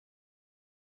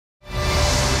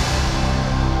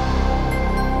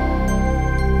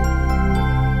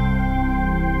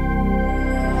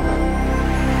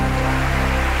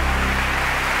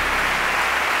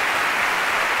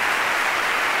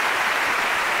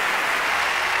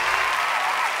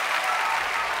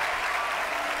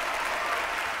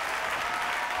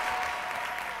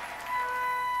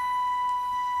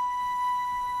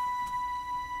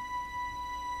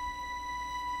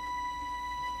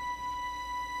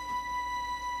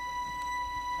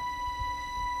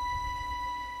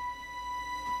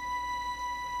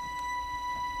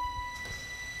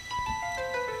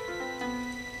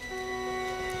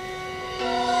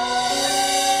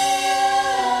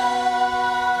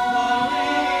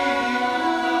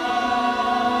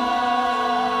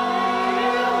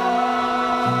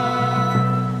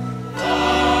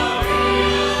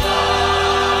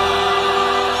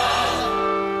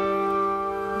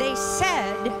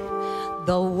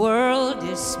world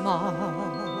is small,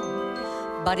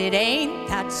 but it ain't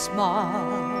that small.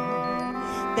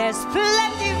 There's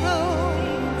plenty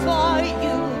room for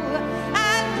you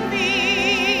and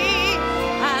me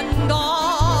and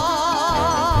all.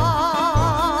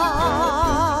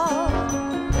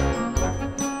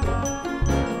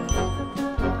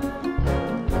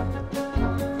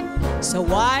 So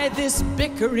why this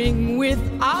bickering with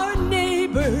our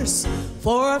neighbors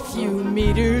for a few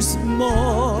meters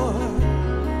more?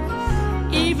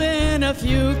 Even a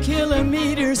few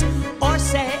kilometers, or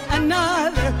say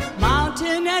another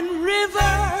mountain and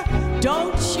river,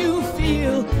 don't you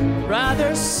feel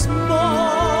rather small?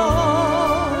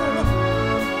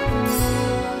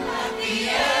 At the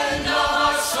end of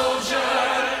our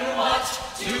sojourn, what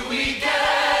do we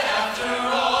get after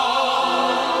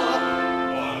all?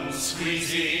 One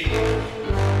squeezy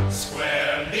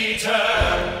square meter,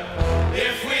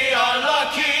 if we are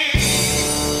lucky.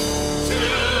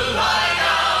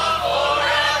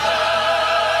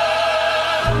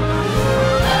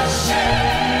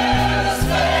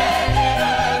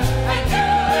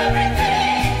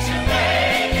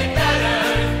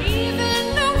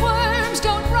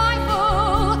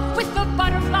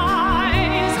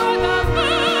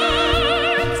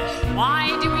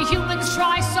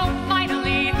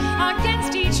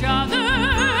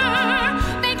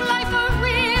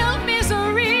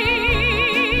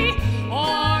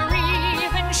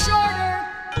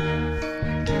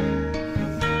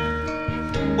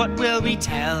 What will we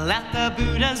tell at the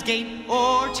Buddha's gate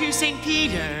or to St.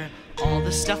 Peter? All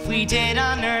the stuff we did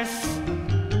on earth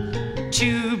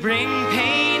to bring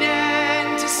pain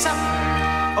and to suffer.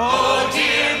 Oh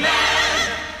dear man!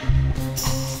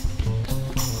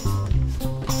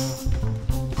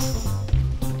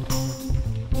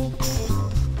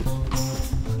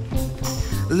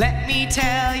 Let me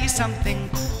tell you something.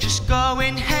 Just go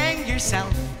and hang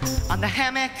yourself on the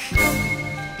hammock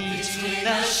between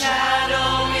the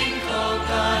shadowing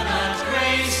coconut,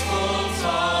 graceful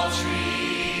tall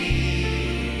trees.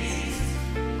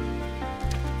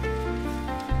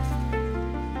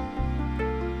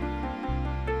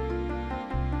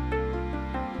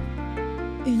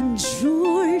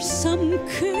 Enjoy some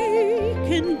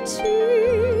cake and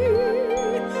tea.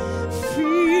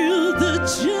 Feel the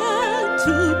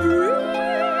gentle breeze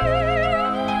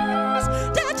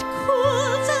that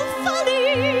cools a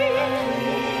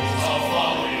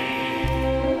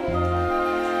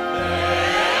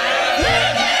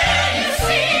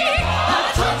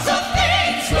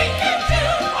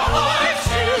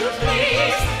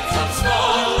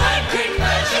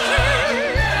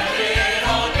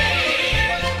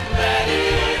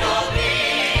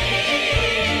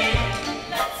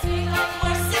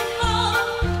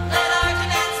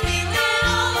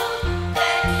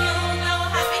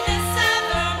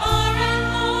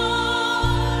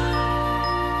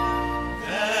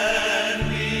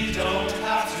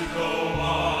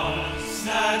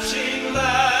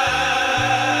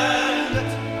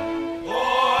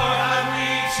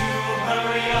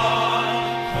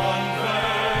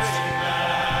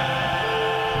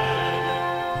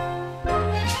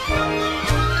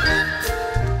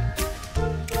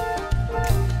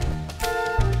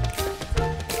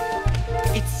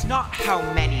how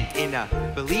many in a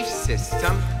belief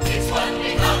system. It's what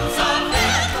becomes of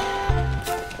them.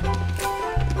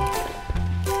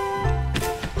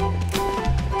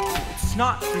 It's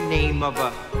not the name of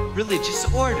a religious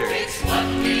order. It's what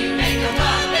we make of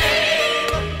our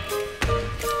name.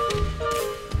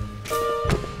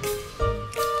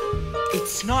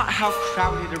 It's not how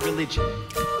crowded a religion.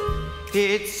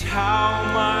 It's how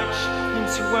much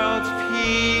into world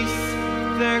peace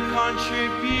their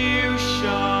contribution.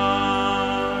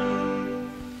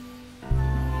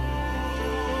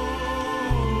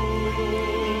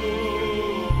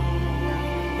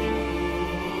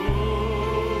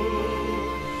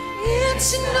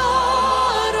 It's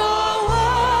not our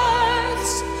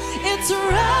words, it's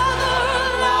rather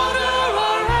louder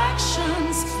our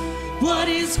actions. What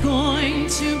is going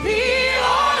to be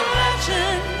our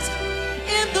legend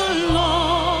in the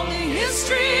long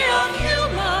history of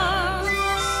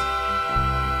humans?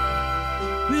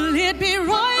 Will it be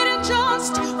right and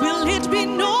just? Will it be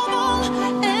noble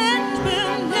and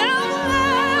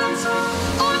benevolent?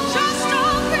 Or just a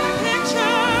fair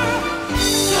picture?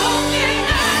 Something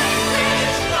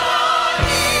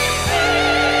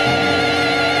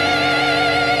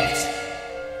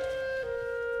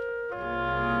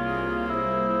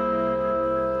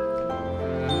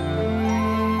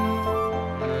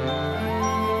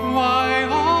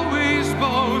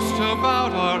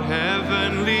about our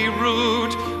heavenly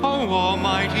root, oh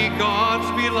almighty God's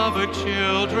beloved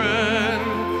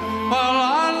children.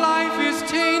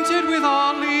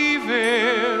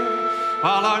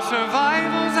 while our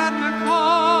survival's at the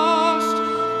cost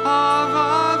of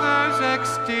others'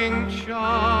 extinction.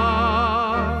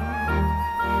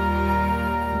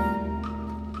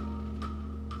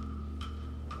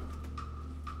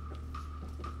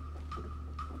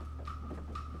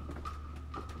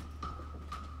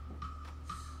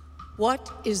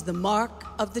 What is the mark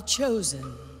of the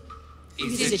chosen?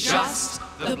 Is it just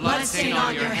the bloodstain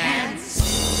on your hands?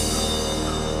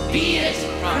 Be it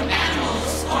from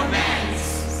animals or man's.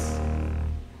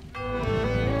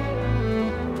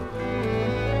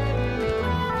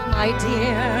 My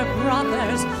dear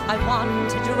brothers, I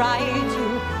wanted to write you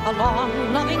a long,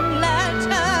 loving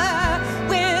letter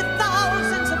with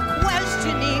thousands of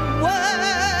questioning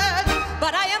words,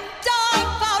 but I am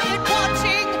dumbfounded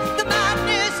watching the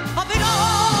madness of it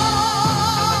all.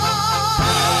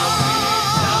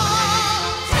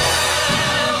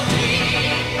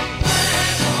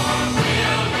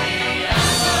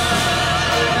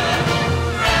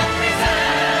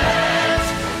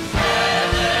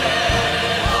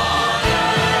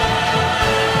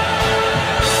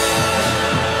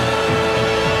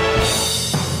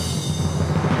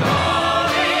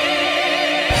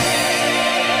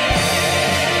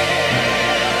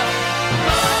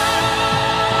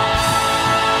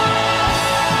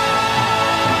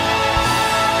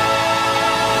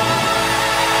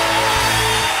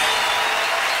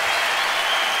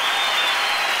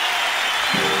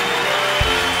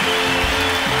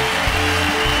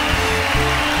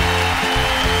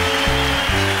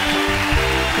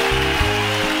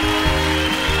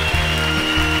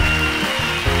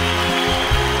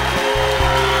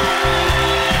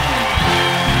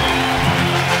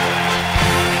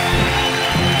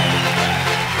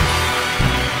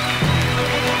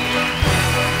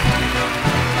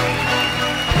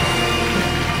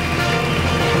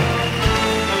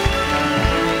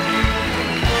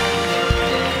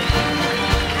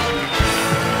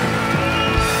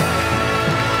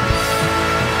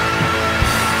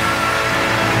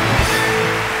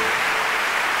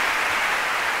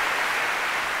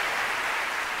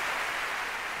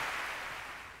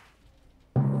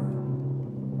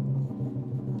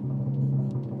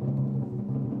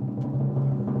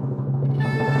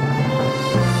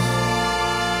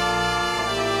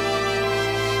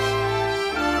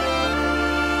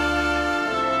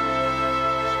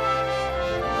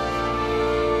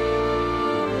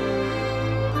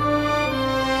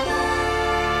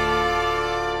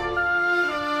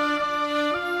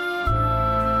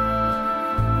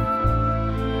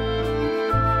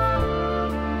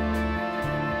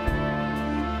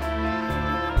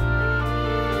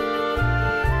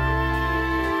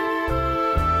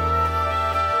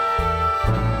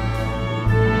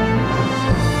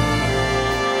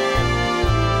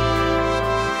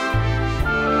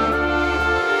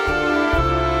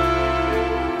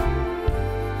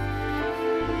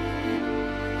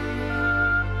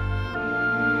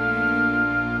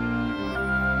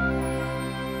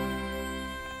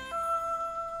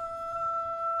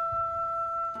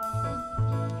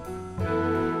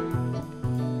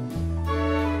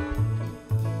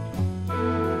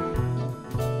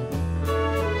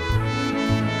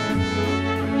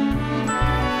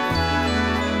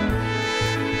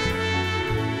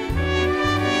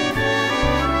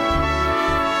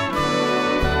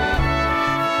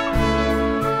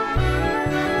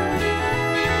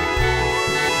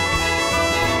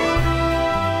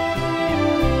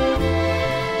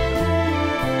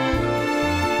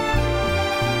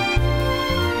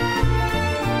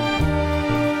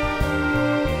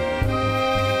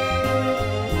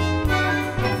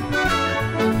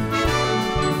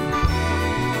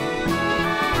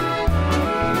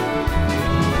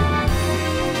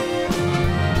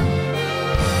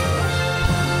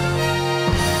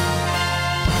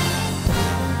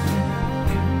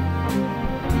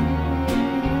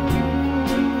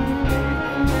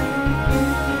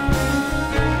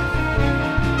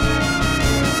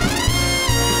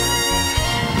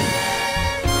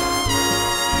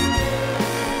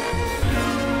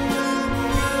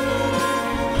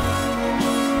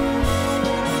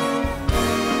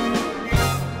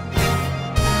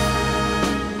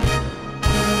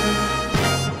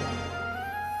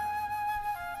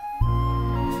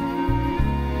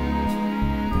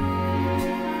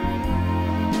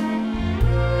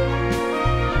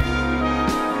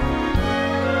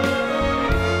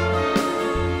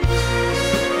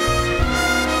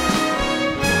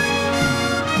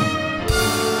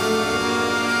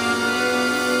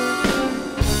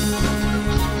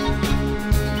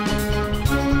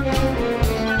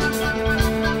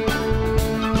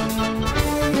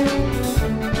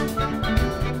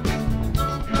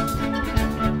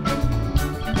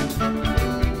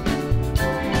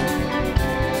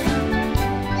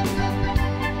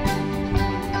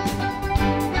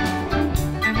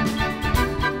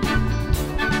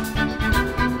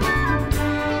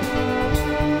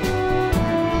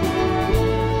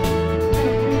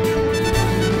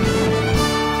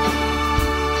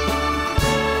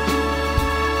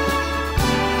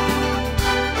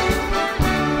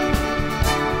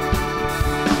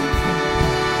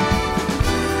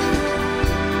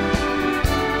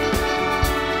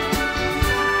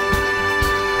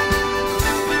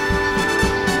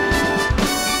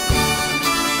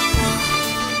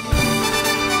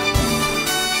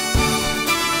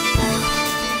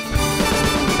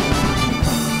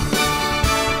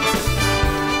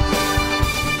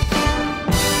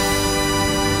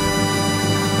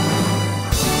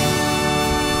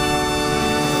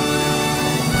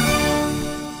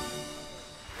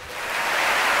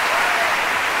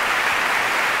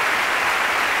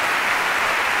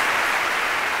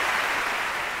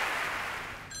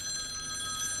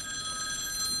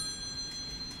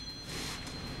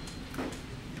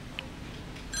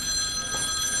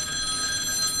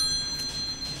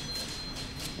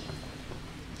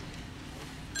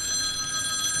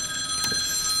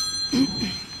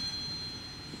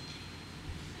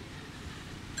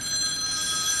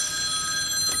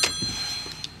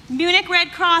 Munich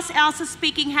Red Cross, Elsa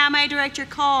speaking. How may I direct your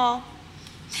call?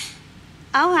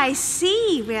 Oh, I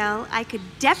see. Well, I could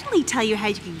definitely tell you how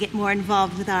you can get more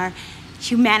involved with our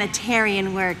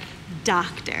humanitarian work,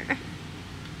 Doctor.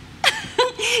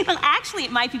 Well, actually,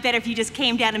 it might be better if you just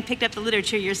came down and picked up the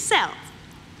literature yourself.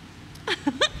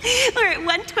 We're at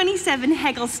 127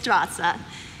 Hegelstrasse.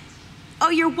 Oh,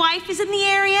 your wife is in the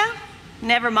area?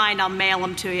 Never mind, I'll mail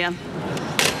them to you.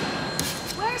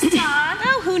 Where's Todd?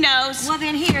 Oh, who knows? Well,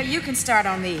 then here, you can start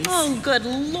on these. Oh, good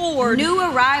Lord. New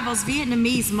arrivals,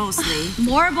 Vietnamese mostly.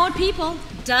 More aboard people,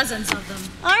 dozens of them.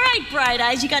 All right, Bright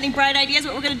Eyes, you got any bright ideas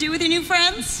what we're going to do with your new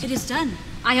friends? It is done.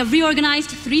 I have reorganized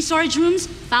 3 storage rooms,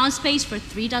 found space for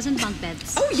 3 dozen bunk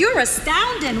beds. Oh, you're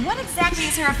astounding. What exactly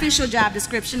is her official job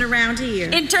description around here?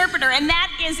 Interpreter, and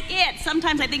that is it.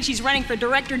 Sometimes I think she's running for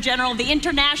Director General of the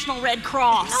International Red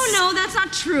Cross. Oh, no, that's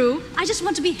not true. I just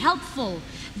want to be helpful.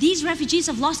 These refugees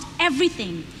have lost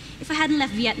everything. If I hadn't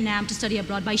left Vietnam to study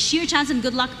abroad, by sheer chance and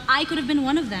good luck, I could have been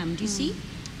one of them. Do you see?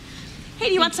 Hey,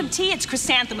 do you want some tea? It's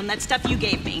chrysanthemum, that stuff you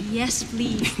gave me. Yes,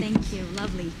 please. Thank you.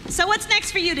 Lovely. So what's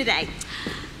next for you today?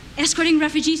 Escorting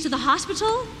refugees to the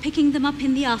hospital, picking them up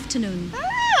in the afternoon.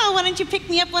 Oh, why don't you pick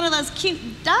me up one of those cute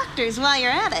doctors while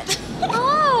you're at it?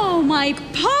 Oh, my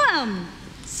poem!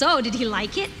 So, did he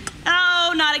like it?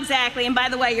 Oh, not exactly. And by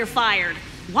the way, you're fired.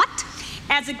 What?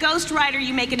 As a ghostwriter,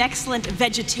 you make an excellent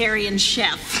vegetarian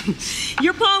chef.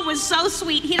 Your poem was so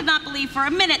sweet, he did not believe for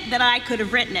a minute that I could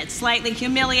have written it. Slightly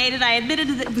humiliated, I admitted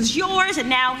that it was yours, and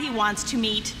now he wants to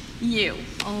meet you.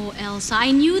 Oh, Elsa,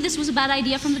 I knew this was a bad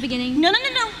idea from the beginning. No.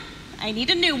 I need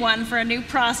a new one for a new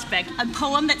prospect. A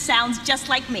poem that sounds just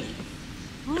like me.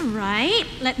 All right,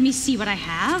 let me see what I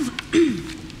have.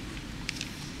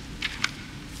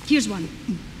 Here's one.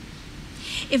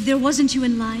 If there wasn't you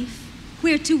in life,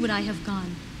 where to would I have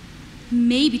gone?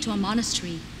 Maybe to a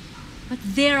monastery, but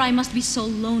there I must be so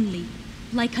lonely,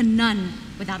 like a nun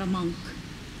without a monk.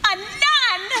 A nun?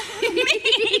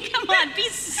 Me? Come on, be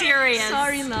serious.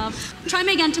 Sorry, love. Try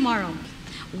me again tomorrow.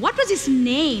 What was his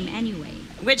name, anyway?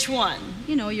 Which one?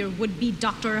 You know, your would-be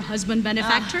doctor, husband,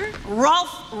 benefactor.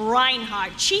 Rolf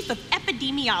Reinhardt, chief of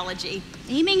epidemiology.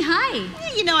 Aiming high.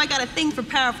 Yeah, you know, I got a thing for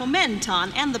powerful men,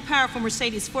 Ton, and the powerful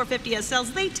Mercedes 450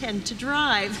 SLs they tend to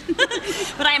drive.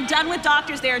 But I am done with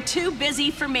doctors. They are too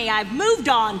busy for me. I've moved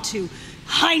on to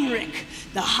Heinrich,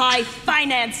 the high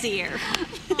financier.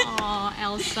 Aw,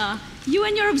 Elsa. You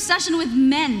and your obsession with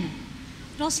men.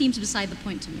 It all seems beside the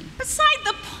point to me. Beside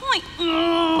the point?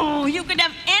 Oh, you could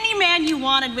have any man you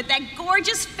wanted with that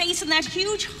gorgeous face and that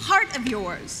huge heart of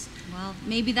yours. Well,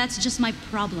 maybe that's just my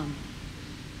problem.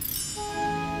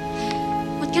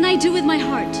 What can I do with my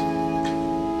heart?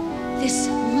 This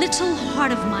little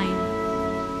heart of mine.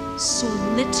 So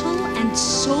little and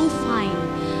so fine.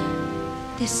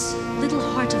 This little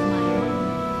heart of mine.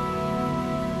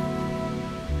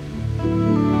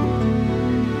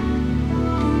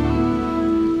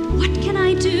 What can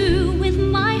I do with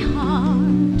my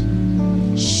heart?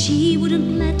 She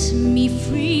wouldn't let me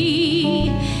free.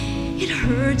 It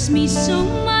hurts me so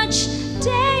much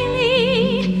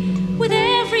daily with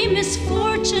every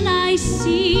misfortune I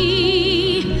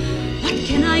see. What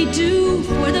can I do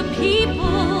for the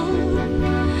people?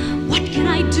 What can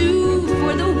I do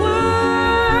for the world?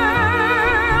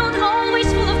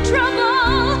 Always full of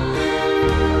trouble,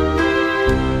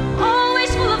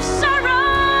 always full of sorrow.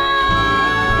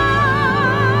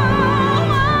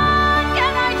 What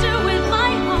can I do with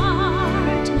my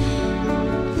heart?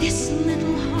 This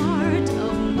little heart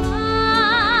of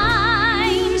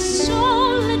mine,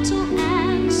 so little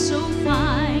and so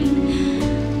fine.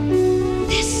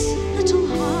 This little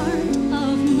heart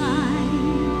of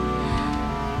mine.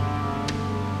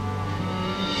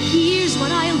 Here's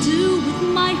what I'll do with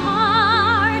my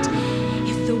heart.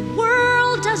 If the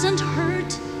world doesn't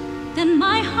hurt, then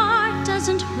my heart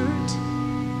doesn't hurt.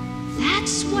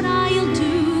 That's what I'll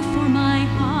do for my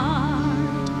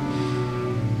heart.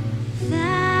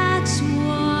 That's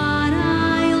what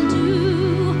I'll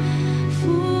do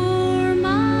for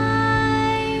my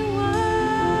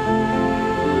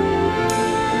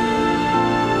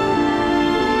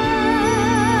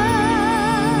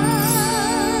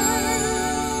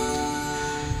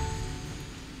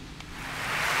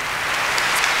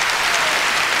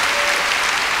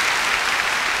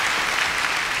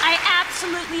I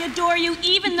absolutely adore you,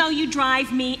 even though you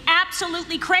drive me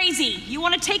absolutely crazy. You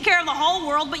want to take care of the whole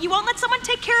world, but you won't let someone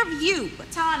take care of you.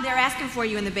 Tom, they're asking for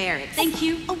you in the barracks. Thank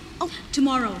you.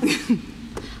 Tomorrow.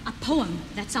 A poem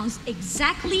that sounds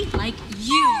exactly like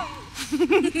you.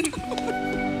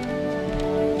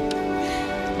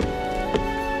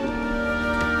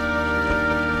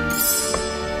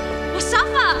 Was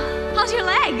Mustafa, how's your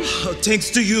leg? Oh,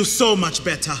 thanks to you, so much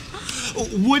better.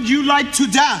 Would you like to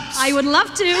dance? I would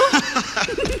love to.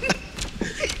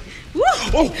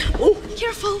 Oh,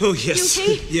 careful. Oh, yes. You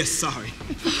okay? Yes, sorry.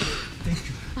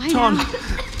 Thank you.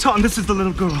 Tom, this is the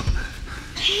little girl.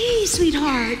 Hey,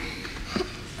 sweetheart.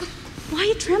 Why are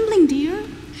you trembling, dear?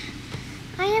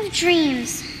 I have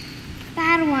dreams.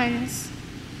 Bad ones.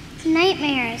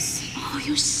 Nightmares. Oh,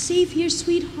 you're safe here,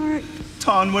 sweetheart.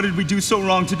 Ton, what did we do so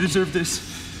wrong to deserve this?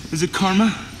 Is it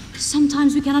karma?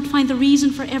 Sometimes we cannot find the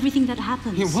reason for everything that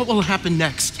happens. Hey, what will happen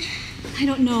next? I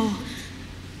don't know.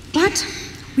 But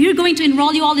we are going to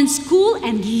enroll you all in school,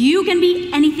 and you can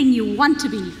be anything you want to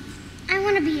be. I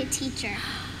want to be a teacher.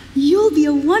 You'll be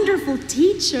a wonderful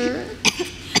teacher.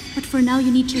 But for now, you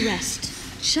need to rest.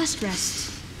 Just rest.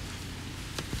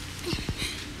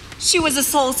 She was a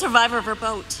sole survivor of her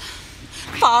boat.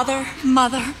 Father,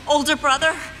 mother, older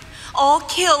brother, all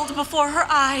killed before her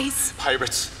eyes.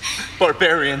 Pirates,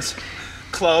 barbarians,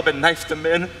 club and knife the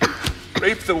men,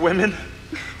 rape the women,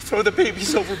 throw the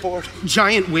babies overboard.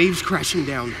 Giant waves crashing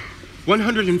down.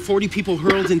 140 people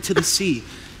hurled into the sea.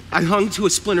 I hung to a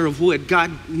splinter of wood.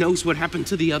 God knows what happened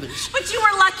to the others. But you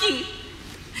were lucky,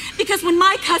 because when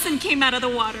my cousin came out of the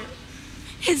water,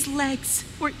 his legs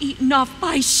were eaten off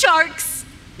by sharks.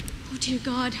 Oh, dear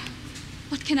God,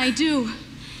 what can I do?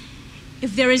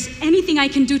 If there is anything I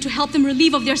can do to help them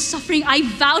relieve of their suffering, I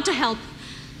vow to help.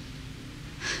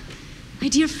 My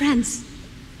dear friends,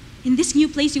 in this new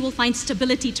place you will find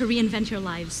stability to reinvent your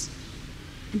lives.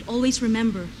 And always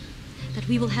remember that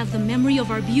we will have the memory of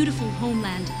our beautiful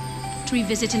homeland to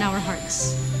revisit in our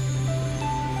hearts.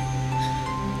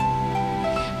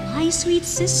 My sweet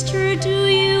sister, do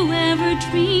you ever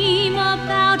dream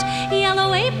about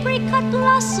yellow apricot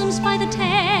blossoms by the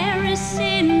terrace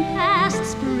in past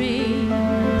springs?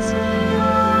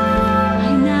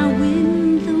 I now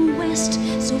in the west,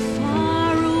 so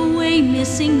far away,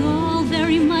 missing all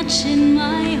very much in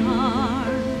my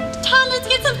heart. Tom, let's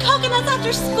get some coconuts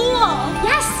after school.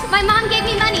 Yes, my mom gave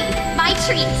me money. My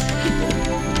treat.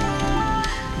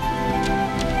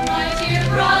 My dear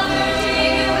brother, do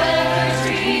you ever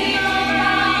dream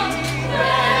about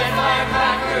red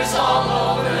firecrackers all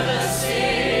over the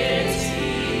city?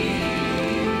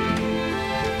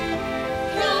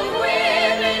 Young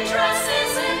women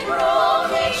dresses and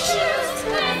broken shoes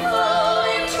and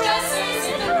flowing tresses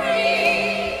in the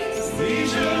breeze.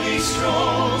 Leisurely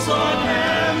strolls on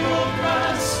emerald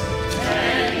grass,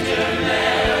 tender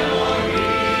memories.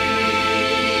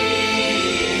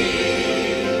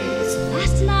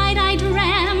 Last night I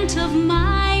dreamt of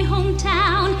my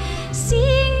hometown,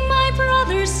 seeing my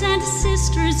brothers and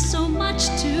sisters, so much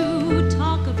to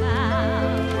talk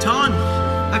about. Ton,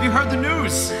 have you heard the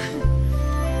news?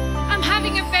 I'm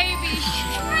having a baby.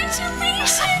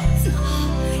 Congratulations!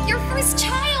 Your first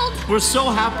child. We're so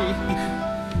happy.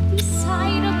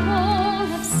 Beside a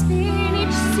bowl of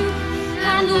spinach soup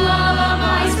and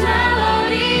lullabies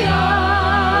melodious,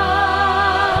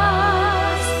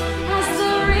 as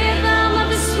the rhythm of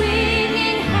the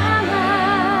swinging hammer.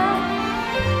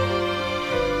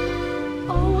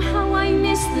 Oh, how I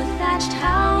miss the thatched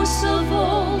house of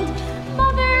old,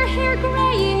 mother hair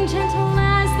graying gentle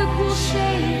as the cool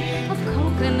shade of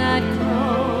coconut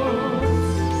groves.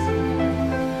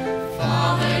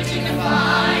 Father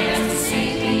dignified as the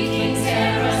saintly king's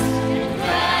terrace, and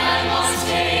grandma's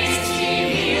tasty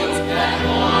meals that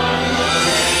warm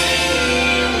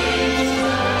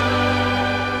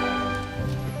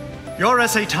the Your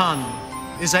essay, Ton,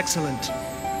 is excellent.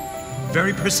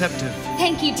 Very perceptive.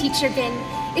 Thank you, Teacher Bin.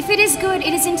 If it is good,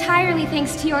 it is entirely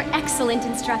thanks to your excellent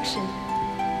instruction.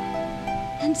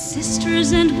 And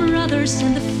sisters and brothers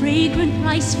in the fragrant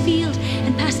rice field,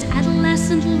 and past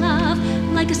adolescent love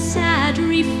like a sad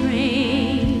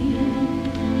refrain.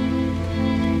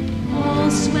 All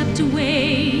swept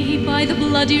away by the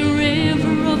bloody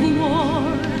river of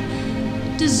war,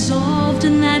 dissolved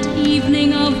in that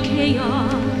evening of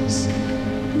chaos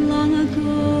long ago.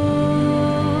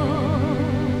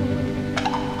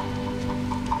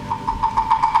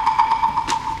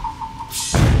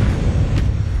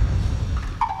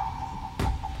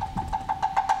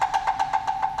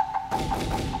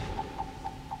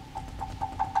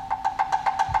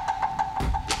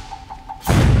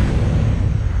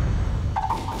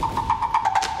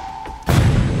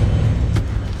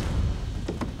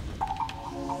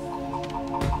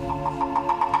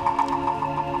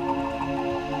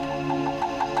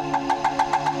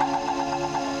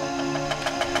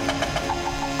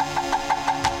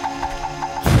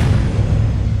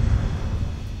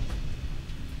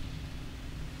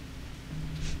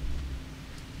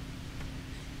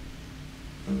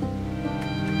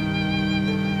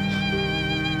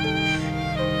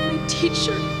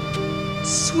 teacher,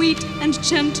 sweet and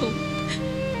gentle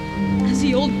as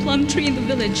the old plum tree in the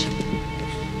village.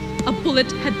 A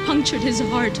bullet had punctured his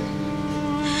heart.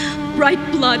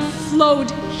 Bright blood flowed,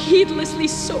 heedlessly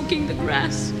soaking the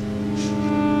grass.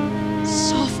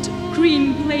 Soft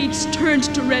green blades turned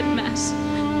to red mass.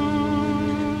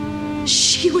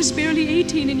 She was barely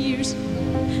 18 in years.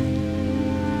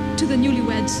 To the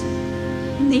newlyweds,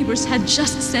 neighbors had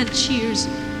just sent cheers.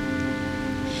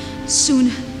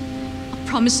 Soon, a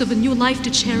promise of a new life to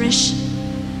cherish.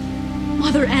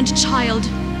 Mother and child,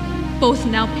 both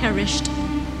now perished.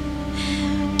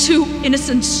 Two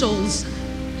innocent souls,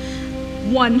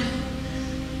 one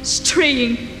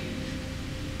straying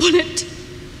bullet.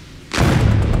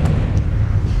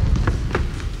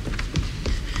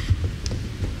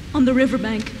 On the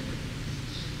riverbank,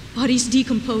 bodies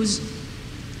decompose.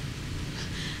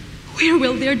 Where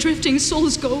will their drifting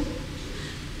souls go?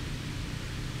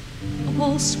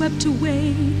 All swept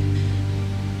away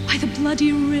by the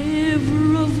bloody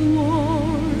river of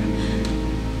war,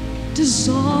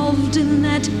 dissolved in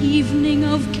that evening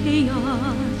of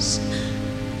chaos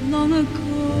long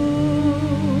ago.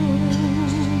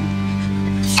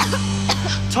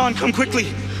 Tan, come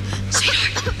quickly.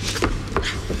 Sweetheart.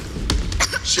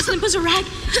 She's limp as a rag,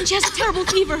 and she has a terrible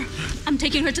fever. I'm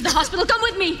taking her to the hospital. Come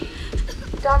with me.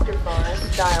 Dr.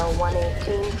 Forrest, dial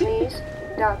 118, please.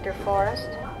 Dr. Forrest,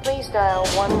 please dial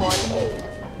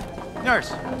 118.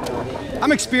 Nurse,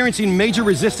 I'm experiencing major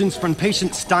resistance from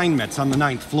patient Steinmetz on the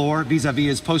 9th floor vis-a-vis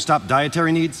his post-op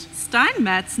dietary needs.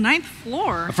 Steinmetz, 9th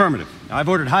floor? Affirmative. I've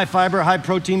ordered high fiber, high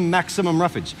protein, maximum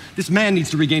roughage. This man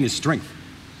needs to regain his strength.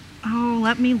 Oh,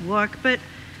 let me look, but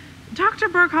Dr.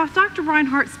 Berghoff, Dr.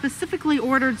 Reinhardt specifically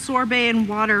ordered sorbet and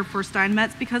water for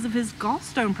Steinmetz because of his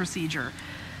gallstone procedure.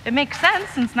 It makes sense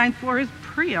since 9th floor is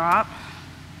pre-op.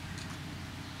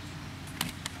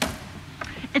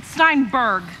 It's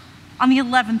Steinberg on the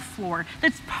 11th floor.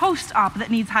 That's post-op that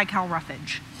needs high-cal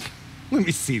roughage. Let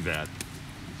me see that.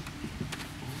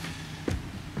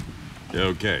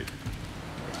 Okay.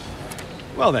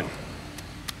 Well then,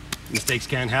 mistakes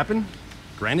can happen,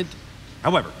 granted.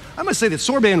 However, I must say that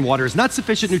sorbet and water is not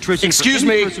sufficient nutrition Excuse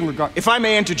for any me, person if I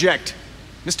may interject.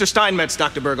 Mr. Steinmetz,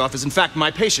 Dr. Berghoff, is in fact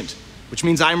my patient, which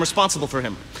means I am responsible for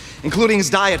him, including his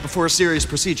diet before a serious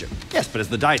procedure. Yes, but as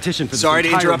the dietitian for Sorry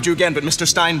to interrupt you again, but Mr.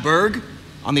 Steinberg,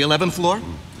 on the 11th floor,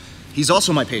 he's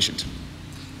also my patient.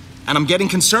 And I'm getting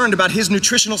concerned about his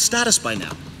nutritional status by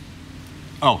now.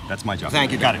 Oh, that's my job.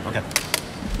 Thank you. Got it, okay.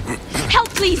 Help,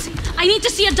 please. I need to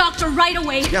see a doctor right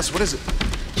away. Yes, what is it?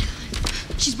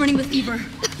 She's burning with fever.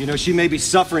 You know, she may be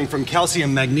suffering from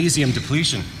calcium-magnesium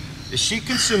depletion. Is she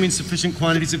consuming sufficient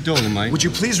quantities of dolomite? Would you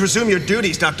please resume your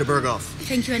duties, Dr. Berghoff?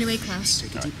 Thank you anyway, Klaus.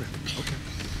 Take a deep breath. Okay.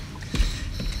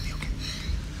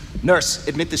 Nurse,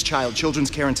 admit this child. Children's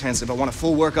care intensive. I want a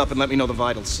full workup and let me know the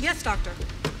vitals. Yes, doctor.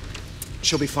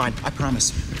 She'll be fine, I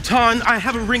promise. Tan, I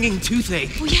have a ringing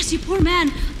toothache. Oh, yes, you poor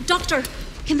man. Doctor,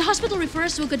 can the hospital refer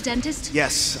us to a good dentist?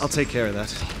 Yes, I'll take care of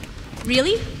that.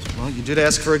 Really? Well, you did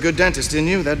ask for a good dentist, didn't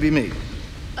you? That'd be me.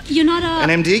 You're not a...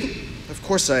 An MD? Of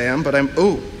course I am, but I'm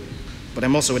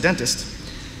also a dentist.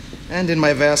 And in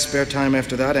my vast spare time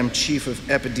after that, I'm chief of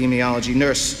epidemiology.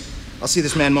 Nurse, I'll see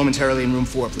this man momentarily in room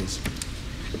 4, please.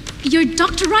 You're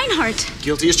Dr. Reinhardt.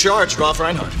 Guilty as charged, Rolf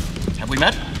Reinhardt. Have we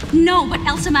met? No, but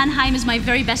Elsa Mannheim is my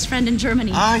very best friend in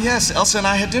Germany. Ah, yes, Elsa and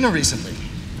I had dinner recently.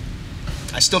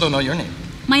 I still don't know your name.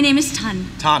 My name is Tan.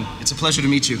 Tan, it's a pleasure to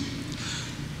meet you.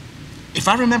 If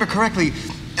I remember correctly,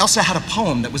 Elsa had a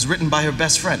poem that was written by her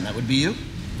best friend. That would be you?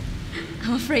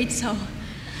 I'm afraid so.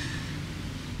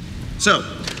 So,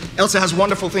 Elsa has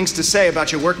wonderful things to say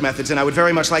about your work methods, and I would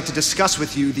very much like to discuss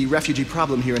with you the refugee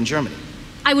problem here in Germany.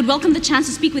 I would welcome the chance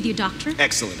to speak with you, Doctor.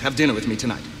 Excellent. Have dinner with me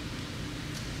tonight.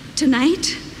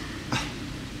 Tonight?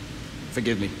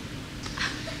 Forgive me.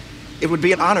 It would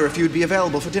be an honor if you would be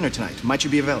available for dinner tonight. Might you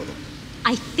be available?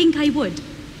 I think I would.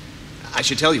 I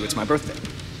should tell you, it's my birthday.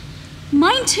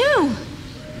 Mine too.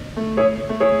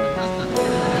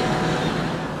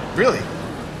 Really?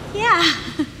 Yeah.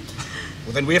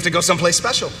 Well, then we have to go someplace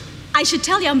special. I should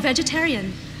tell you I'm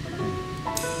vegetarian.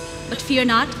 But fear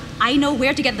not, I know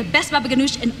where to get the best baba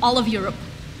ganoush in all of Europe.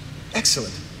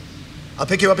 Excellent. I'll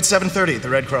pick you up at 7:30 at the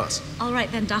Red Cross. All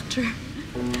right then, Doctor.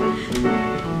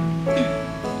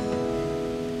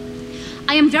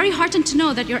 I am very heartened to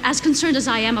know that you're as concerned as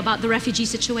I am about the refugee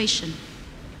situation.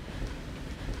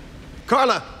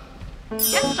 Carla!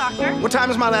 Yes, doctor? What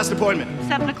time is my last appointment?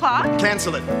 7 o'clock?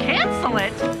 Cancel it. Cancel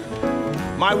it?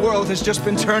 My world has just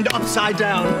been turned upside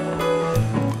down.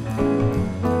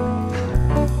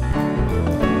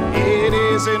 It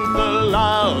isn't the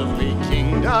lovely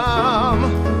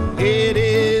kingdom. It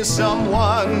is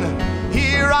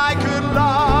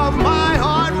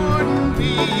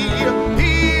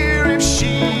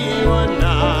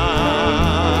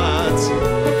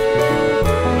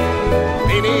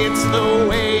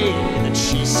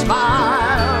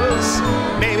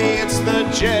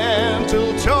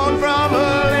gentle tone from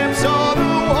her lips or the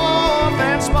warmth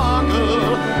and sparkle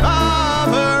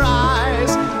of her eyes.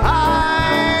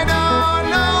 I don't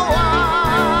know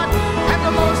what. And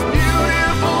the most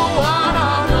beautiful one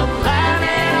on the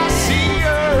planet, I see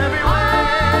her everywhere.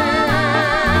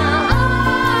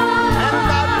 And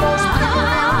that most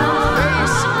beautiful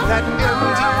face, that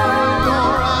endearing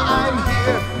aura, I'm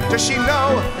here. Does she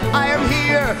know I am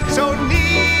here so near?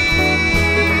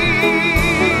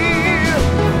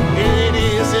 It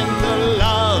is in the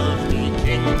lovely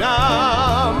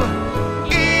kingdom.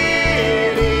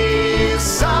 It is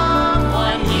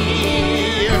someone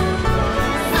near.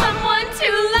 Someone to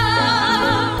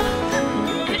love.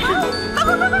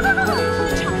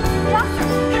 Doctor,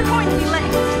 you're going to be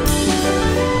late.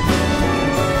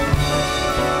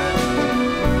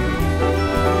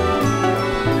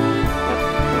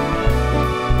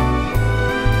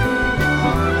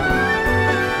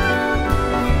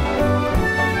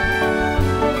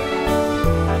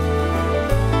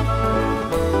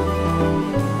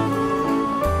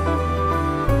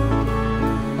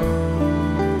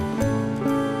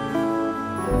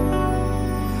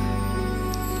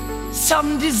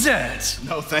 Some dessert.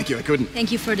 No, thank you, I couldn't.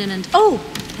 Thank you, Ferdinand. Oh,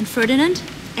 and Ferdinand,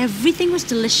 everything was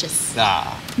delicious.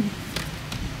 Ah.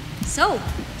 So,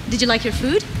 did you like your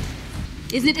food?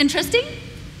 Isn't it interesting?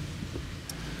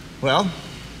 Well,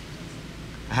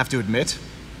 I have to admit,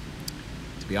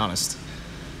 to be honest,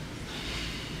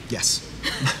 yes.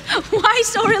 Why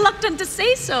so reluctant to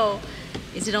say so?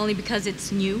 Is it only because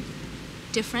it's new,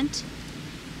 different?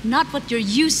 Not what you're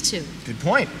used to. Good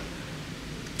point.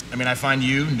 I mean, I find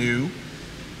you new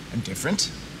and different.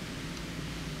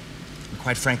 And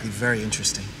quite frankly, very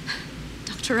interesting.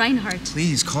 Dr. Reinhardt.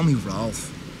 Please, call me Rolf.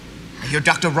 I hear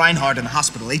Dr. Reinhardt in the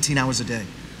hospital 18 hours a day.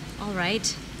 All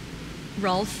right.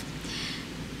 Rolf.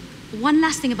 One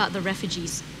last thing about the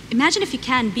refugees. Imagine if you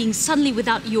can, being suddenly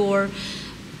without your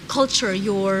culture,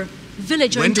 your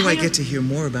village, your When do entire... I get to hear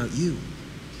more about you?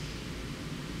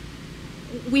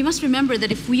 We must remember that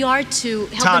if we are to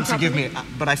help Tan, them forgive properly...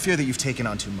 me, but I fear that you've taken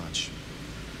on too much.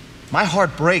 My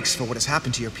heart breaks for what has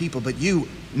happened to your people, but you,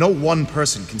 no one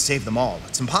person can save them all.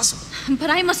 It's impossible. But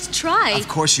I must try. Of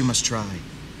course you must try.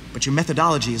 But your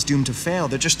methodology is doomed to fail.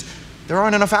 There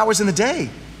aren't enough hours in the day.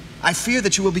 I fear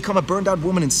that you will become a burned-out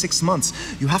woman in 6 months.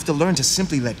 You have to learn to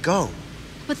simply let go.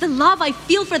 But the love I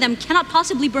feel for them cannot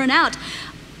possibly burn out.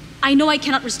 I know I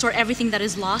cannot restore everything that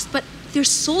is lost, but their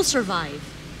souls survive.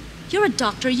 You're a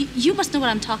doctor. You must know what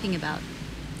I'm talking about.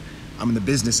 I'm in the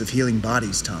business of healing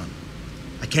bodies, Tom.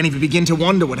 I can't even begin to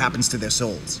wonder what happens to their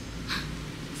souls.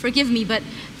 Forgive me, but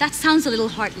that sounds a little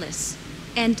heartless.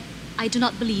 And I do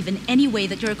not believe in any way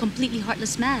that you're a completely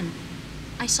heartless man.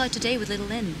 I saw it today with little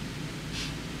Lynn.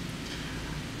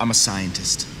 I'm a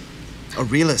scientist, a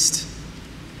realist.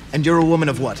 And you're a woman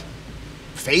of what?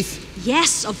 Faith?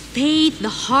 Yes, of faith, the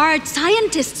heart,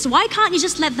 scientists. Why can't you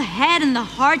just let the head and the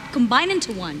heart combine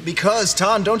into one? Because,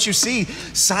 Tan, don't you see,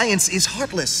 science is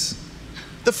heartless.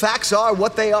 The facts are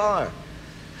what they are.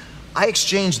 I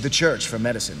exchanged the church for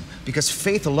medicine because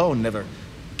faith alone never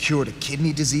cured a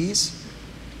kidney disease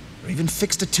or even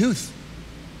fixed a tooth.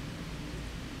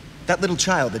 That little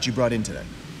child that you brought in today.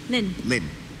 Lynn. Lynn.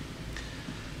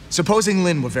 Supposing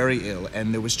Lynn were very ill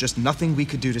and there was just nothing we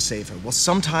could do to save her. Well,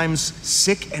 sometimes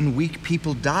sick and weak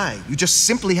people die. You just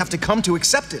simply have to come to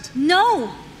accept it.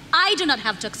 No, I do not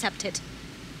have to accept it.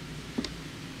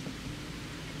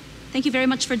 Thank you very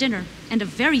much for dinner and a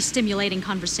very stimulating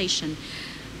conversation.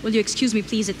 Will you excuse me,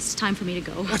 please? It's time for me to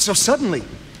go. What, so suddenly?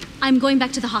 I'm going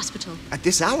back to the hospital. At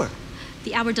this hour?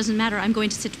 The hour doesn't matter. I'm going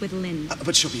to sit with Lynn.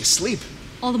 But she'll be asleep.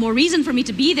 All the more reason for me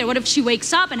to be there. What if she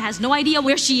wakes up and has no idea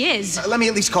where she is? Let me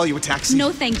at least call you a taxi.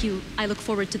 No, thank you. I look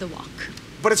forward to the walk.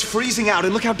 But it's freezing out,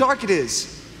 and look how dark it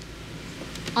is.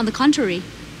 On the contrary,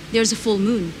 there's a full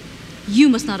moon. You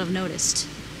must not have noticed.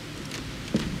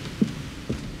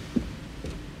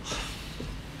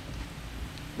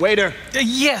 Waiter.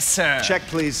 Yes, sir. Check,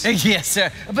 please. Yes,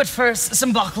 sir. But first,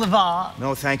 some baklava.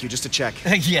 No, thank you. Just a check.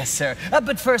 Yes, sir.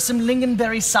 But first, some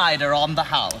lingonberry cider on the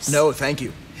house. No, thank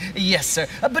you. Yes, sir.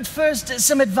 But first,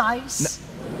 some advice.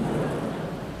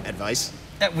 Advice?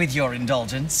 With your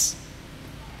indulgence.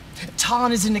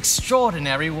 Tan is an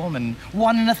extraordinary woman.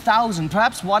 1 in 1,000,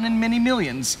 perhaps 1 in many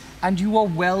millions. And you are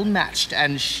well matched,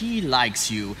 and she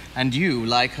likes you, and you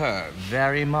like her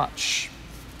very much.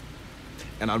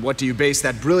 And on what do you base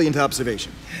that brilliant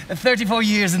observation? 34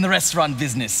 years in the restaurant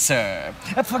business, sir.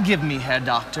 Forgive me, Herr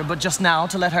Doctor, but just now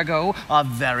to let her go, a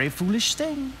very foolish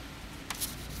thing.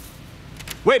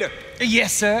 Waiter.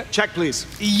 Yes, sir. Check, please.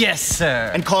 Yes,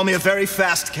 sir. And call me a very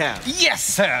fast cab. Yes,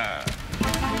 sir.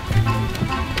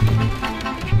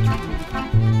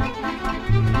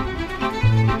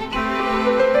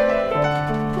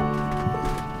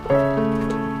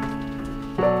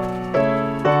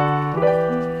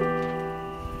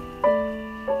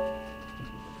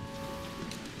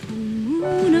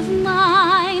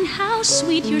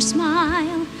 sweet your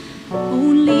smile,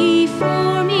 only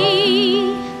for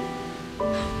me.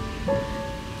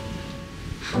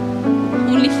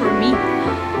 Only for me.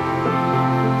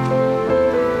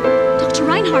 Dr.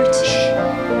 Reinhardt.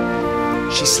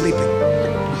 Shh. She's sleeping.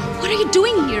 What are you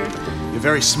doing here? Your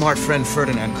very smart friend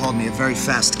Ferdinand called me a very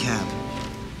fast cab.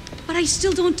 But I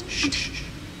still don't... Shh.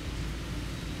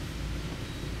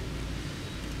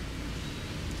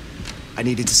 I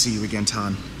needed to see you again,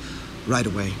 Tan. Right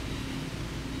away.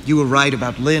 You were right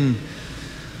about Lynn.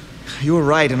 You were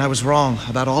right and I was wrong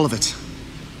about all of it.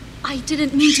 I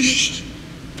didn't mean to... Shh.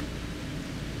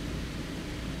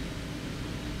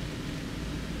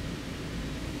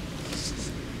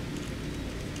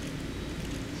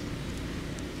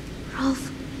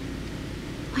 Ralph,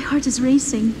 my heart is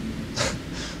racing.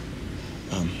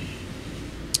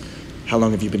 How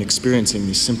long have you been experiencing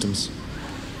these symptoms?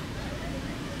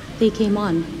 They came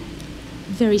on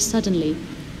very suddenly.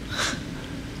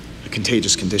 A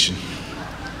contagious condition.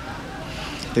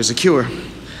 There's a cure,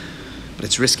 but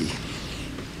it's risky.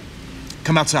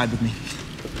 Come outside with me.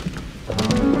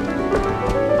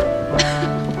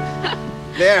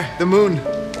 There, the moon.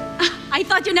 I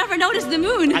thought you never noticed the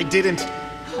moon. I didn't.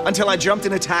 Until I jumped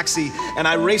in a taxi and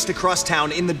I raced across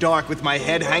town in the dark with my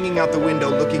head hanging out the window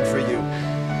looking for you.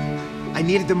 I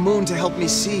needed the moon to help me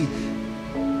see.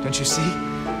 Don't you see?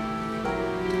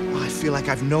 Oh, I feel like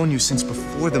I've known you since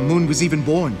before the moon was even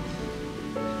born.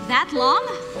 That long?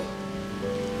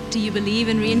 Do you believe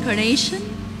in reincarnation?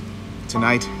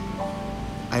 Tonight,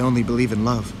 I only believe in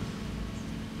love.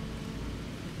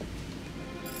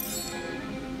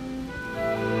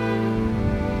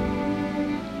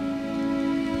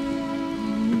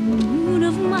 Moon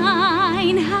of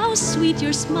mine, how sweet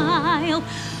your smile,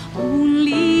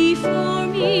 only for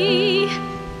me.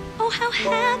 Oh, how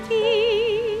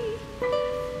happy.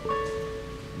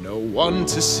 No one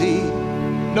to see,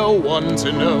 no one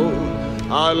to know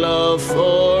our love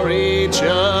for each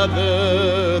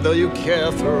other, though you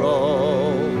care for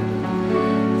all.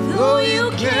 Though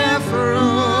you care for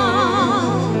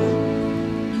all.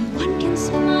 No one can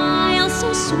smile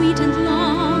so sweet and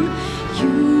long.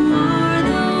 You are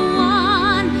the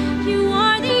one, you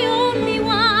are the only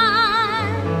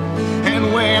one.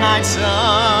 And when I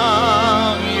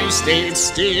sung, you stayed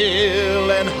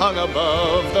still and hung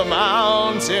above the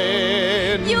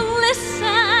mountain. You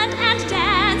listened and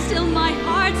danced till my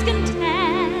heart's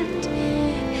content,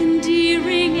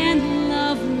 endearing and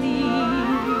lovely.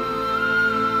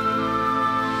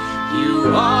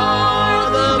 You are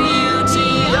the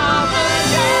beauty of the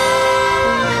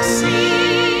galaxy.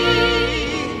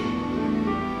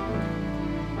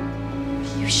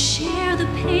 You share the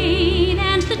pain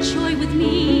and the joy with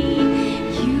me.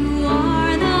 You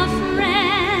are the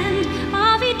friend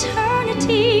of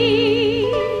eternity.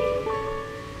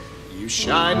 You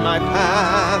shine my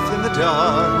path in the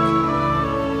dark.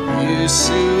 You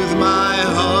soothe my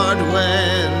heart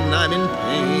when I'm in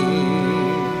pain.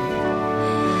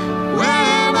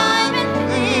 When I'm in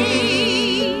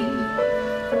pain.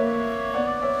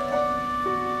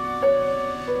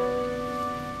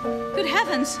 Good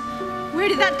heavens, where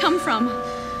did that come from?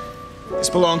 This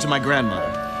belonged to my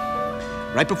grandmother.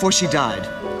 Right before she died,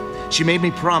 she made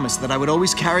me promise that I would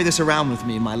always carry this around with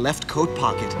me in my left coat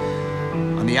pocket,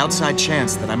 on the outside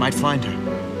chance that I might find her.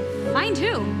 Find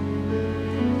who?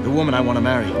 The woman I want to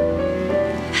marry.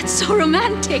 That's so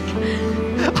romantic.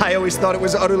 I always thought it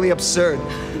was utterly absurd.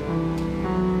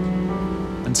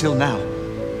 Until now.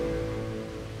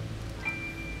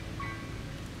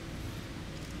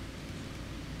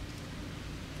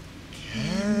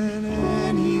 Can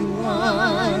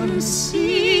anyone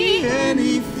see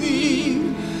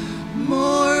anything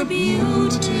more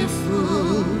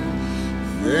beautiful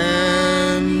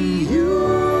than you?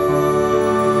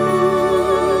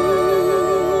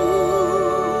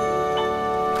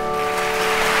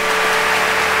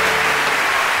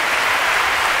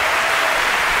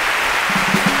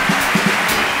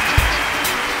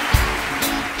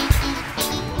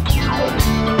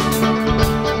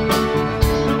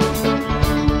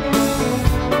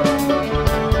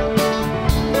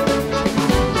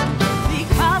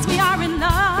 Because we are in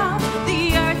love,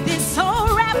 the earth is so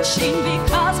ravishing.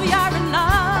 Because we are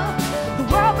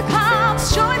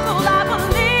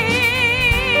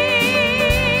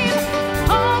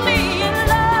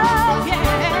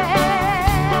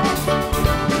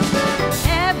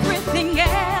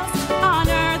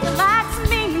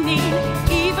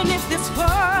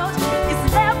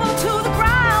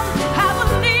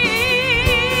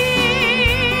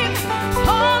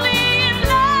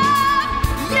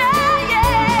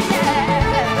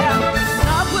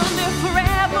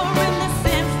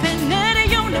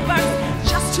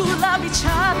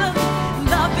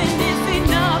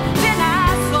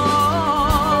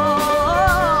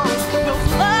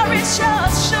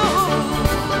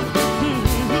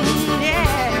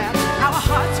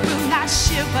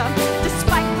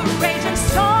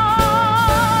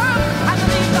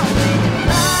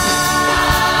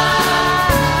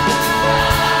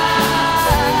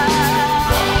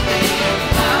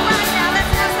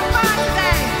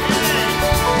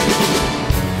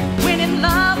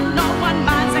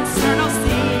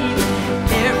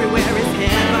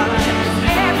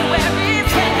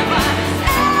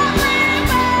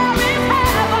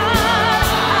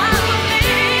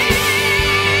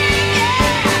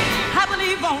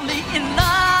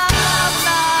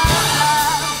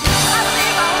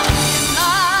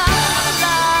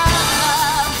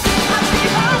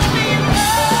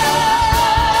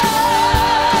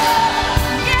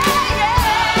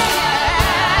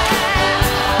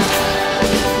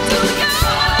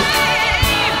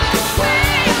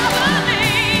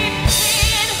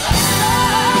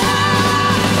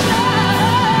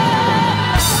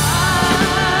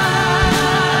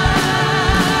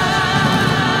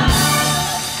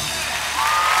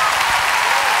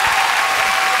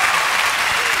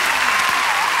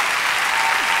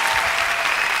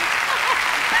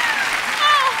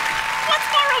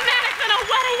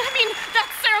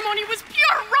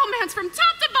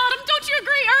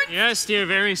Yes, dear,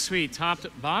 very sweet. Top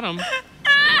to bottom. What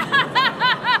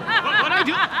I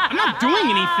do? I'm not doing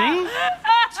anything.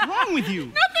 What's wrong with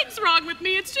you? Nothing's wrong with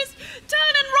me. It's just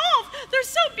Ton and Rolf. They're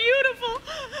so beautiful.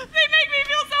 They make me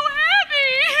feel so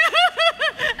happy.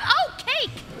 Oh,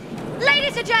 cake!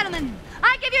 Ladies and gentlemen,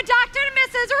 I give you Dr. and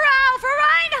Mrs. Ralph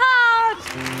Reinhardt!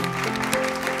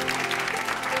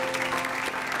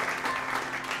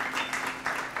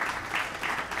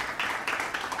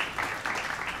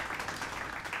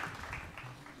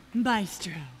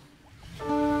 Maestro.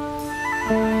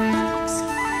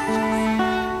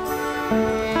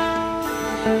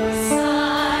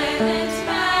 Silent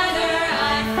matter,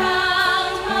 I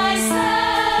found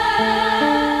myself.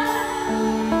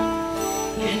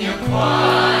 In your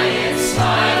quiet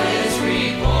style is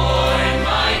reborn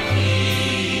my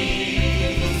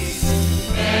peace.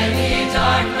 Many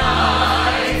dark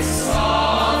nights,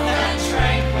 soft and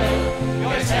tranquil,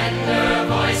 your tender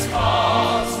voice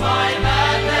calls my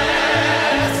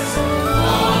madness. Oh,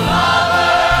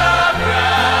 lover,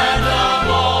 brand of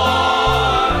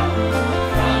war,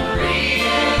 from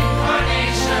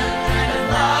reincarnation and a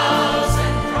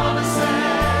thousand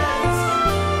promises.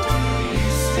 Do you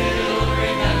still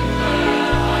remember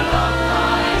our love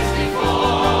nights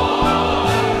before?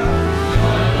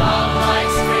 Your love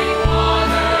like spring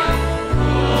water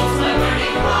cools my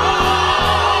burning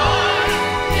heart.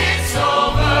 It's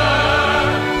over,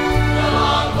 the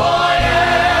long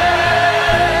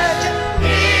voyage.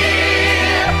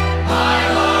 Here I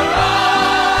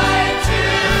arrive to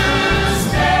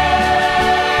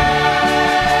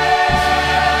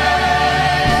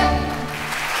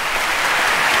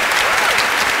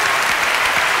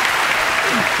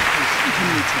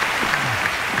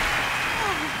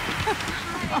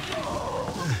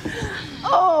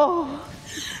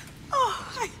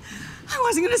I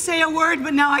wasn't going to say a word,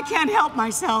 but now I can't help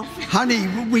myself. Honey,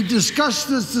 we discussed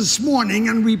this morning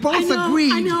and we both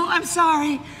agreed. I know, I'm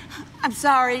sorry. I'm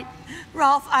sorry.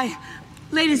 Rolf,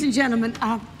 ladies and gentlemen,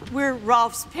 we're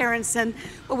Rolf's parents, and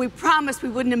we promised we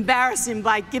wouldn't embarrass him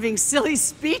by giving silly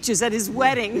speeches at his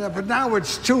wedding. Yeah, but now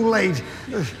it's too late.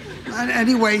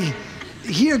 Anyway,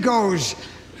 here goes.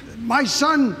 My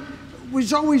son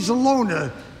was always a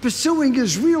loner, pursuing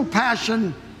his real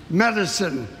passion,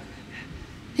 medicine.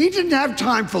 He didn't have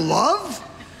time for love.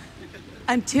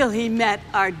 Until he met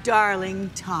our darling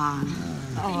Tom.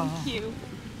 Thank you.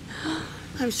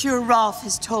 I'm sure Rolf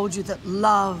has told you that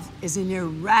love is an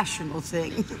irrational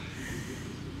thing.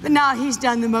 But now he's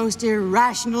done the most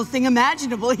irrational thing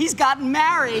imaginable. He's gotten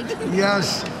married.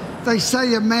 Yes, they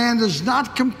say a man is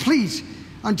not complete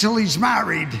until he's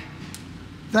married.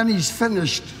 Then he's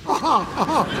finished.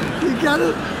 You get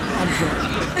it? I'm sorry.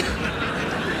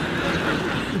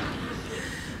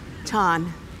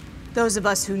 Ton, those of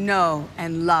us who know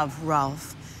and love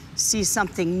Rolf see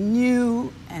something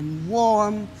new and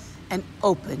warm and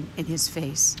open in his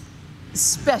face,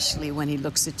 especially when he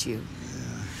looks at you.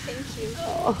 Thank you.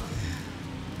 Oh.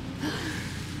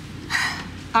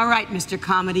 All right, Mr.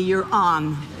 Comedy, you're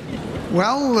on.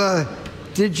 Well,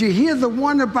 did you hear the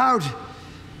one about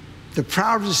the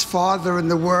proudest father in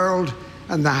the world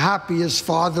and the happiest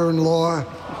father-in-law?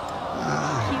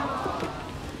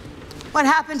 What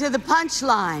happened to the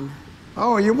punchline?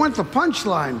 Oh, you want the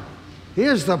punchline?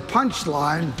 Here's the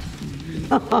punchline.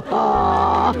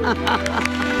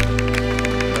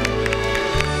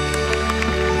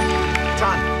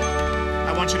 Ton,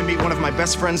 I want you to meet one of my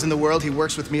best friends in the world. He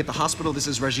works with me at the hospital. This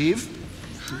is Rajiv,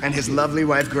 and his lovely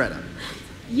wife, Greta.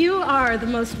 You are the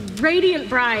most radiant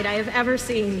bride I have ever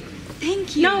seen.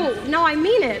 Thank you. No, I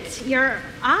mean it. Your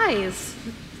eyes.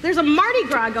 There's a Mardi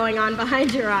Gras going on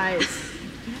behind your eyes.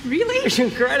 Really?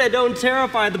 Greta, don't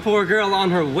terrify the poor girl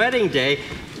on her wedding day.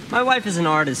 My wife is an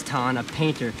artist, Ton, a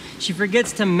painter. She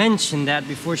forgets to mention that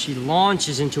before she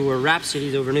launches into her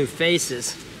rhapsodies over new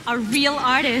faces. A real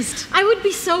artist. I would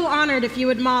be so honored if you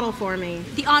would model for me.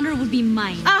 The honor would be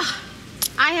mine.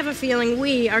 I have a feeling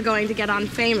we are going to get on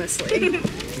famously.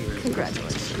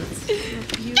 Congratulations.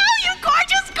 You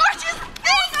gorgeous, gorgeous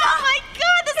thing! Oh my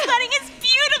God, this wedding is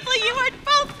beautiful. You are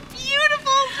both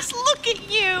beautiful. Just look at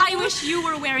you. I wish you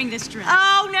were wearing this dress.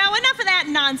 Oh, no, enough of that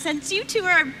nonsense. You two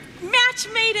are a match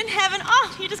made in heaven.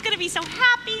 Oh, you're just going to be so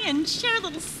happy and share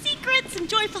little secrets and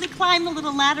joyfully climb the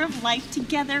little ladder of life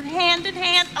together, hand in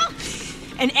hand. Oh.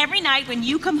 And every night when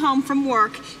you come home from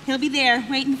work, he'll be there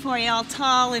waiting for you, all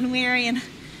tall and weary and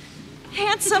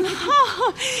handsome.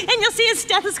 Oh, and you'll see his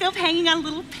stethoscope hanging on a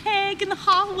little peg in the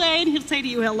hallway, and he'll say to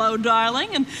you, "Hello,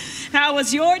 darling, and how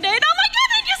was your day?" And oh my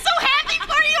God, I'm just so happy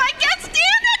for you, I can't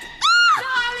stand it. Oh.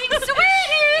 Darling,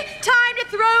 sweetie, time to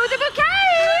throw the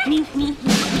bouquet. Me.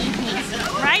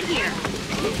 Right here.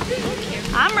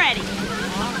 I'm ready.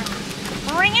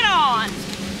 Bring it on.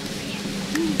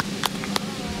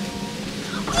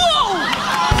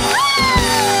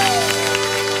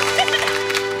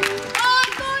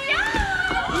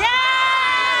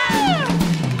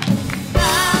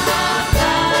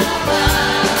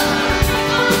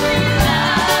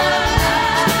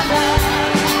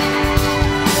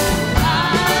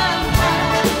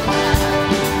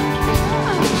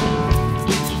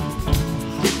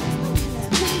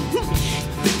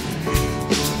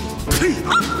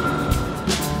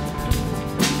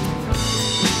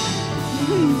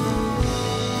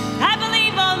 I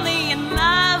believe only in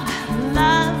love,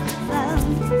 love,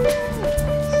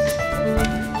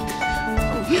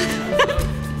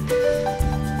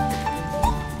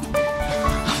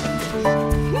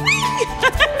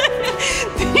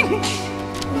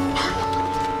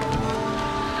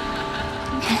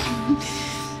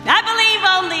 I believe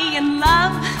only in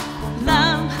love,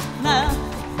 love, love.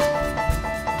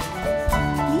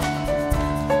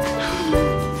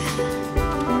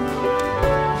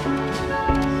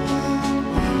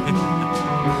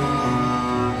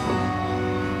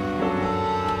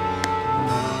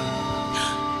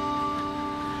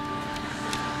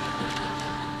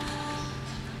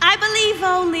 I believe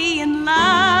only in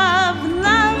love,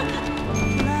 love,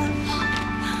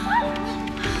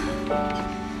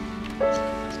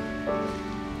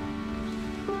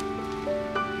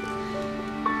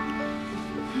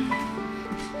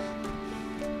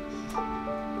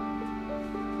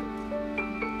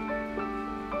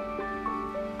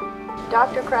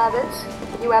 Dr. Kravitz,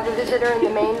 you have a visitor in the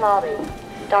main lobby.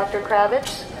 Dr.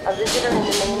 Kravitz, a visitor in the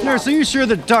main lobby. Nurse, are you sure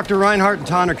that Dr. Reinhardt and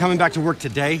Thanh are coming back to work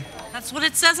today? That's what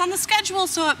it says on the schedule,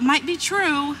 so it might be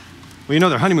true. Well, you know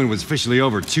their honeymoon was officially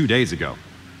over 2 days ago.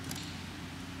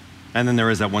 And then there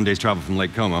is that 1 day's travel from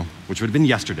Lake Como, which would have been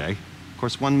yesterday. Of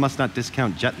course, one must not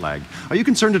discount jet lag. Are you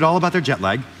concerned at all about their jet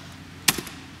lag?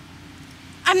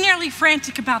 I'm nearly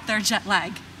frantic about their jet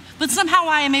lag, but somehow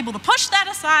I am able to push that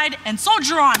aside and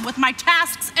soldier on with my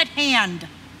tasks at hand.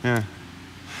 Yeah.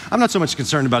 I'm not so much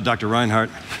concerned about Dr. Reinhardt.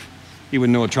 He would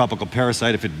know a tropical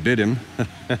parasite if it bit him.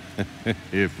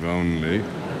 If only.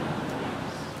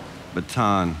 But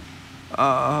Thanh.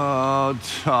 Oh,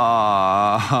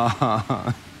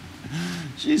 Thanh.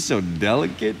 She's so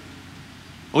delicate.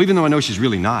 Oh, even though I know she's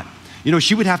really not. You know,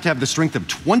 she would have to have the strength of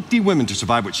 20 women to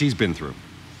survive what she's been through.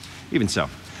 Even so,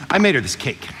 I made her this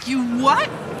cake. You what?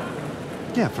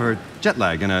 Yeah, for jet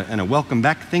lag and a welcome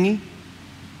back thingy.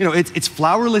 You know, it's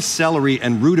flourless celery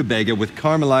and rutabaga with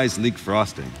caramelized leek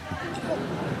frosting.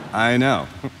 I know.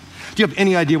 Do you have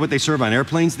any idea what they serve on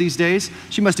airplanes these days?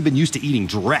 She must have been used to eating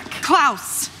dreck.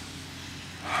 Klaus.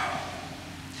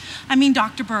 I mean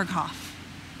Dr. Berghoff.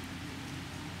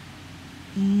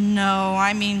 No,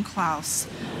 I mean Klaus.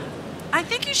 I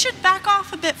think you should back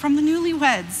off a bit from the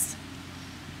newlyweds.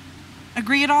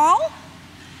 Agree at all?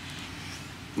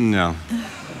 No.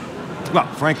 Well,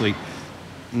 frankly,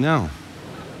 no.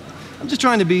 I'm just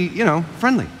trying to be, you know,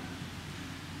 friendly.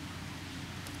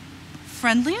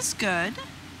 Friendly is good.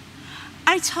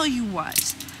 I tell you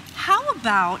what, how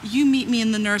about you meet me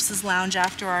in the nurse's lounge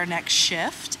after our next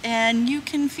shift and you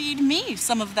can feed me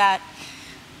some of that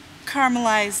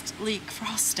caramelized leek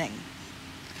frosting.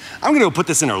 I'm gonna go put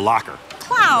this in her locker.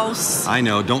 Klaus! I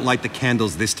know, don't light the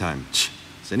candles this time.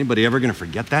 Is anybody ever gonna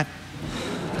forget that?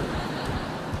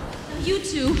 You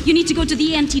two, you need to go to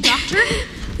the ENT doctor.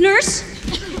 Nurse,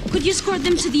 could you escort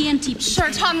them to the ENT? Sure,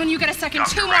 Thanh, when you get a second,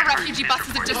 2 more refugee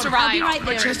buses have just arrived. I'll be right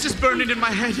there. My chest is burning and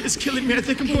my head is killing me. I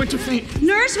think I'm going to faint.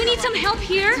 Nurse, we need some help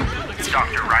here.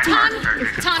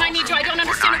 Thanh, I need you. I don't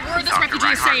understand a word this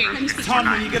refugee is saying.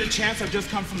 Thanh, when you get a chance, I've just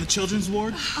come from the children's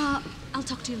ward. I'll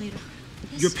talk to you later.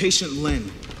 Yes? Your patient, Lynn.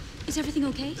 Is everything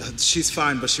okay? She's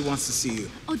fine, but she wants to see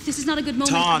you. Oh, this is not a good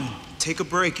moment. Thanh, take a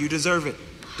break. You deserve it.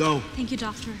 Go. Thank you,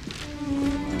 doctor.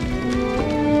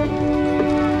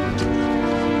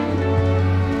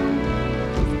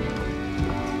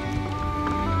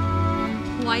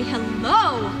 Why,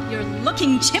 hello. You're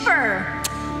looking chipper.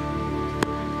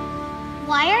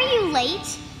 Why are you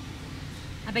late?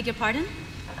 I beg your pardon?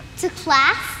 To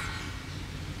class?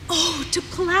 Oh, to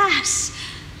class.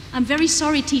 I'm very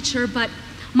sorry, teacher, but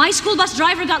my school bus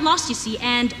driver got lost, you see,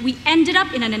 and we ended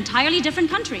up in an entirely different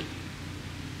country.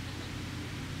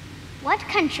 What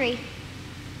country?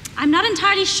 I'm not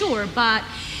entirely sure, but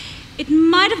it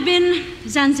might have been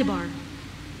Zanzibar.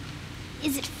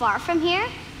 Is it far from here?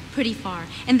 Pretty far.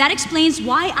 And that explains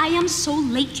why I am so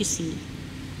late, you see.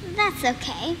 That's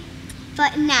okay.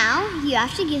 But now you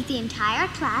have to give the entire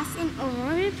class an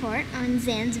oral report on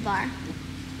Zanzibar.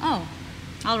 Oh,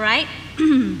 all right.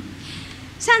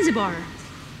 Zanzibar.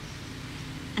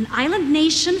 an island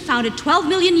nation founded 12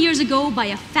 million years ago by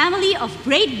a family of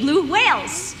great blue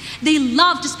whales. They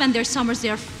love to spend their summers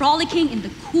there frolicking in the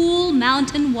cool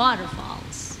mountain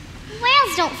waterfalls.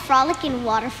 Whales don't frolic in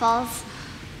waterfalls.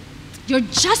 You're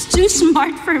just too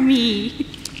smart for me.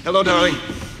 Hello, darling.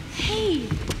 Hey.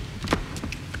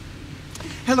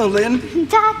 Hello, Lynn.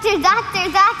 Doctor.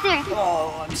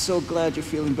 Oh, I'm so glad you're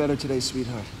feeling better today,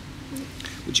 sweetheart.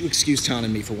 Would you excuse Tan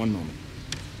and me for one moment?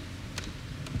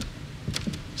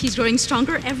 She's growing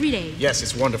stronger every day. Yes,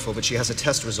 it's wonderful, but she has a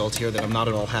test result here that I'm not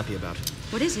at all happy about.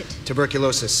 What is it?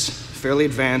 Tuberculosis. Fairly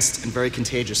advanced and very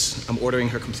contagious. I'm ordering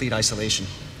her complete isolation.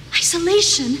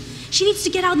 Isolation? She needs to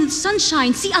get out in the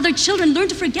sunshine, see other children, learn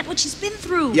to forget what she's been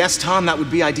through. Yes, Tom, that would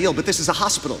be ideal, but this is a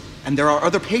hospital, and there are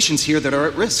other patients here that are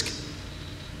at risk.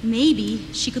 Maybe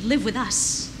she could live with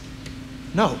us.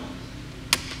 No.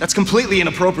 That's completely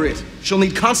inappropriate. She'll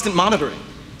need constant monitoring.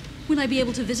 Will I be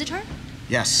able to visit her?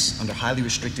 Yes, under highly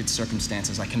restricted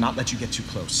circumstances. I cannot let you get too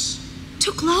close.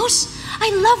 Too close? I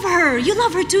love her. You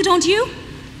love her too, don't you?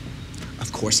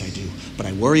 Of course I do, but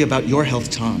I worry about your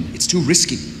health, Tom. It's too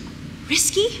risky.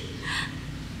 Risky?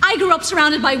 I grew up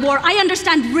surrounded by war. I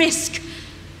understand risk.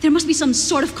 There must be some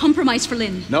sort of compromise for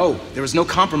Lynn. No, there is no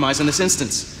compromise in this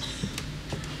instance.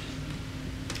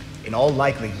 In all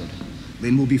likelihood,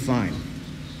 Lynn will be fine.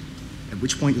 At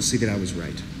which point you'll see that I was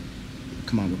right.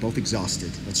 Come on, we're both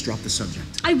exhausted. Let's drop the subject.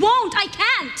 I won't! I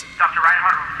can't! Dr.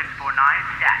 Reinhardt, room 649,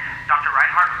 stat. Dr.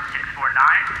 Reinhardt, room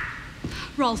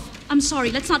 649. Rolf, I'm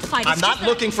sorry. Let's not fight. I'm not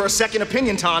looking for a second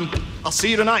opinion, Tom. I'll see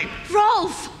you tonight.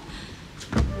 Rolf!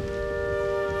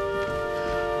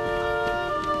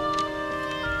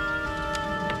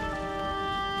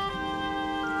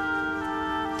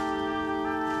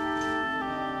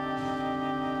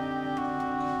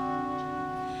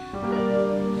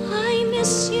 I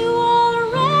miss you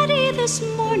already this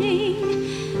morning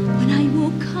when I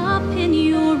woke up in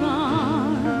your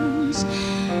arms.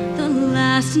 The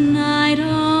last night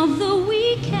of the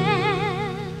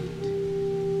weekend.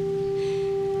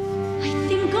 I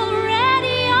think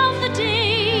already of the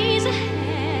days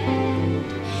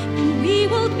ahead when we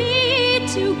will be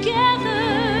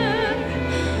together,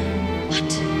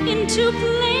 but in two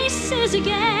places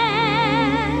again.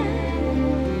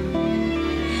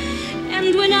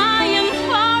 And when I am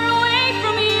far away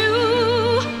from you,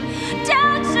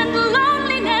 doubts and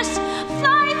loneliness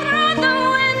fly through the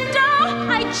window.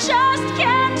 I just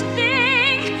can't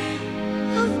think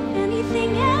of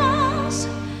anything else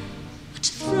but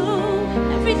to throw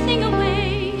everything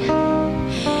away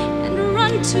and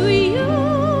run to you.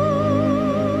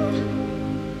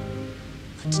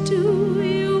 But do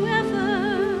you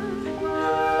ever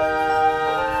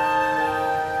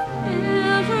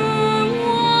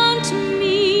want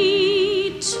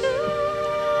me to?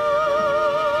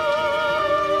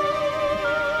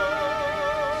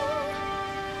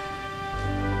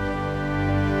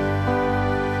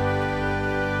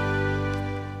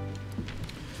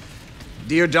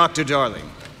 Dear Dr. Darling,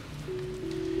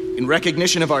 in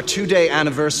recognition of our 2-day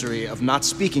anniversary of not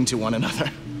speaking to one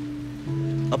another,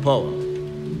 a poem.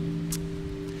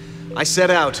 I set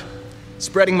out,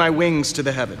 spreading my wings to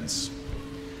the heavens.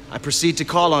 I proceed to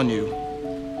call on you,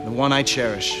 the one I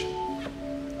cherish.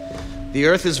 The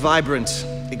earth is vibrant,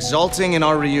 exulting in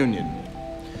our reunion.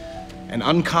 An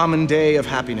uncommon day of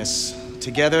happiness,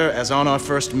 together as on our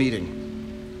first meeting.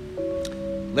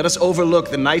 Let us overlook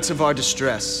the nights of our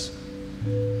distress,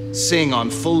 sing on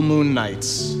full moon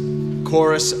nights,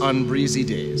 chorus on breezy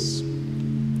days.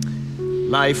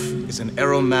 Life is an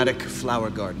aromatic flower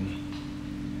garden.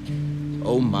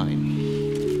 Oh mine.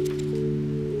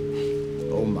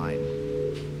 Oh mine.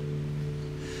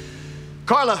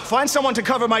 Carla, find someone to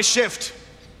cover my shift.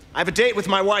 I have a date with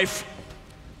my wife,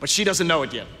 but she doesn't know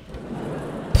it yet.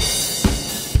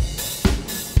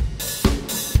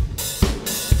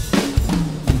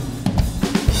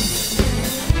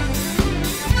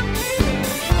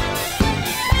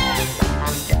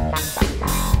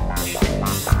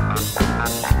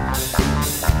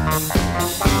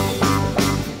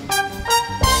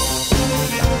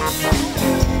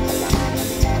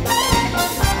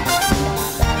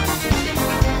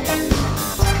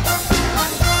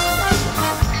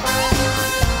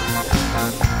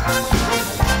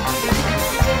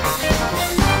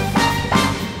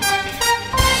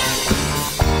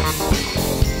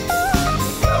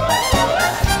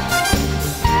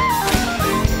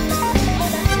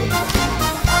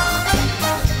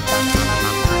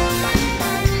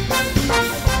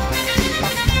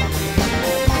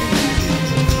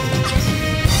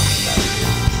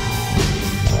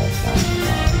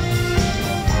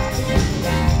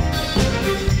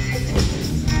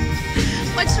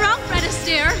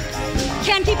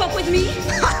 up with me?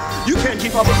 You can't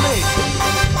keep up with me.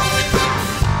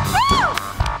 Woo!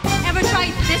 Ever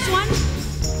tried this one?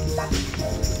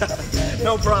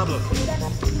 No problem.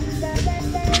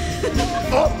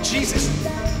 Oh, Jesus.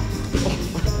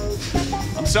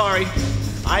 Oh. I'm sorry.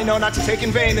 I know not to take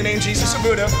in vain the name Jesus or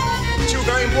Buddha. Two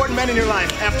very important men in your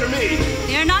life, after me.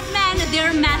 They're not men,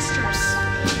 they're masters.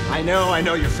 I know.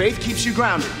 Your faith keeps you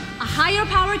grounded. A higher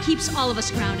power keeps all of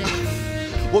us grounded.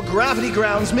 Well, gravity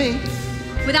grounds me.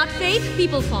 Without faith,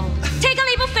 people fall. Take a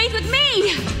leap of faith with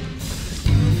me!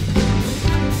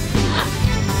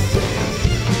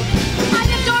 I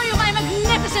adore you, my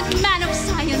magnificent man of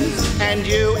science. And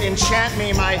you enchant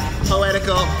me, my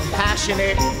poetical,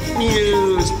 passionate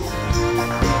muse.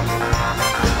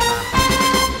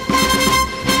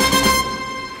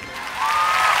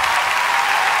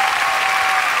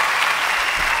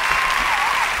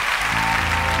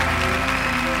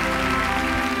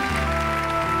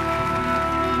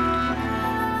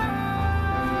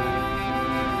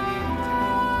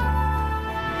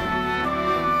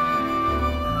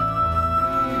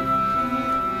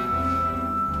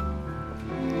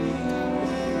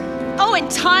 Oh,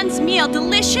 and Tan's meal,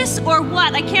 delicious or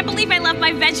what? I can't believe I love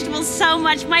my vegetables so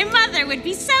much. My mother would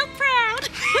be so proud.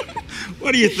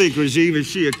 What do you think, Rajiv? Is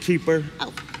she a keeper?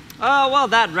 Well,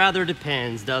 that rather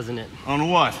depends, doesn't it?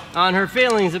 On what? On her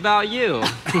feelings about you.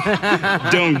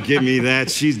 Don't give me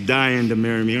that. She's dying to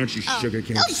marry me, aren't you, sugar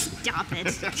cane? Oh, stop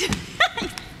it.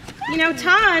 You know,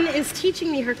 Tan is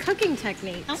teaching me her cooking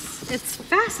techniques. It's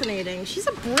fascinating. She's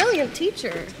a brilliant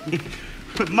teacher.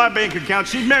 With my bank account,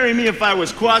 she'd marry me if I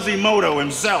was Quasimodo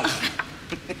himself.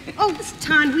 Oh,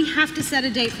 Tan, we have to set a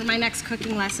date for my next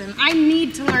cooking lesson. I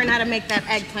need to learn how to make that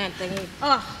eggplant thingy.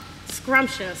 Oh,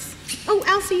 scrumptious. Oh,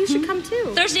 Elsie, you should come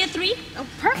too. Thursday at 3? Oh,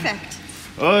 perfect.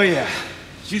 Oh, yeah.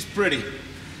 She's pretty.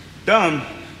 Dumb,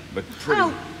 but pretty.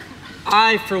 Oh.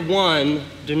 I, for one,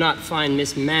 do not find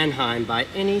Miss Mannheim by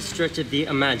any stretch of the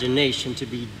imagination to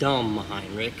be dumb,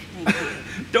 Heinrich.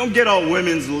 Don't get all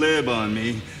women's lib on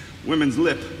me. Women's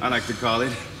lip, I like to call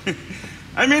it.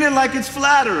 I mean it like it's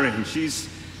flattering. She's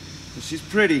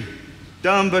pretty.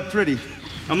 Dumb, but pretty.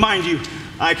 Now, mind you,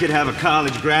 I could have a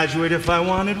college graduate if I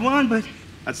wanted one, but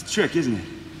that's the trick, isn't it?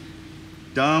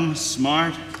 Dumb,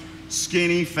 smart,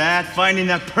 skinny, fat, finding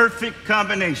that perfect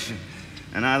combination.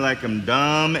 And I like them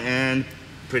dumb and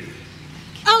pretty.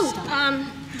 Oh, Tan,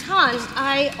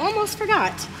 I almost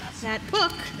forgot. That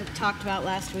book that we talked about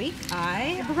last week,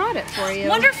 I brought it for you.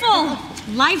 Wonderful!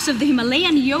 Lives of the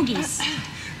Himalayan yogis.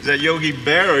 Is that Yogi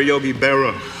Bear or Yogi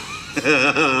Berra?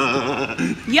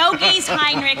 Yogis,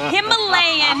 Heinrich,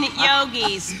 Himalayan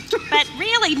yogis. But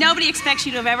really, nobody expects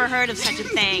you to have ever heard of such a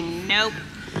thing. Nope.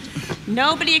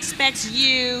 Nobody expects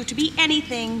you to be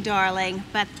anything, darling,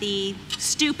 but the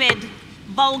stupid,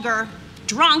 vulgar,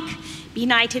 drunk,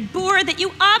 benighted boor that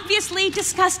you obviously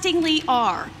disgustingly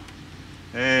are.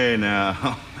 Hey,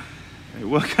 now. Hey,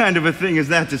 what kind of a thing is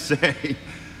that to say?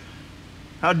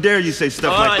 How dare you say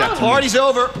stuff like that to me? Party's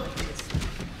over.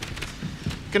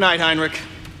 Good night, Heinrich.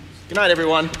 Good night,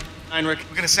 everyone. Heinrich,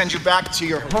 we're gonna send you back to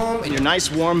your home in your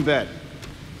nice warm bed.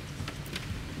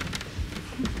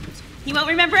 You won't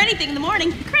remember anything in the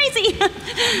morning. Crazy.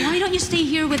 Why don't you stay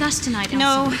here with us tonight, Elsa?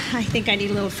 No, I think I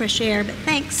need a little fresh air, but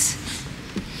thanks.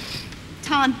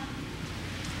 Tan.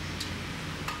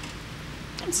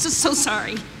 I'm just so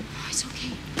sorry. Oh, it's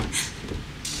okay.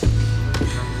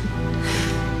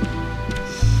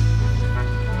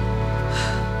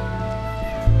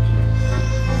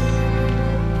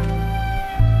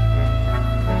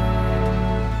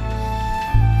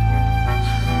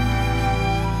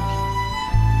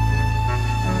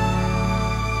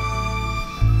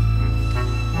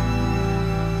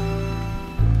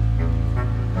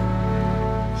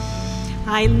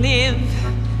 I live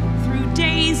through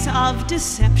days of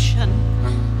deception,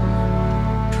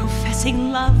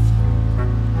 professing love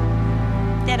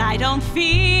that I don't feel,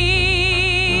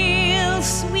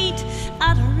 sweet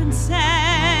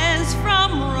utterances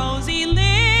from rosy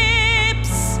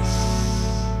lips,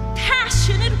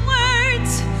 passionate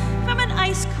words from an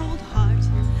ice-cold heart.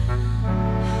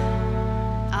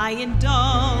 I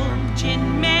indulge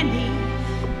in many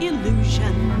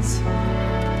illusions,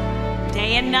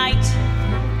 day and night,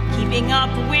 keeping up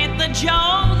with the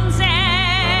Joneses.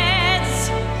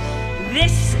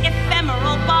 This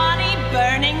ephemeral body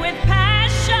burning with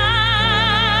passion.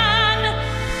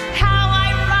 How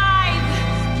I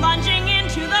writhe, plunging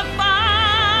into the fire.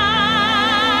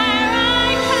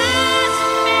 I pass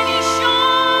many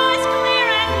shores clear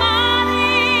and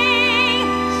muddy,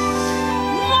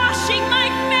 washing my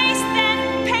face, then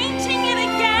painting it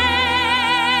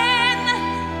again,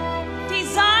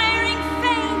 desiring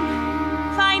fame,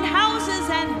 fine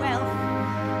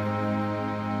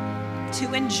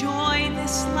to enjoy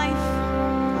this life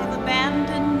I've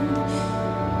abandoned,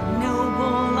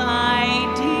 noble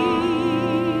ideals.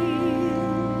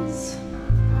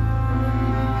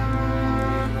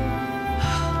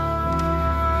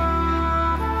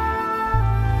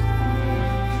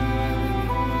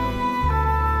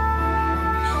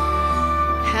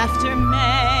 After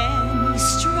many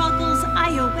struggles,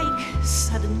 I awake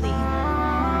suddenly,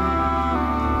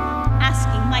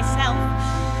 asking myself,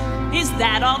 is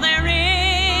that all there is?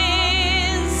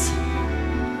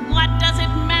 What does it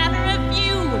matter if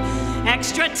you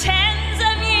extra tens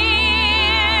of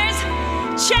years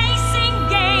chasing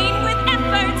gain with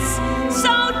efforts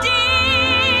so dear?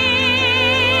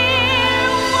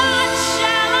 What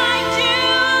shall I do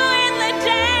in the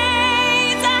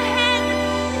days ahead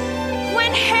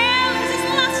when hair's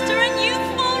luster and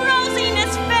youthful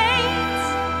rosiness fades?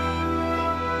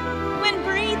 When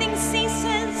breathing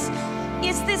ceases,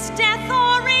 is this death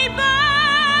or rebirth?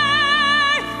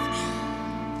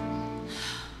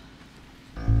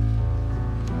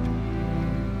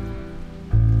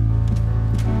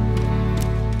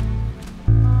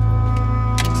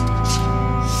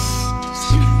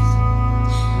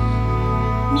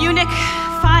 Munich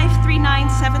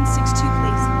 539762,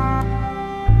 please.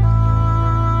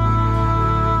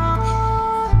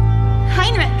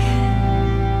 Heinrich.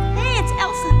 Hey, it's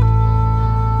Elsa.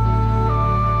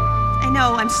 I know,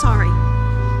 I'm sorry.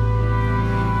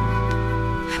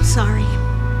 I'm sorry.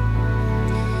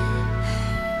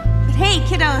 But hey,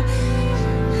 kiddo,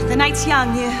 the night's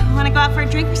young. You want to go out for a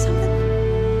drink or something?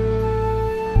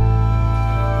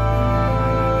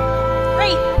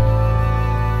 Great.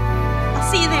 I'll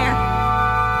see you there.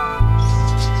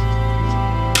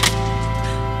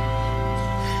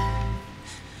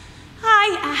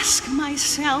 I ask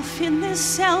myself in this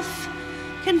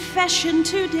self-confession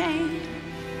today,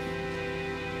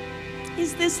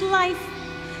 is this life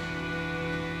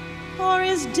or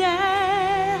is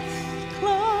death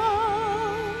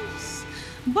close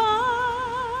by?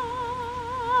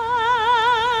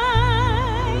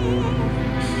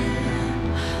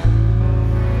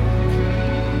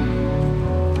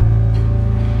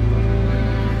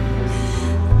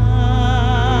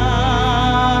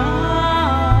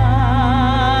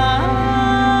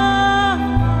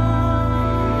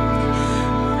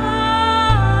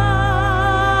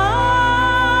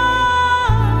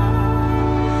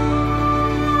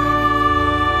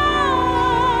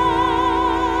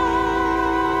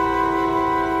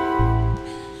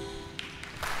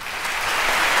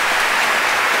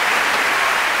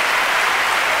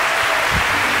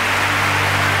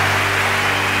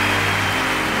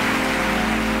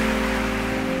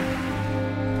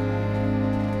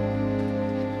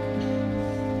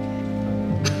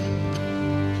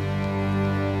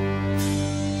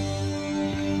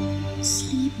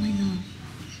 Sleep, my love.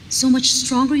 So much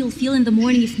stronger you'll feel in the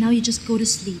morning if now you just go to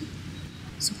sleep.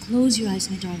 So close your eyes,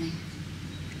 my darling.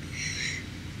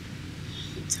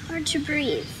 It's hard to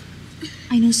breathe.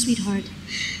 I know, sweetheart.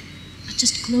 But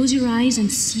just close your eyes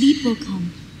and sleep will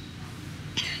come.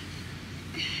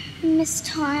 Miss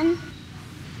Tan,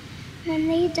 when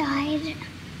they died,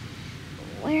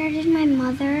 where did my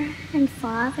mother and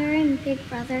father and big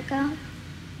brother go?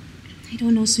 I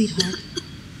don't know, sweetheart.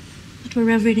 But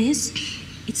wherever it is,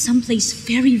 it's someplace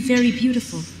very, very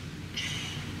beautiful.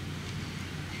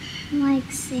 Like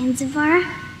Zanzibar?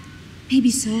 Maybe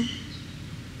so.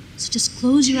 So just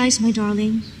close your eyes, my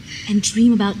darling, and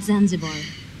dream about Zanzibar.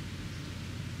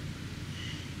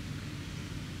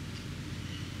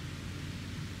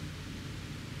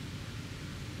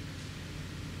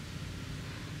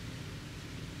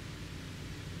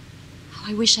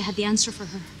 How I wish I had the answer for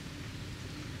her.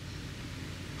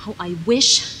 How I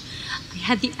wish I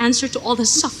had the answer to all the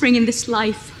suffering in this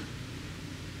life.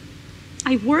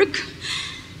 I work,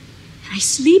 and I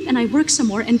sleep, and I work some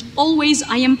more, and always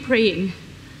I am praying,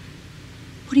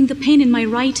 putting the pain in my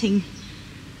writing,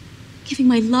 giving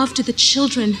my love to the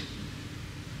children,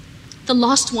 the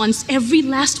lost ones, every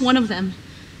last one of them.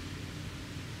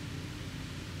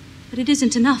 But it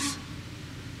isn't enough.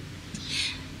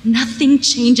 Nothing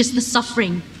changes the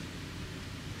suffering.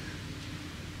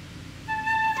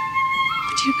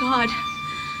 Dear God,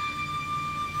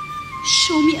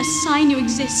 show me a sign you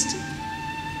exist.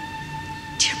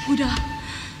 Dear Buddha,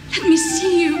 let me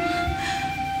see you.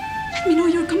 Let me know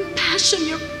your compassion,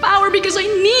 your power, because I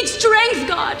need strength,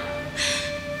 God.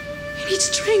 I need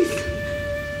strength.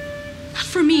 Not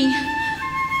for me,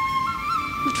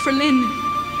 but for Lynn.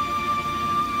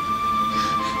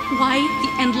 Why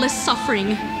the endless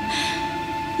suffering?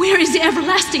 Where is the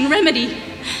everlasting remedy?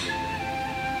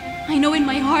 I know in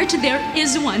my heart there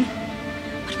is one,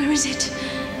 but where is it?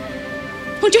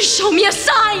 Won't you show me a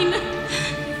sign?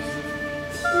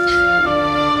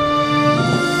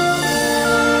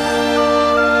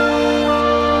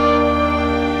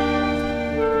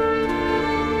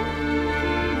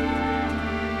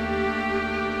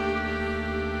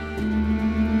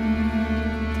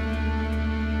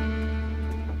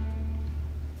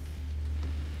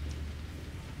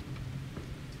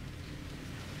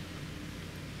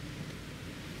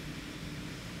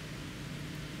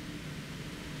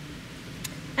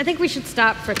 I think we should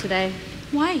stop for today.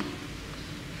 Why?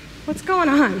 What's going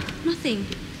on? Nothing.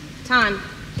 Tan,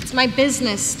 it's my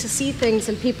business to see things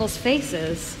in people's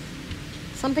faces.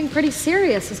 Something pretty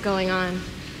serious is going on.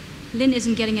 Lynn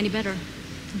isn't getting any better.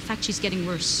 In fact, she's getting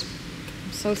worse.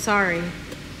 I'm so sorry.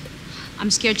 I'm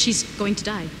scared she's going to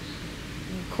die.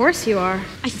 Of course you are.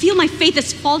 I feel my faith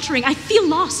is faltering. I feel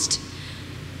lost.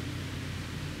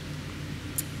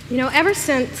 You know, ever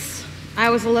since I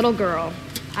was a little girl,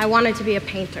 I wanted to be a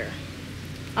painter.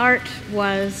 Art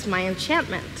was my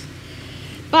enchantment.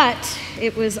 But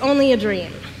it was only a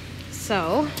dream.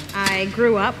 So I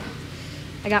grew up,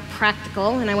 I got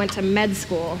practical, and I went to med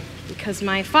school because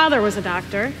my father was a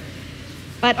doctor,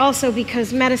 but also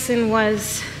because medicine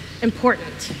was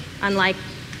important, unlike,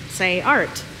 say,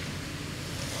 art.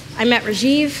 I met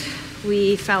Rajiv,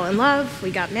 we fell in love,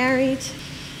 we got married,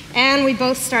 and we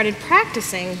both started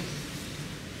practicing.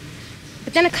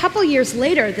 But then a couple years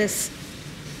later, this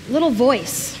little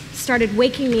voice started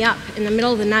waking me up in the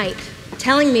middle of the night,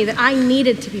 telling me that I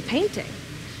needed to be painting.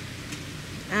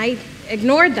 I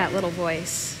ignored that little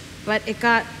voice, but it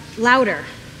got louder,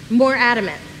 more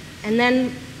adamant. And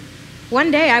then one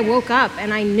day I woke up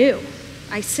and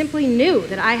I simply knew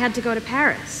that I had to go to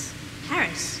Paris.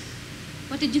 Paris?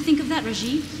 What did you think of that,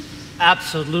 Rajiv?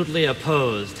 Absolutely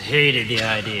opposed. Hated the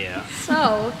idea.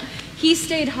 So he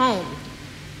stayed home.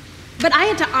 But I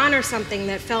had to honor something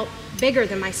that felt bigger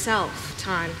than myself,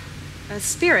 Tan. A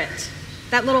spirit,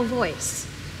 that little voice.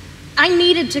 I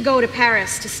needed to go to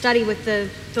Paris to study with the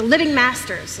living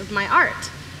masters of my art.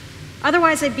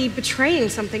 Otherwise, I'd be betraying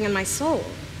something in my soul.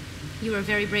 You were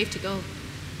very brave to go.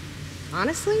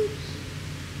 Honestly?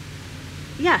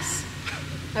 Yes,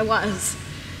 I was.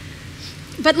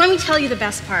 But let me tell you the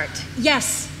best part.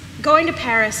 Yes, going to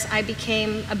Paris, I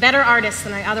became a better artist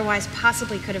than I otherwise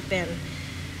possibly could have been.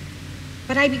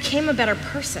 But I became a better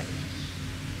person.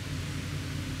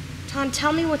 Tan,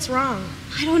 tell me what's wrong.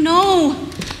 I don't know.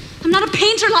 I'm not a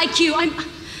painter like you. I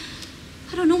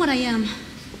don't know what I am.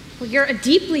 Well, you're a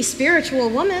deeply spiritual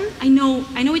woman. I know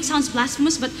it sounds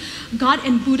blasphemous, but God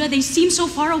and Buddha, they seem so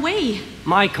far away.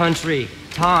 My country,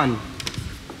 Tan,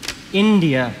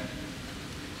 India.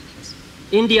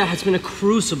 India has been a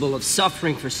crucible of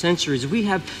suffering for centuries. We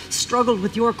have struggled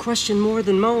with your question more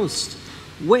than most.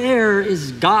 Where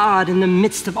is God in the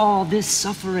midst of all this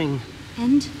suffering?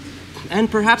 And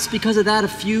perhaps because of that,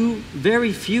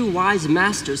 very few wise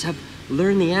masters have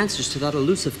learned the answers to that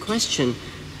elusive question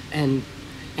and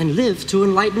live to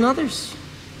enlighten others.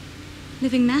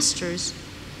 Living masters?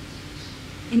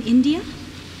 In India?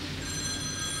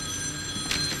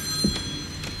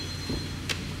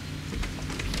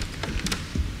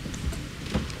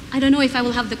 I don't know if I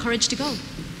will have the courage to go.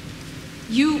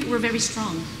 You were very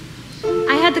strong.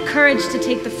 I had the courage to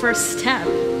take the first step.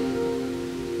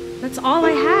 That's all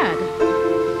I had.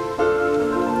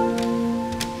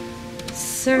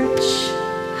 Search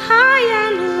high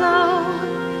and low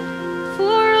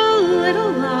for a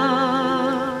little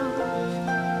love.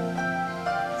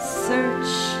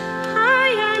 Search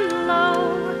high and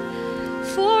low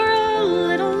for a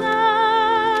little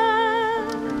love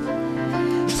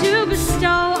to bestow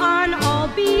on all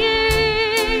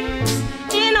beings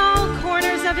in all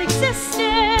corners of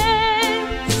existence.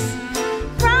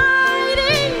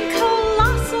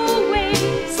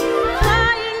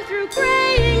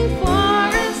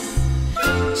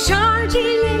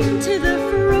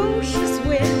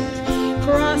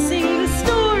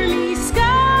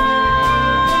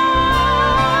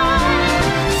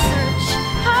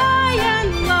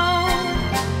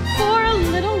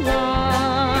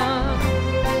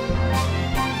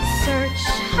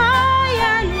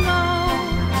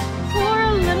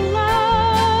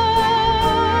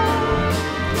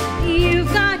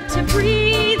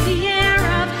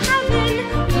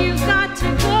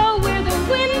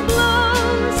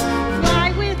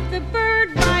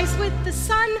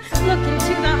 Little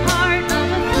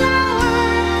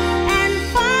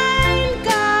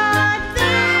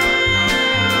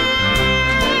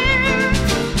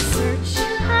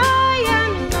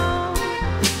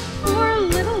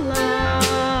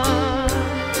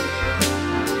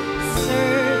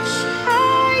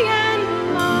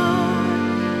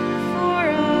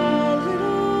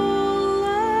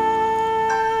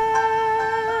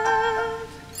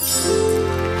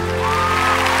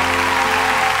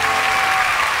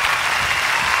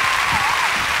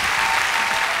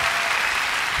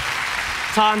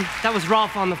Tom, that was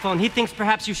Rolf on the phone. He thinks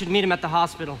perhaps you should meet him at the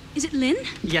hospital. Is it Lynn?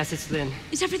 Yes, it's Lynn.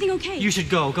 Is everything okay? You should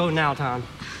go. Go now, Tom.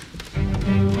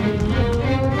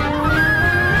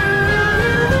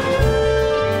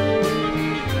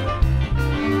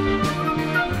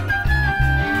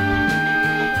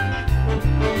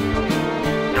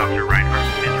 Dr. Reinhardt,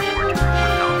 please report to room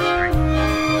 1003.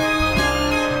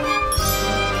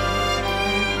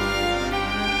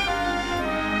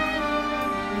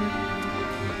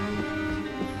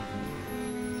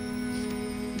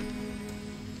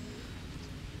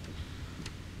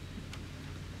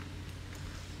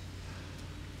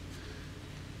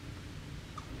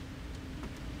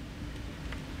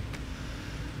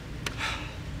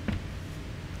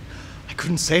 I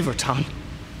couldn't save her, Tom.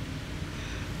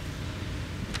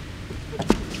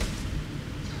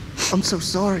 I'm so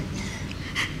sorry.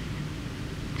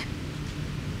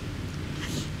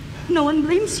 No one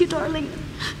blames you, darling.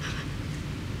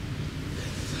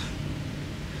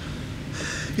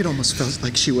 It almost felt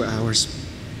like she were ours.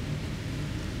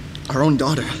 Our own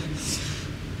daughter.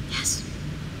 Yes.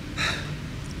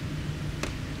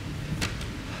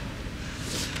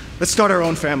 Let's start our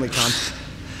own family, Tom.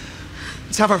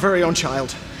 Let's have our very own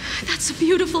child. That's a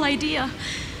beautiful idea.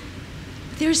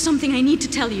 There's something I need to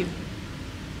tell you.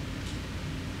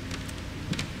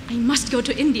 I must go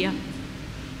to India.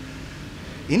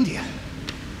 India?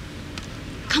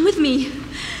 Come with me.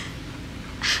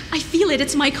 I feel it.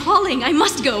 It's my calling. I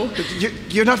must go.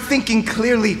 You're not thinking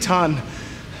clearly, Tan.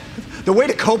 The way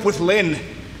to cope with Lynn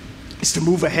is to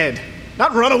move ahead,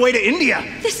 not run away to India.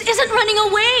 This isn't running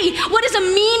away. What is a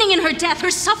meaning in her death,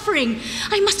 her suffering?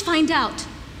 I must find out.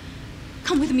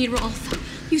 Come with me, Rolf.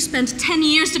 You spent 10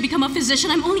 years to become a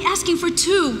physician. I'm only asking for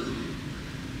 2.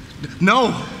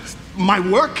 No, my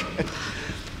work.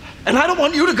 And I don't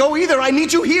want you to go either. I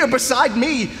need you here beside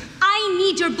me. I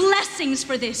need your blessings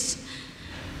for this.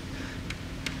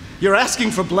 You're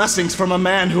asking for blessings from a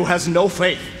man who has no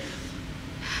faith.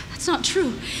 That's not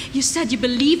true. You said you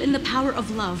believe in the power of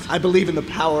love. I believe in the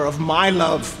power of my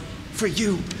love for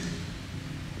you.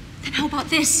 Then how about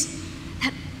this?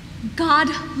 That God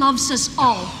loves us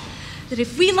all. That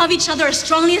if we love each other as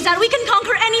strongly as that, we can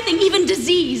conquer anything, even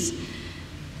disease.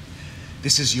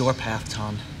 This is your path,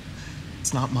 Tom.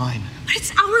 It's not mine. But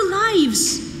it's our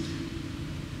lives.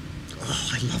 Oh,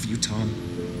 I love you, Tom.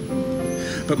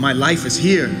 But my life is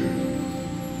here.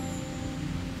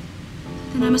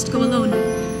 Then I must go alone.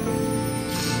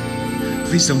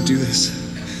 Please don't do this.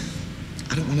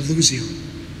 I don't want to lose you.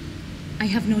 I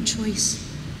have no choice.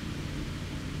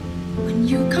 When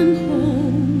you come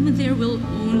home, there will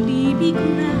only be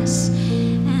grass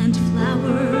and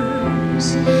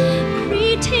flowers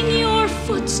greeting your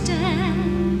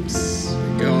footsteps.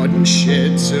 The garden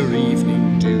sheds her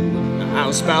evening dew. The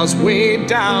house bows weighed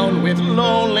down with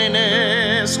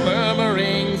loneliness,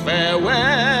 murmuring farewell.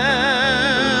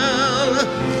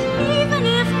 Even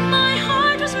if my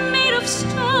heart was made of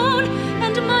stone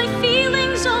and my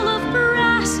feelings all of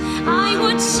brass, I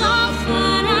would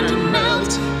soften and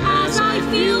melt as I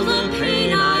feel the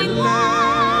pain I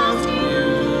left you.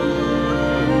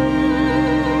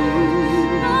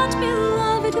 But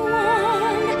beloved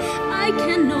one, I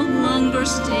can no longer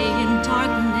stay in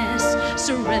darkness,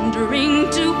 surrendering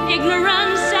to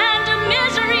ignorance and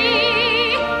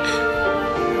misery.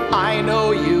 I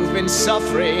know you've been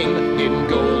suffering in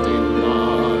golden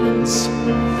bonds,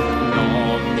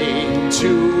 longing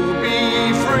to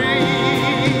be free.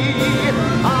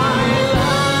 I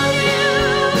love you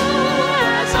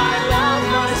as I love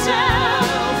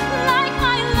myself, like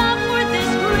my love for this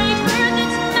great earth,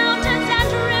 its mountains and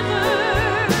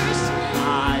rivers.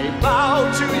 I bow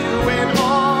to you in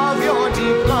awe of your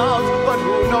deep love, but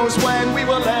who knows when we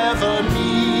will ever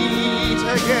meet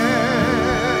again.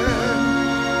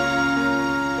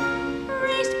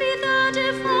 Praised be the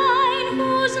divine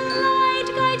whose light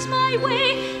guides my way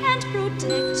and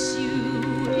protects you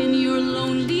in your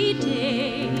lonely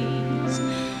days.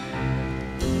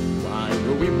 Why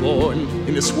were we born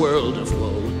in this world of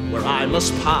woe, where I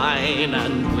must pine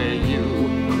and where you,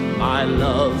 my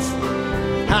love,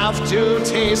 have to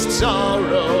taste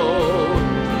sorrow?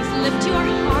 Please lift your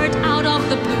heart out of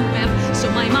the blue web, so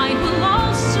my mind will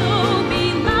also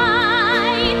be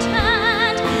lightened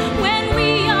when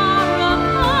we are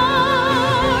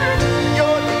apart.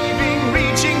 You're leaving,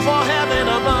 reaching for heaven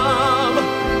above,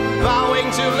 vowing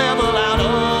to level out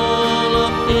all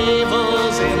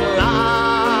upheavals in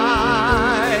life.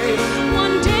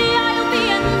 One day I'll be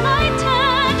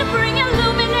enlightened, bring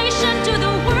illumination to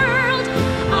the world.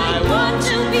 I want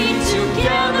to be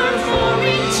together for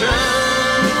eternity.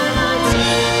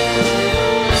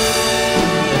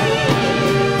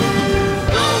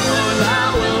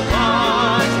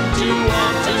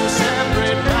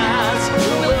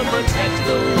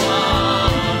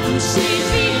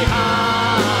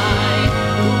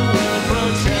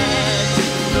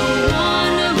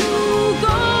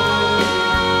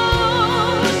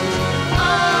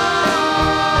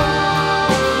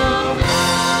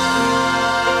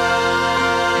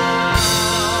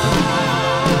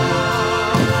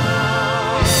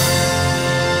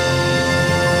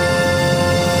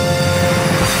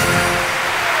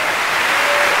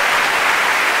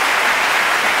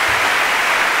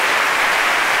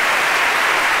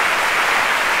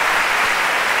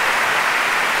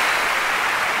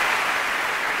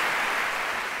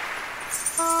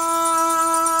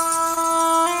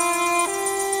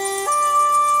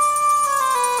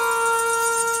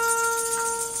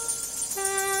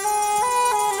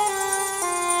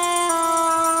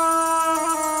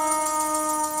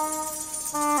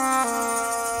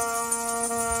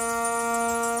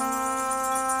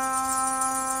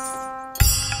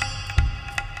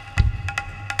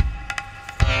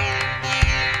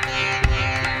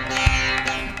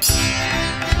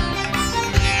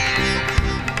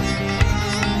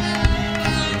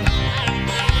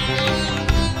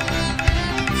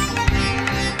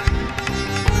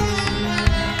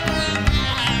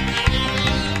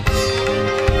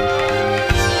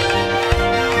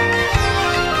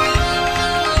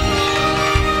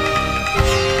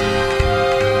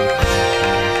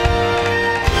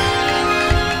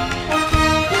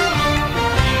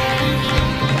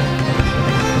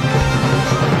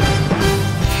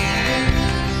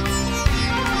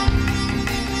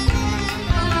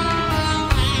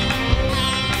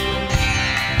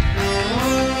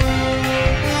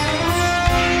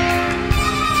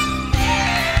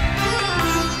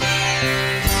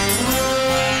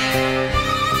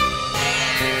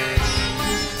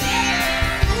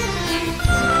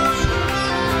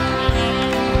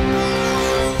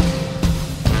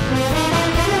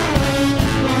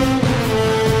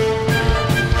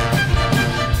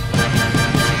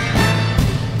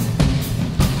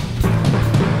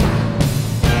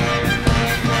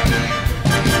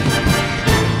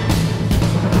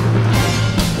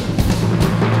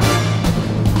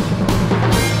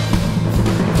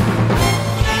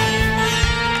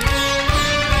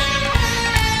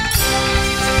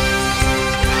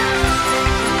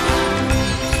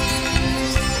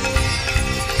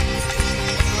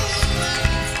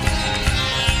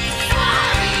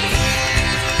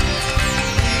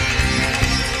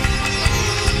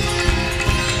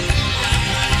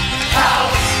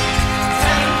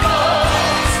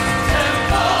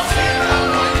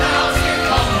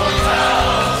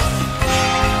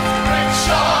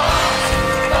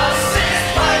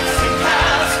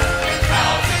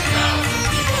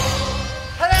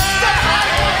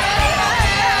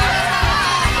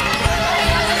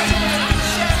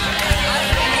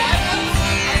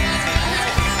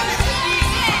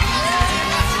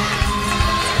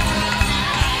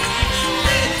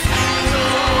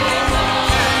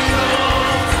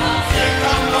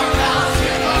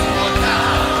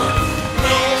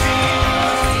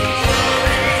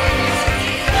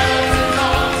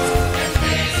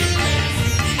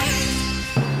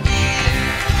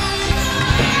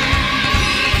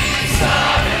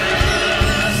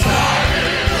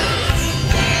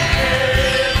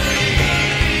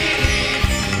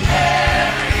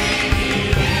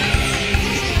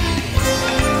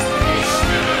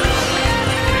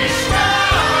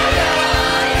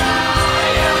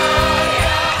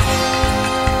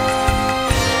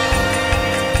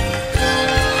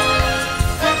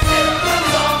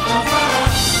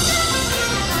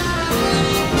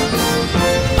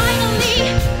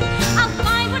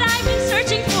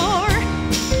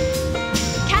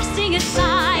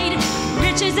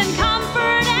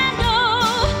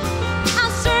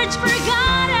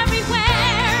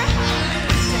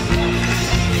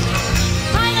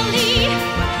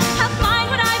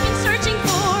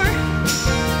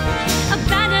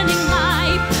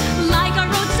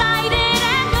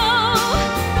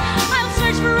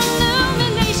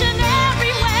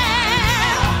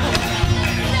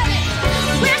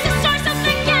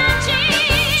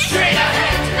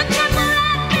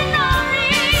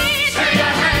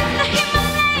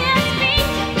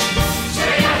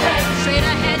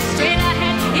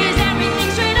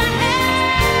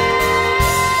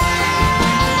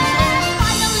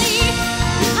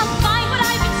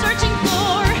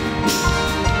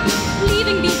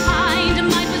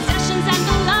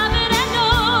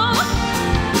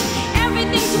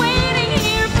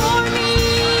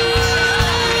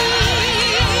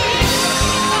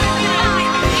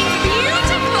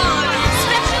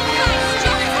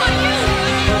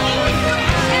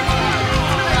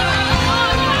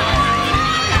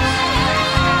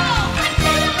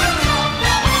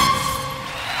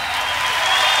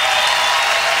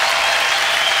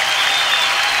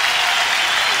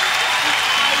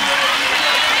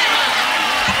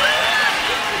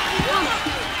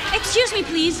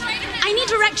 please. I need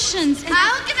directions.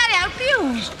 How can I help you?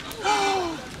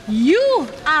 You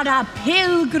are a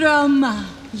pilgrim.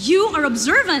 You are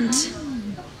observant.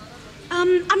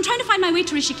 I'm trying to find my way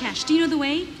to Rishikesh. Do you know the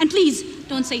way? And please,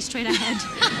 don't say straight ahead.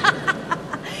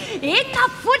 In the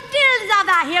foothills of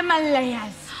the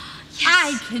Himalayas. Yes.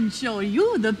 I can show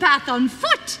you the path on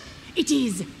foot. It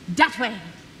is that way.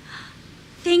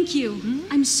 Thank you.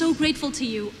 I'm so grateful to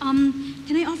you.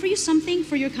 Can I offer you something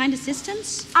for your kind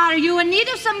assistance? Are you in need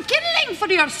of some kindling for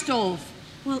your stove?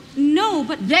 Well, no,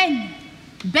 but... Then,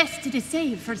 best to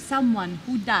save for someone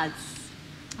who does.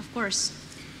 Of course.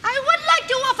 I would like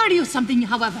to offer you something,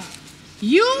 however.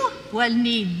 You will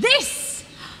need this.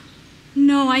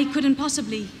 No, I couldn't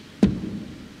possibly.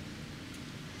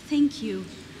 Thank you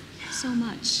so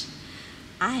much.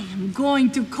 I am going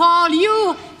to call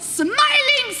you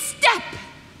Smiling Step.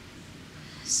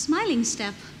 Smiling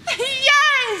Step?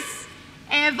 Yes!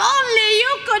 If only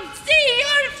you could see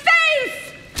your face!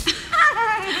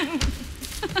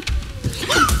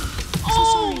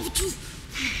 Oh!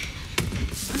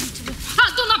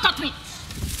 Do not touch me!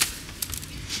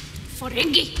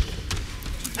 Ferengi!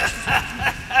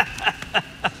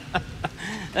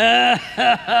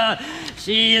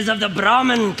 She is of the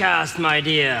Brahmin caste, my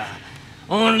dear.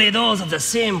 Only those of the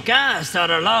same caste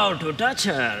are allowed to touch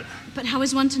her. But how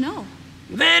is one to know?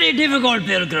 Very difficult,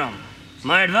 pilgrim.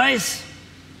 My advice?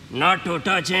 Not to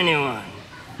touch anyone.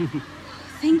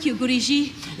 Thank you,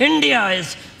 Guriji. India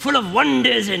is full of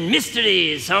wonders and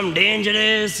mysteries, some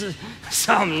dangerous,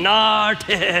 some not.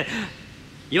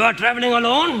 You are traveling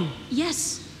alone?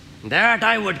 Yes. That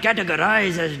I would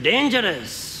categorize as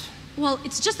dangerous. Well,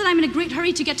 it's just that I'm in a great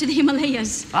hurry to get to the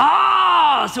Himalayas.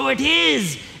 Ah, so it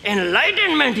is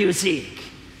enlightenment you seek.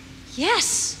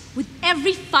 Yes, with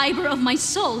every fiber of my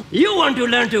soul. You want to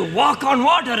learn to walk on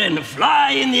water and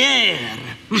fly in the air.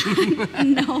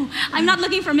 No, I'm not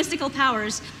looking for mystical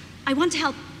powers. I want to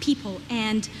help people,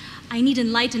 and I need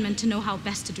enlightenment to know how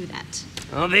best to do that.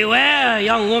 Oh, beware,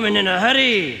 young woman in a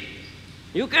hurry.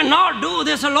 You cannot do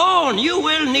this alone. You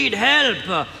will need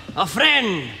help, a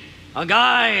friend, a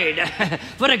guide.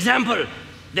 For example,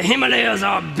 the Himalayas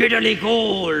are bitterly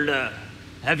cold.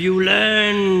 Have you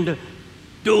learned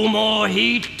do more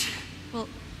heat? Well,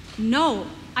 no.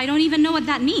 I don't even know what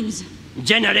that means.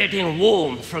 Generating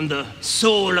warmth from the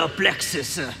solar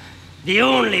plexus. The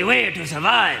only way to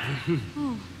survive.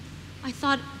 Oh, I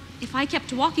thought if I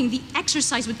kept walking, the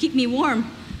exercise would keep me warm.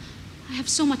 I have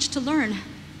so much to learn.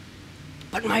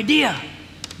 But my dear,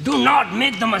 do not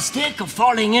make the mistake of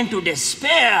falling into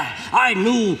despair. I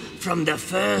knew from the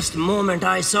first moment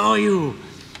I saw you.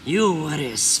 You were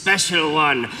a special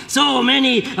one. So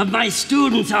many of my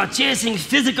students are chasing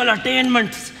physical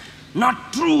attainments,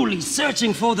 not truly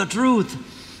searching for the truth.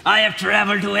 I have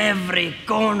traveled to every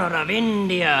corner of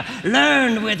India,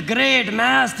 learned with great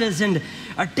masters, and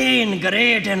attained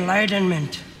great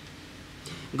enlightenment.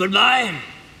 Goodbye,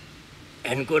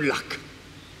 and good luck.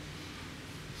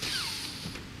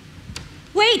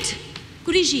 Wait!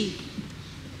 Guriji,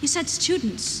 you said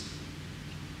students.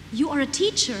 You are a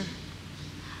teacher.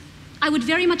 I would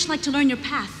very much like to learn your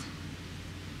path.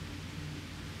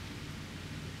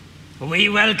 We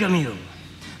welcome you.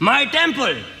 My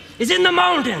temple is in the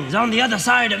mountains on the other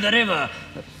side of the river.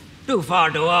 Too far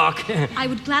to walk. I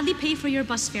would gladly pay for your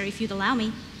bus fare if you'd allow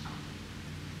me.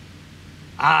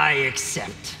 I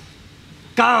accept.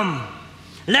 Come,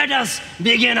 let us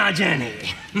begin our journey.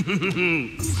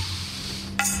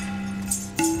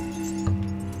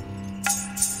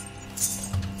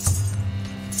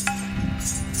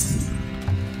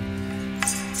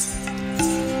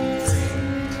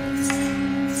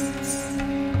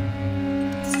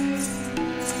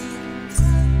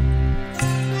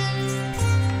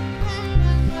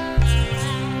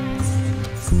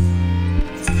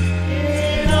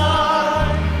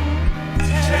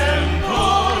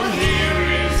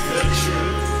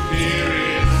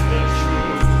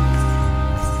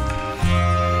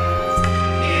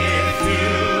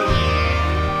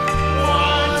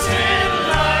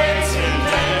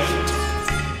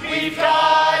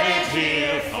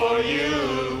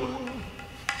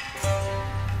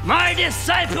 My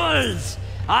disciples,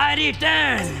 I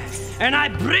return, and I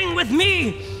bring with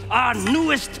me our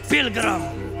newest pilgrim.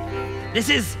 This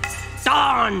is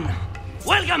Dawn.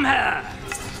 Welcome her.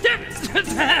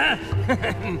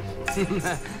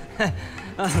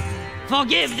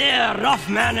 Forgive their rough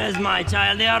manners, my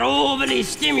child. They are overly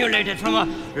stimulated from a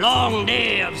long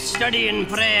day of study and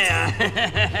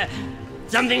prayer.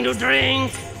 Something to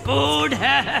drink? Food?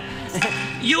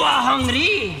 You are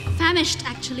hungry? Famished,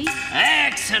 actually.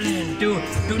 Excellent. To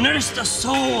nourish the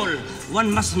soul,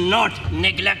 one must not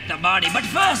neglect the body. But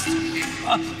first,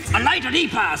 a light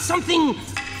repast, something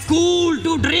cool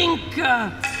to drink,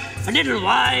 a little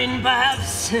wine,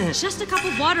 perhaps. Just a cup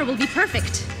of water will be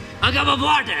perfect. A cup of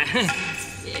water.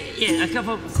 Yeah, a cup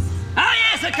of... Ah,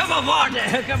 yes, a cup of water.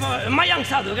 My young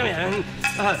Sadhu, come here.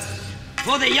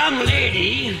 For the young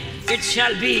lady, it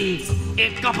shall be a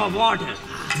cup of water.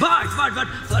 But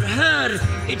for her,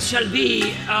 it shall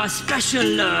be a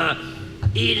special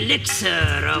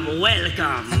elixir of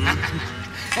welcome.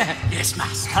 Yes,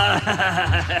 master.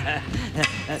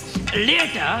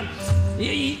 Later,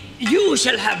 you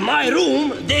shall have my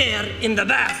room there in the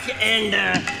back, and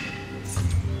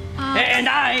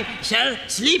I shall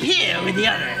sleep here with the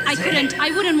others.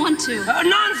 I wouldn't want to.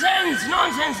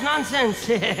 Nonsense.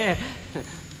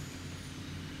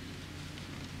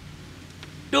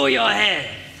 Do your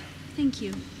hair. Thank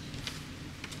you.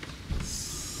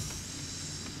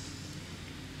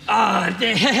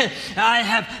 I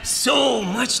have so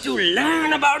much to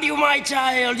learn about you, my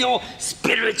child. Your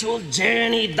spiritual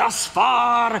journey thus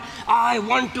far. I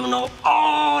want to know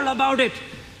all about it.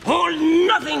 Hold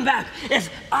nothing back. If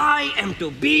I am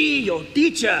to be your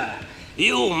teacher,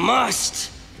 you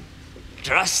must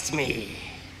trust me.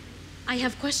 I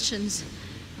have questions.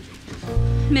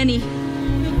 Many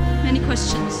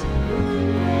questions.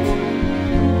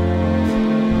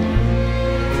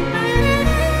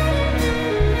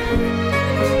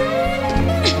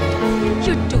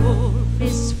 Your door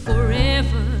is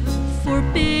forever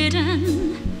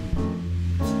forbidden.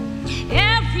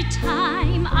 Every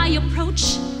time I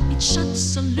approach, it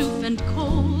shuts aloof and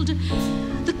cold.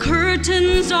 The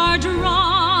curtains are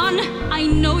drawn. I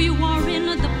know you are in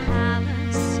the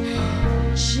palace.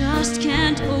 Just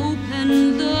can't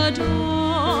open the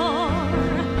door.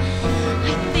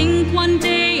 I think one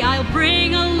day I'll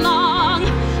bring along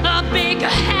a big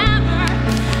hammer.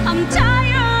 I'm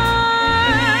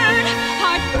tired,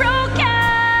 heartbroken,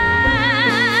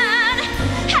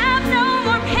 have no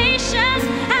more patience.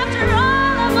 After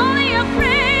all, I'm only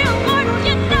afraid of what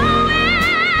you know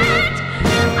it.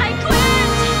 I quit.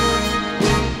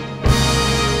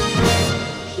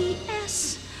 P.S.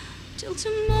 Till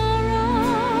tomorrow.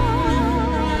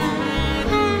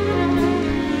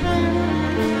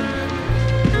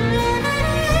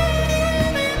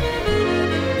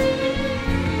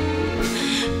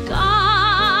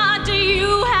 God, do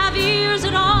you have ears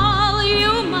at all?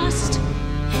 You must,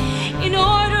 in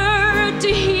order to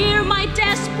hear my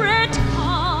desperate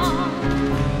call.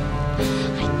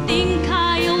 I think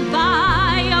I'll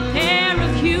buy a pair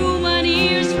of human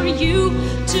ears for you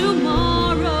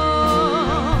tomorrow.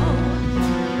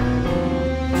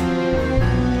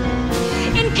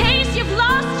 In case you've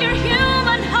lost your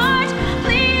human heart,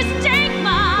 please take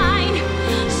mine,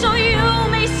 so you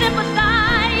may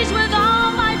sympathize with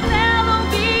all my fellow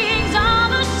beings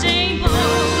on the same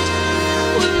boat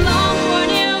who long for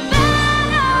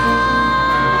nirvana,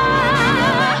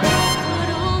 but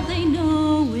all they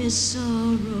know is sorrow.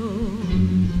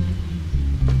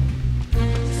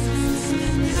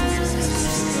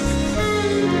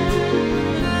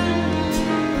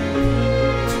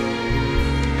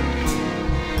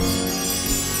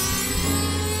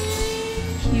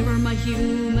 Here are my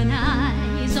human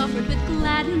eyes offered with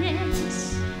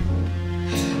gladness.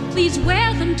 Please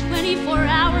wear them 24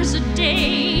 hours a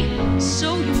day,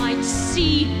 so you might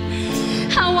see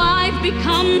how I've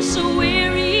become so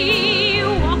weary,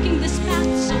 walking this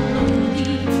path so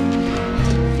lonely,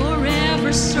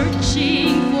 forever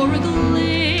searching for a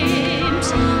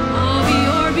glimpse of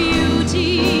your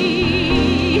beauty,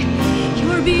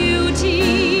 your beauty.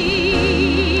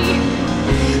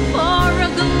 For a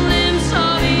glimpse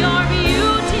of your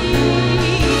beauty.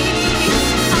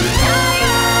 I'm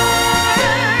tired,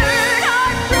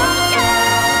 heartbroken,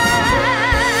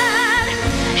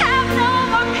 have no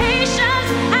more patience.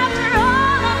 After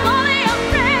all, I'm only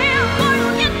afraid of what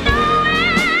you know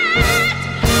it.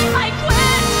 I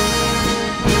quit.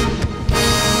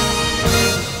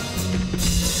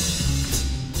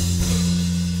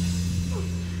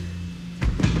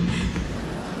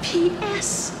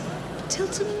 P.S. Till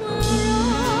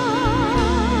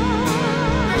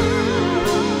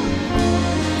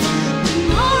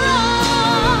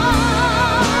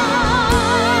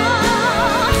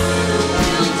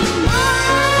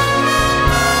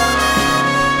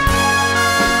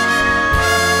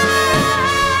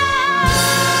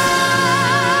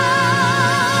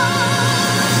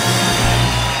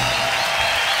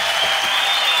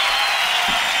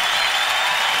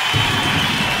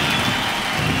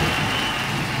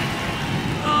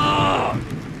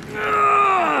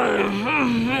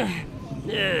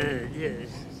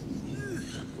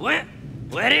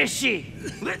Where is she?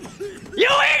 You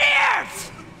idiots!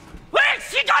 Where's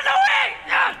she gone away?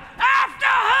 After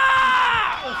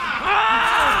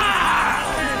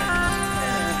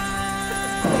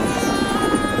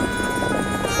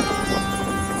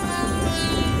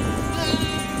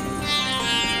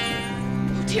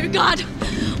Oh, dear God,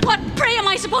 what prey am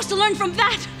I supposed to learn from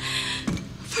that?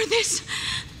 For this,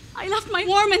 I left my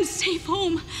warm and safe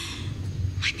home,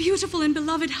 my beautiful and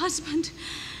beloved husband.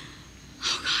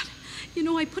 Oh, God, you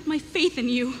know I put my faith in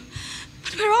you.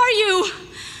 But where are you?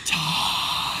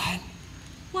 Dawn!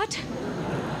 What?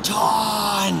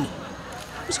 Dawn!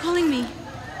 Who's calling me?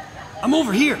 I'm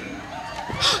over here.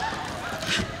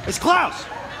 It's Klaus!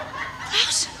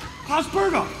 Klaus? Klaus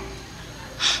Berghoff!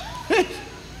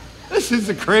 This is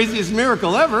the craziest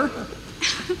miracle ever.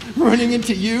 Running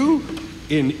into you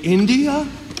in India?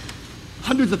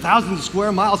 Hundreds of thousands of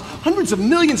square miles, hundreds of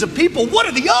millions of people. What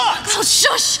are the odds? Klaus,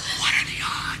 shush! What are the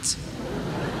odds?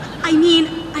 I mean,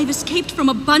 I've escaped from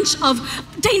a bunch of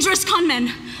dangerous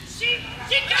conmen. She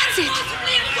can't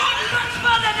possibly have gone much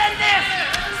further than this!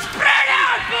 Spread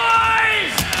out,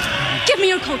 boys! Give me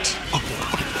your coat.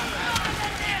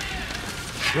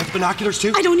 You have binoculars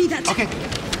too? I don't need that. Okay.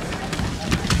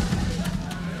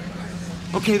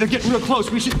 Okay, they're getting real close.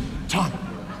 We should... Dawn!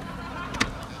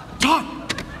 Dawn!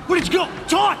 Where did you go?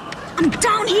 Dawn! I'm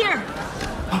down here!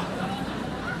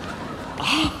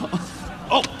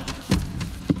 Oh!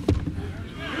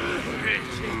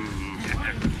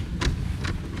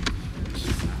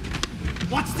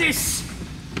 What's this?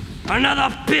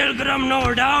 Another pilgrim,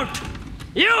 no doubt.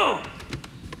 You!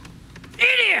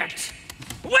 Idiot!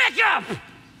 Wake up!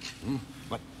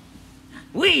 What?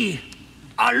 We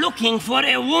are looking for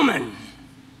a woman.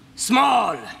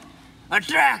 Small,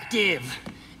 attractive,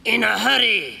 in a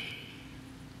hurry.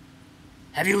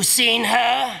 Have you seen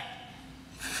her?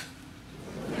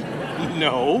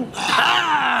 No.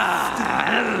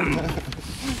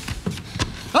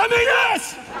 I mean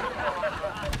us!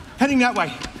 Heading that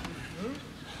way.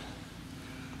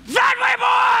 That way,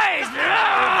 boys!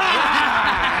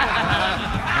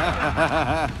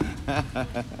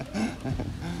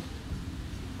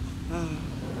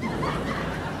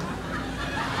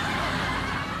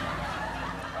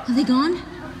 Are they gone?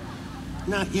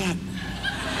 Not yet.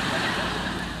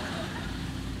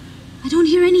 I don't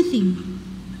hear anything.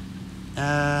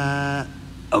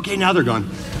 Okay, now they're gone.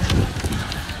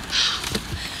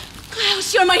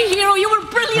 Klaus, you're my hero. You were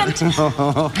brilliant.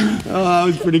 Oh, that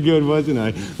was pretty good, wasn't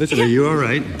I? Listen, are you all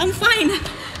right? I'm fine.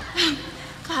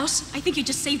 Klaus, I think you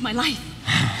just saved my life.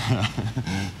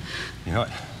 You know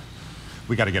what?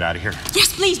 We gotta get out of here.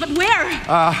 Yes, please, but where?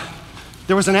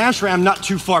 There was an ashram not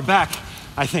too far back,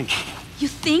 I think. You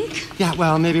think? Yeah,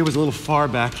 well, maybe it was a little far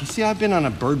back. You see, I've been on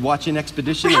a bird watching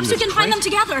expedition. Perhaps we can find them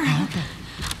together. Oh, okay.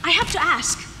 I have to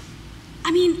ask.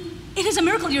 I mean, it is a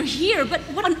miracle you're here, but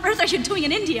what on earth are you doing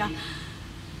in India?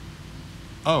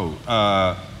 Oh,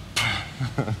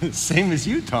 same as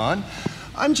you, Dawn.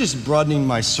 I'm just broadening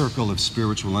my circle of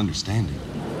spiritual understanding.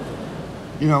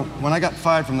 You know, when I got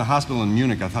fired from the hospital in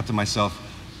Munich, I thought to myself,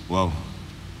 whoa,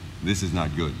 this is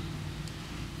not good.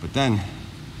 But then,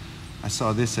 I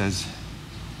saw this as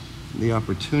the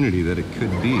opportunity that it could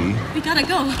be. We gotta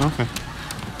go. Okay.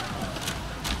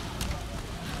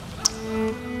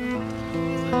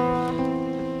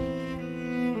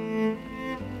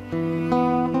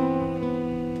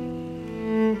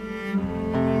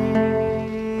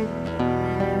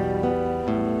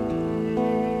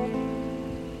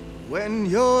 When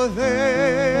you're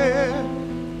there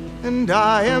and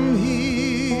I am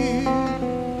here,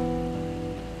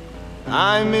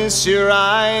 I miss your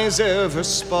eyes ever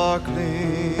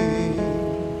sparkling.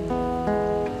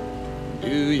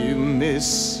 Do you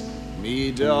miss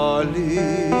me,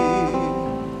 darling?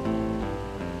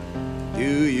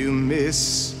 Do you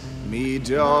miss me,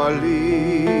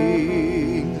 darling?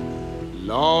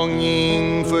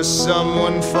 Longing for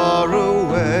someone far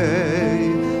away,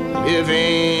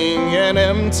 living an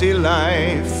empty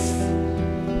life.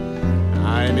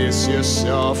 I miss your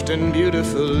soft and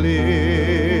beautiful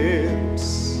lips.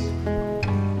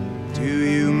 Do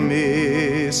you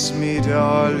miss me,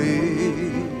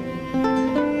 darling?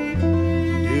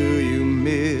 Do you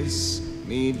miss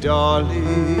me,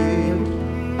 darling?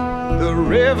 The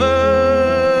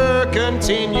river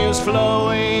continues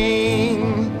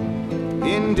flowing,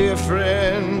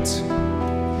 indifferent.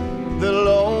 The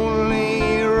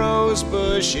lonely rose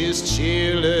bush is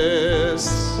cheerless.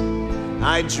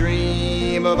 I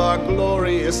dream of our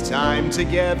glorious time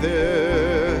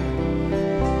together,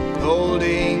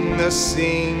 holding a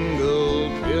single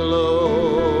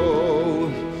pillow.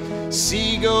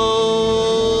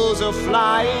 Seagulls clouds are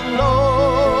flying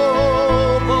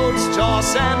low, boats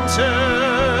toss and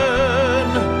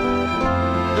turn.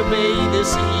 The bay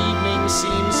this evening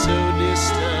seems so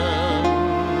distant.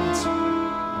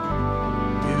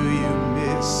 Do you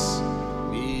miss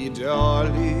me,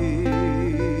 darling?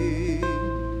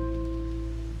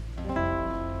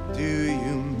 Do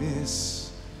you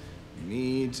miss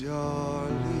me,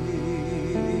 darling?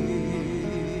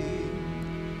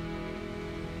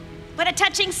 What a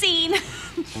touching scene.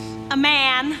 A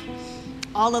man,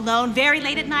 all alone, very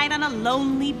late at night on a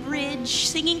lonely bridge,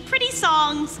 singing pretty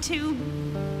songs to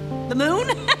the moon.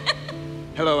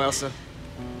 Hello, Elsa.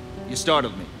 You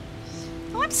startled me.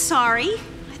 Oh, I'm sorry.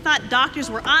 I thought doctors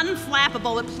were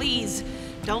unflappable, but please,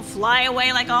 don't fly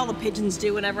away like all the pigeons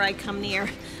do whenever I come near.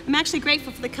 I'm actually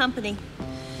grateful for the company.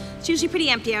 It's usually pretty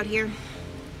empty out here.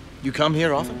 You come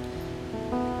here often?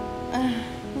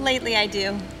 Lately I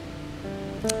do.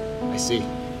 I see.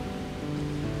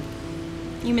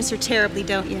 You miss her terribly,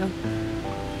 don't you?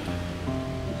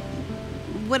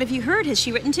 What have you heard? Has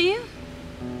she written to you?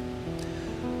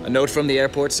 A note from the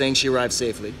airport saying she arrived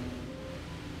safely.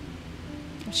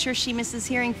 I'm sure she misses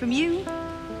hearing from you.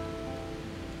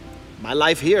 My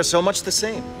life here, so much the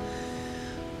same.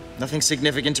 Nothing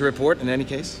significant to report in any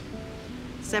case.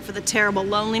 Except for the terrible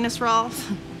loneliness,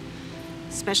 Rolf.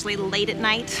 Especially late at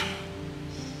night.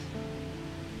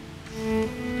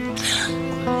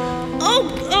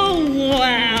 Oh,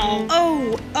 wow.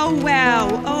 Oh,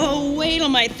 wow. Oh, wait till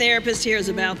my therapist hears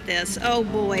about this. Oh,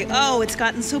 boy. Oh, it's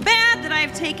gotten so bad that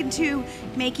I've taken to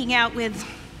making out with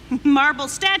marble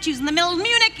statues in the middle of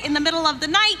Munich in the middle of the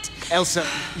night. Elsa,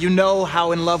 you know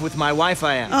how in love with my wife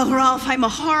I am. Oh, Rolf, I'm a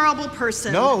horrible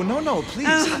person. No,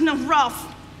 please. No, Rolf.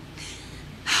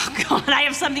 Oh, God, I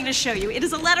have something to show you. It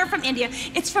is a letter from India.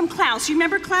 It's from Klaus. You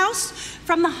remember Klaus?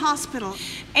 From the hospital.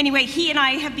 Anyway, he and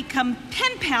I have become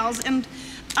pen pals, and,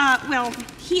 well,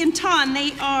 he and Tan,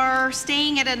 they are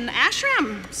staying at an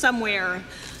ashram somewhere.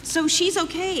 So she's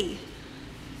okay.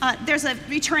 There's a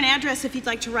return address if you'd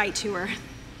like to write to her.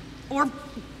 Or,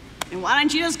 why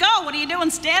don't you just go? What are you doing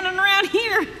standing around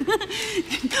here?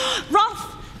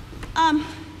 Rolf,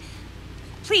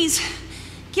 please,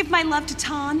 give my love to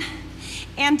Tan.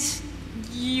 And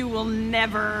you will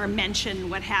never mention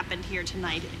what happened here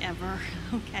tonight, ever,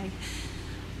 okay?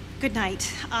 Good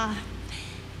night.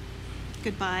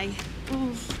 Goodbye.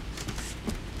 Oof.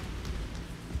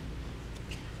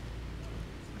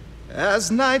 As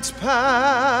nights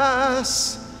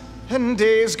pass and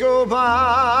days go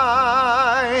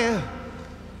by,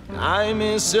 I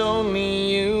miss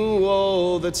only you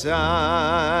all the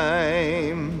time.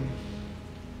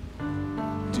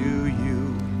 Do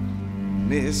you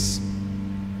miss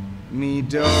me,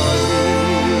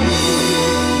 darling?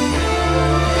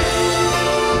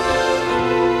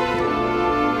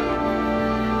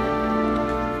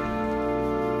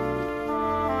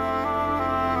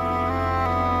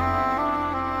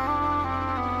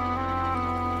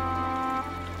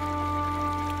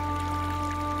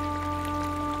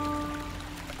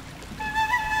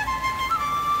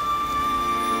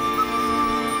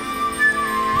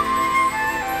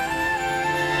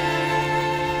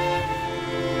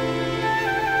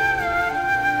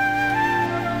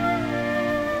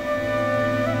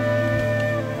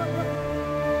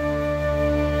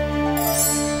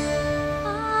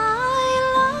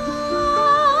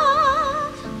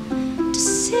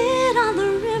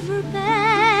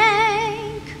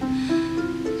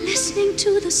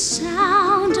 To the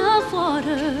sound of water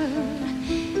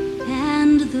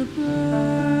and the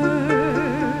birds.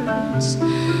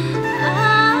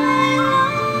 I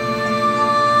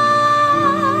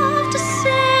love to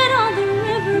sit on the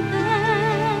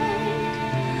riverbank,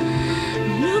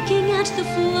 looking at the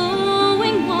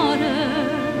flowing water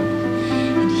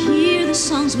and hear the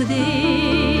songs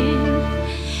within.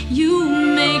 You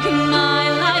make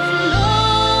my life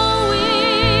flowing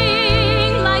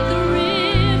like the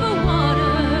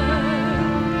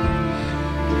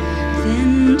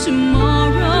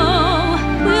tomorrow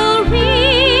we'll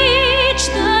reach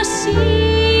the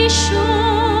seashore.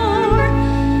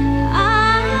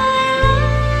 I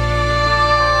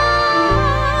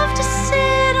love to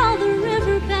sit on the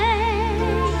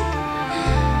riverbank,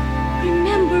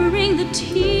 remembering the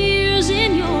tears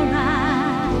in your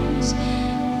eyes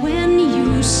when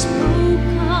you spoke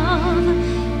of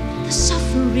the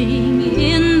suffering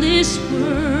in this world.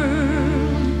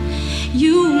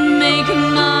 You make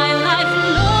my life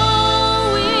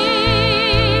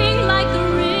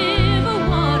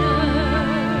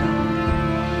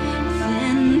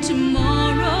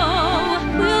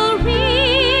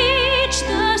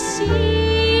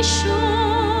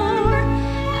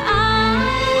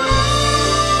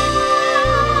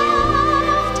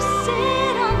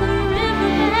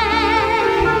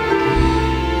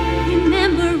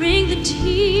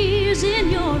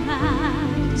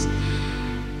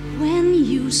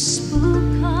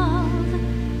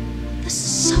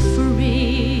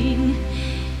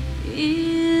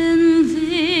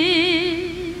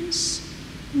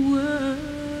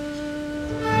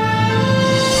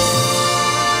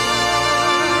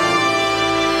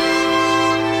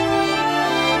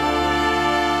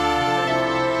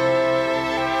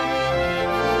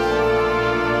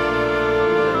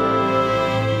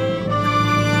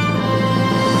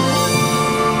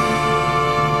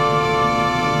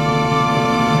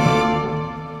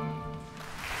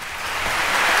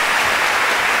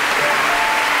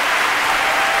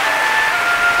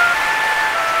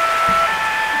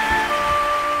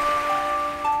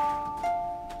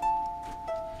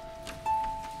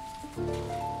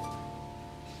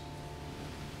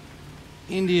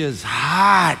India's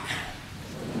hot.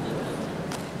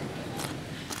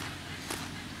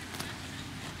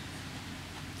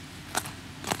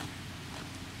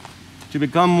 To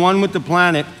become one with the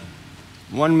planet,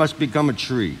 one must become a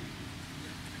tree.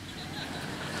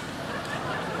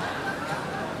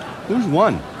 Who's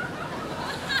one?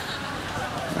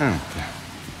 Okay.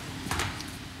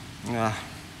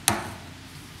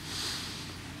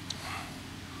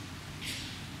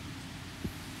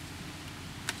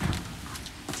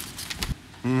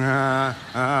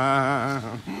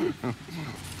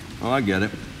 Oh, I get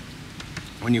it.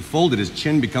 When you fold it, his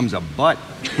chin becomes a butt.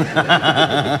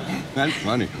 That's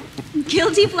funny.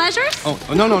 Guilty pleasures? Oh,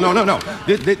 no.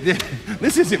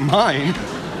 This isn't mine.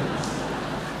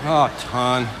 Oh,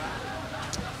 Ton.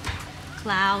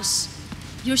 Klaus,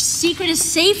 your secret is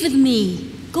safe with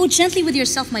me. Go gently with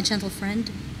yourself, my gentle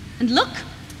friend. And look,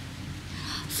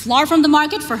 flour from the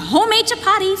market for homemade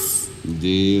chapatis.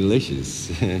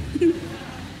 Delicious.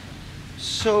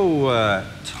 So,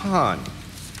 Ton,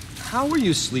 how are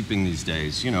you sleeping these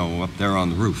days? You know, up there on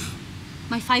the roof.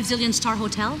 My 5 zillion-star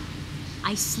hotel?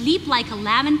 I sleep like a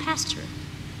lamb in pasture.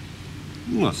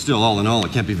 Well, still, all in all,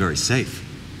 it can't be very safe.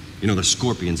 You know, there's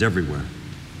scorpions everywhere.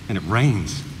 And it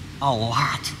rains. A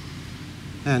lot.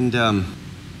 And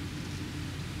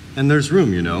there's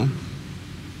room, you know.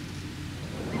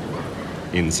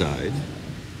 Inside.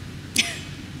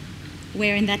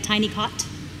 Where, in that tiny cot?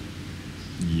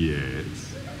 Yes.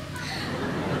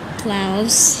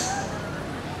 Klaus.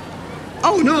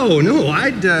 Oh, no,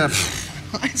 I'd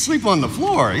sleep on the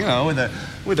floor, you know,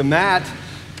 with a mat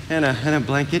and a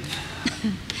blanket.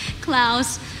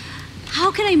 Klaus,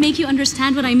 how can I make you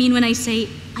understand what I mean when I say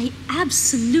I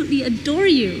absolutely adore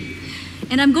you?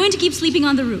 And I'm going to keep sleeping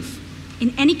on the roof.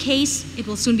 In any case, it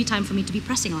will soon be time for me to be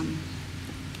pressing on.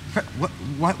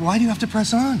 Why do you have to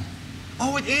press on?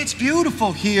 Oh, it's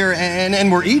beautiful here,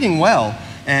 and we're eating well,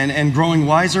 and growing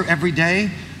wiser every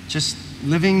day. Just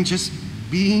living, just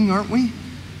being, aren't we?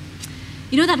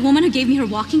 You know that woman who gave me her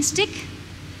walking stick?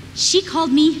 She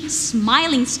called me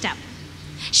Smiling Step.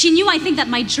 She knew, I think, that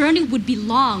my journey would be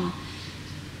long,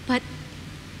 but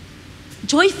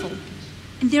joyful.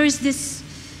 And there is this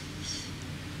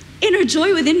inner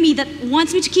joy within me that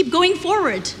wants me to keep going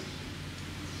forward.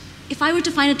 If I were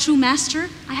to find a true master,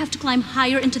 I have to climb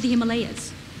higher into the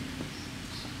Himalayas.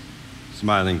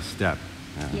 Smiling Step.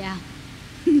 Yeah.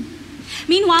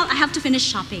 Meanwhile, I have to finish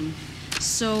shopping.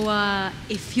 So,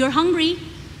 if you're hungry,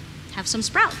 have some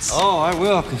sprouts. Oh, I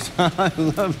will, because I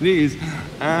love these.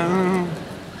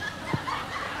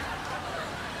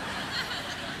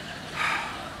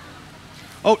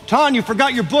 Oh, Ton, you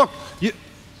forgot your book.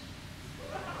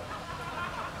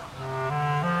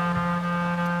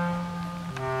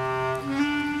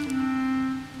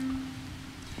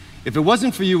 If it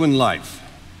wasn't for you in life,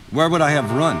 where would I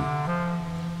have run?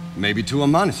 Maybe to a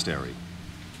monastery.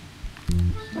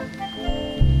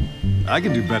 I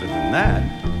could do better than that.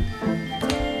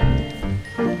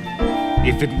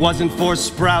 If it wasn't for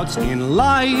sprouts in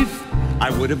life,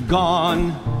 I would have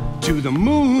gone to the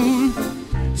moon,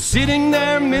 sitting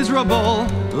there miserable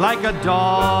like a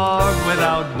dog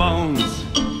without bones.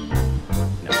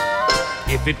 No.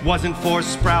 If it wasn't for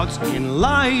sprouts in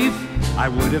life, I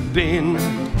would have been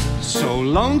so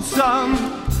lonesome.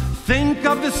 Think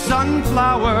of the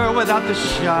sunflower without the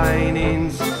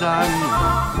shining sun.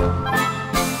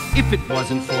 If it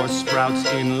wasn't for sprouts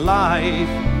in life,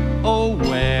 oh,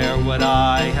 where would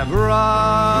I have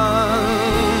run?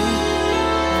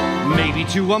 Maybe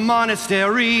to a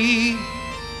monastery,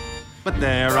 but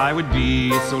there I would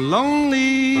be so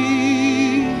lonely,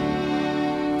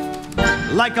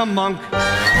 like a monk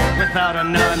without a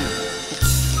nun.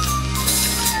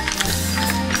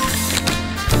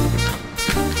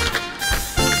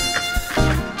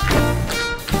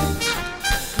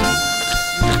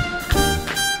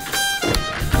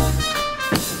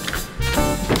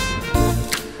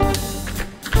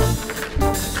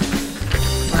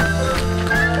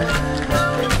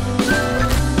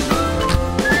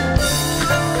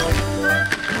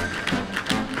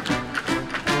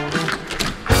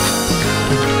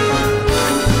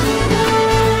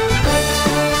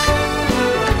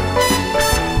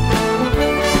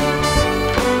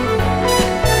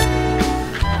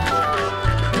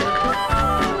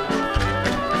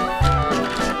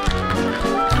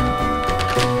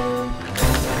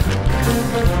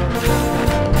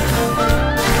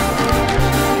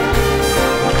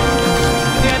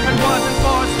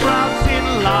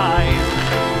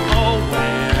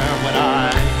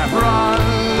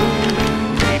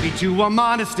 To a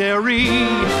monastery,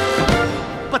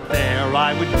 but there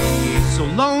I would be so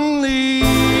lonely,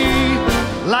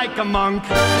 like a monk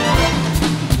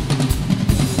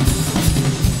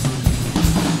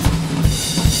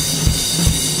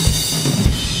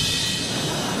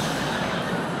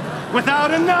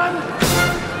without a none.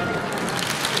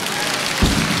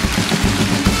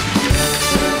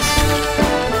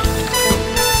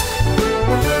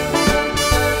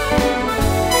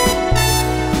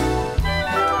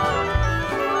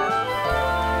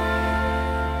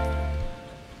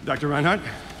 Dr. Reinhardt?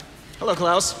 Hello,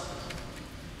 Klaus.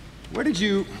 How did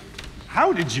you?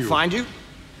 Find you?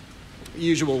 The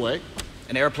usual way.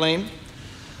 An airplane,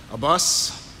 a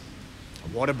bus, a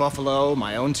water buffalo,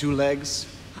 my own 2 legs.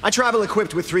 I travel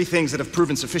equipped with 3 things that have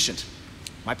proven sufficient.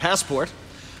 My passport,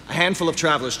 a handful of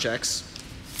traveler's checks,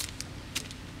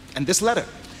 and this letter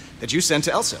that you sent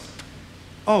to Elsa.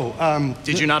 Oh,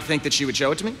 Did you not think that she would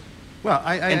show it to me? Well,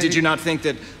 And did you not think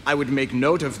that I would make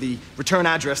note of the return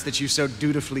address that you so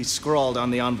dutifully scrawled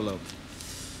on the envelope?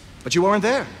 But you weren't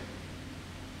there.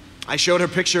 I showed her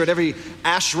picture at every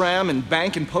ashram and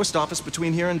bank and post office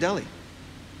between here and Delhi.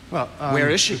 Well,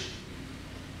 Where is she?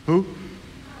 Who?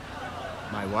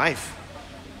 My wife.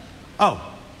 Oh,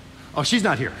 she's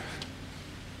not here.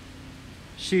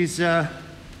 She's out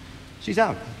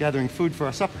gathering food for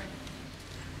our supper.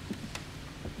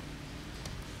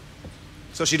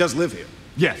 So she does live here?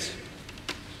 Yes.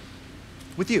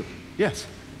 With you? Yes.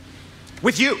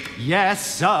 With you? Yes,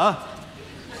 sir.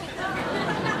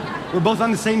 We're both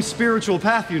on the same spiritual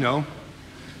path, you know.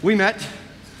 We met.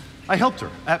 I helped her.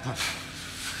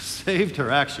 Saved her,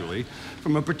 actually,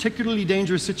 from a particularly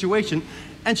dangerous situation,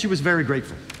 and she was very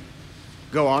grateful.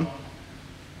 Go on.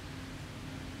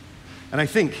 And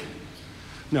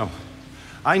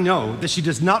I know that she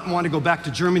does not want to go back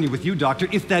to Germany with you, Doctor,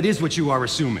 if that is what you are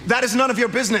assuming. That is none of your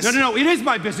business. No, it is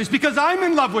my business because I'm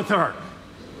in love with her.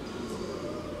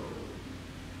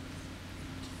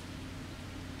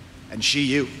 And she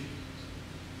you.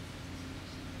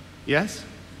 Yes?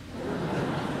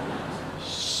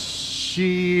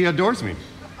 She adores me.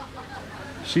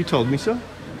 She told me so.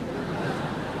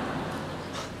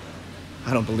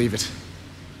 I don't believe it.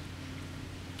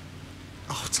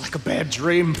 Oh, it's like a bad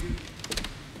dream.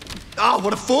 Oh,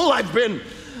 what a fool I've been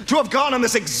to have gone on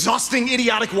this exhausting,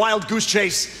 idiotic wild goose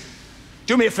chase.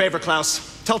 Do me a favor,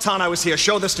 Klaus. Tell Thanh I was here.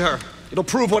 Show this to her. It'll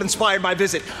prove what inspired my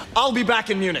visit. I'll be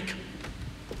back in Munich.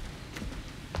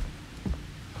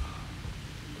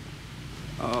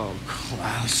 Oh,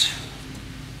 Klaus.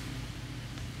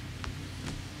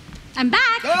 I'm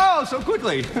back. Oh, so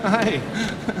quickly. Hi.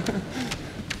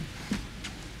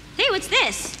 Hey, what's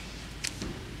this?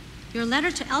 Your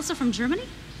letter to Elsa from Germany?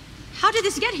 How did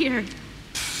this get here?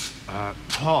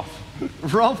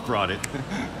 Rolf brought it.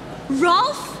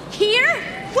 Rolf? Here?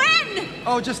 When?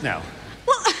 Oh, just now.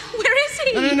 Well, where is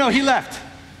he? No, he left.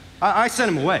 I sent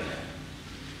him away.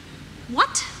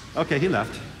 What? Okay, he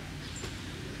left.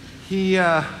 He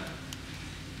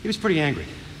was pretty angry.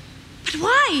 But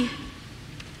why?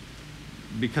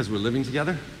 Because we're living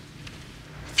together?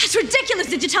 That's ridiculous.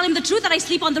 Did you tell him the truth that I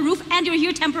sleep on the roof and you're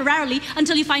here temporarily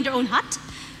until you find your own hut?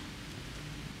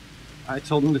 I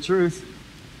told him the truth.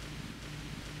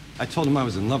 I told him I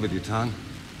was in love with you, Thanh.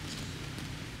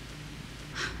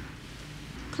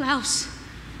 Klaus,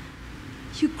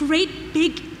 you great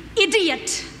big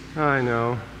idiot. I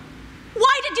know.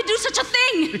 Why did you do such a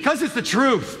thing? Because it's the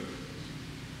truth.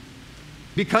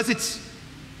 Because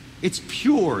it's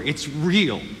pure, it's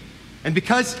real. And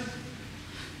because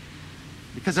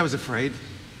I was afraid.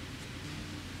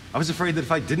 I was afraid that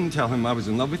if I didn't tell him I was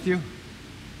in love with you,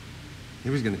 he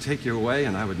was going to take you away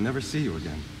and I would never see you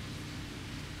again.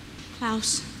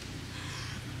 Klaus,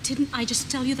 didn't I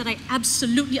just tell you that I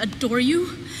absolutely adore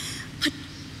you? But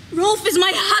Rolf is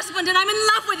my husband and I'm in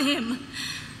love with him.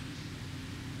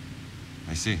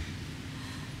 I see.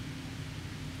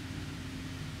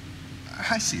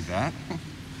 I see that.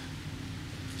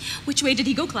 Which way did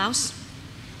he go, Klaus?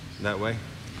 That way.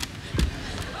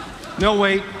 No,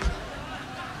 wait.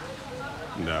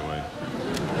 That way.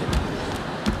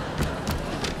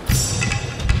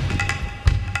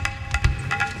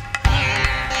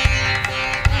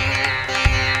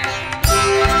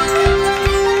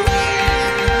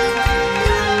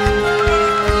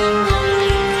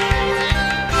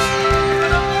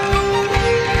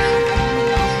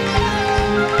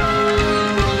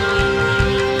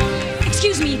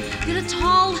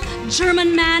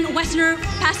 German man, Westerner,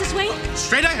 pass this way?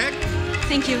 Straight ahead.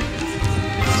 Thank you.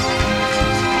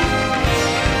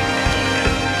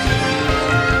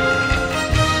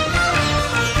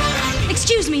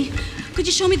 Excuse me, could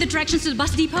you show me the directions to the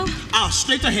bus depot?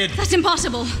 Straight ahead. That's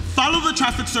impossible. Follow the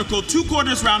traffic circle, 2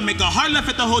 quarters round, make a hard left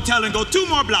at the hotel, and go 2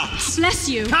 more blocks. Bless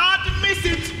you. Can't miss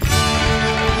it.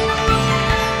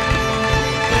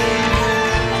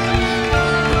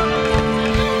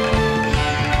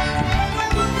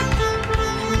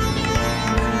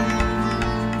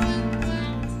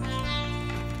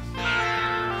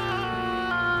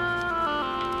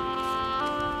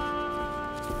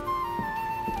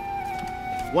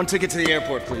 One ticket to the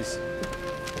airport, please.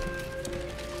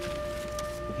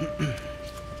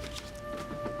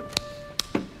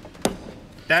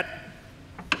 Dad.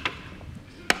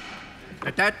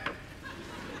 Dad.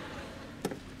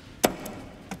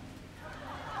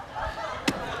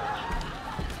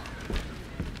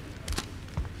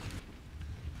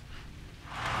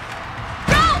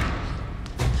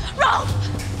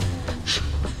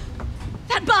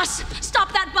 That bus!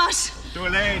 Stop that bus! Too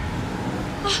late.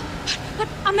 But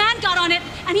a man got on it.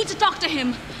 I need to talk to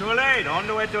him. Too late. On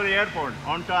the way to the airport.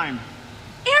 On time.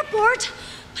 Airport?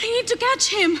 But I need to catch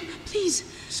him. Please.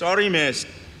 Sorry, miss.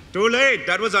 Too late.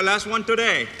 That was our last one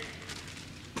today.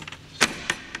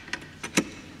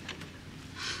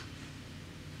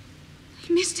 I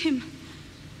missed him.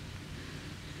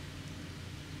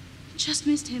 I just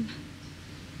missed him.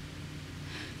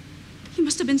 He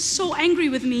must have been so angry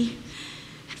with me.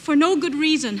 And for no good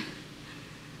reason.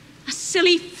 A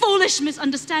silly, foolish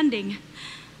misunderstanding.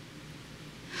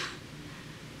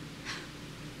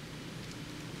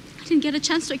 I didn't get a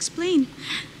chance to explain.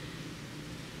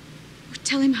 Or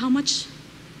tell him how much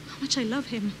I love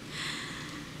him.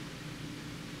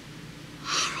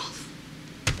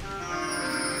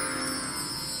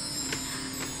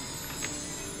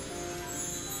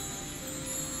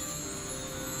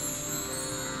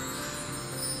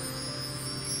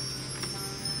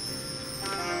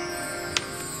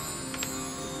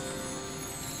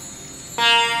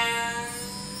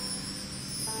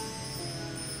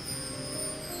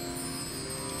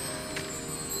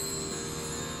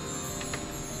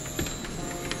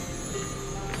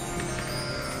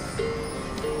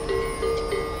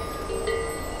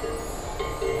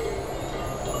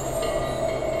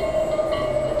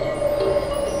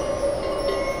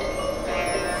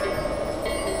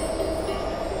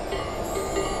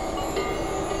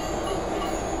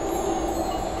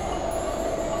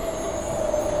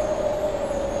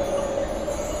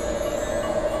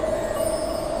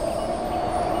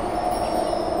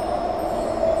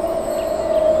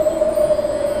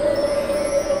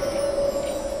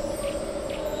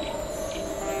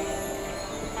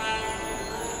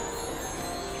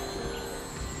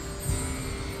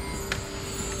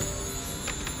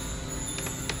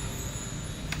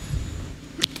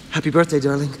 Happy birthday,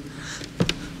 darling.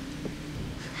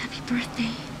 Happy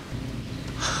birthday.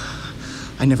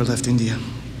 I never left India.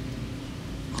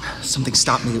 Something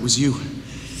stopped me. It was you.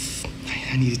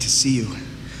 I needed to see you.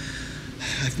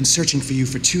 I've been searching for you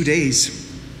for 2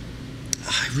 days.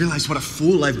 I realized what a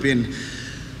fool I've been.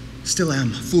 Still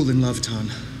am. A fool in love,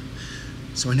 Tan.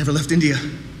 So I never left India.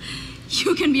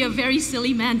 You can be a very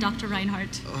silly man, Dr.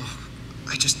 Reinhardt.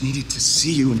 I just needed to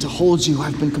see you and to hold you.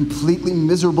 I've been completely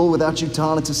miserable without you,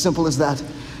 Tan. It's as simple as that.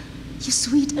 You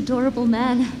sweet, adorable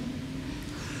man.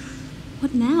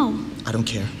 What now? I don't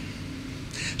care.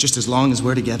 Just as long as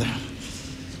we're together.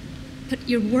 But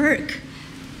your work,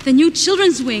 the new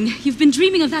children's wing, you've been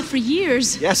dreaming of that for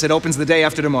years. Yes, it opens the day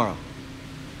after tomorrow.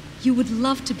 You would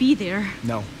love to be there.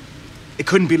 No. It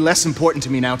couldn't be less important to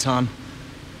me now, Tan.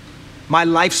 My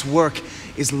life's work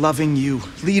is loving you.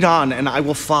 Lead on, and I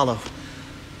will follow.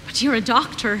 But you're a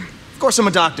doctor. Of course I'm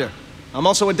a doctor. I'm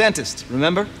also a dentist,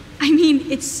 remember? I mean,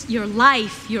 it's your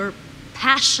life, your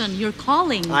passion, your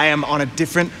calling. I am on a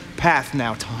different path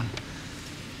now, Tan.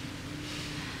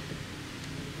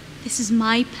 This is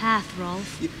my path,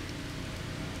 Rolf.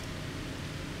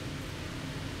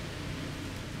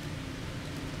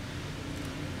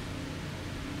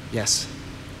 Yes.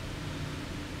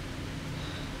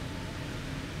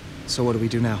 So what do we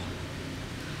do now?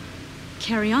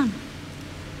 Carry on.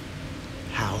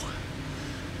 How?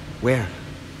 Where?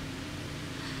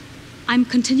 I'm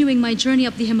continuing my journey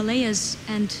up the Himalayas,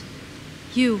 and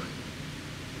you're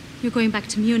going back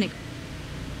to Munich.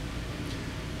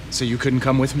 So you couldn't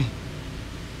come with me?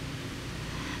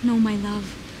 No, my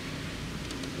love.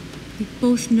 We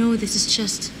both know this is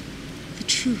just the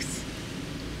truth.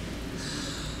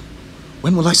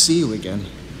 When will I see you again?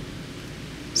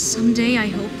 Someday, I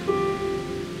hope.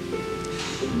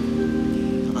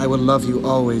 I will love you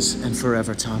always and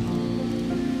forever, Tan.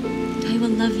 And I will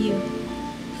love you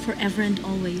forever and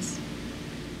always.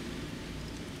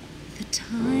 The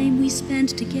time we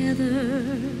spent together,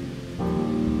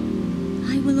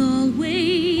 I will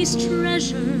always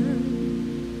treasure.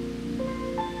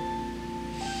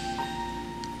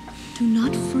 Do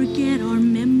not forget our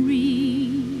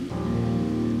memory,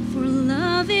 for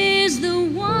love is the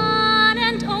one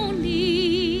and only.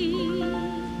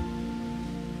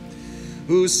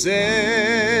 Who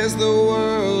says the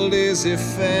world is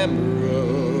ephemeral?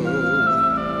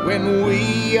 When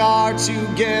we are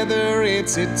together,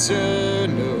 it's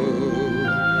eternal.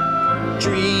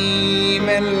 dream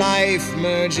and life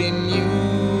merge in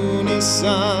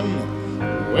unison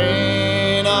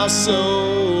when our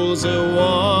souls are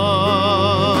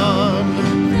one.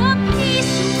 The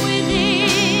peace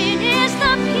within is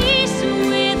the peace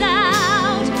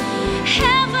without.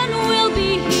 Heaven will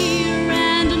be here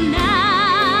and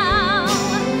now.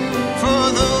 For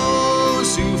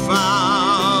those who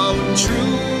found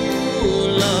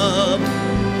true love,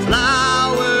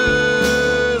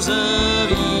 flowers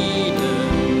of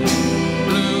Eden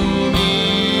bloom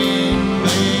in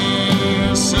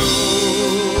their souls.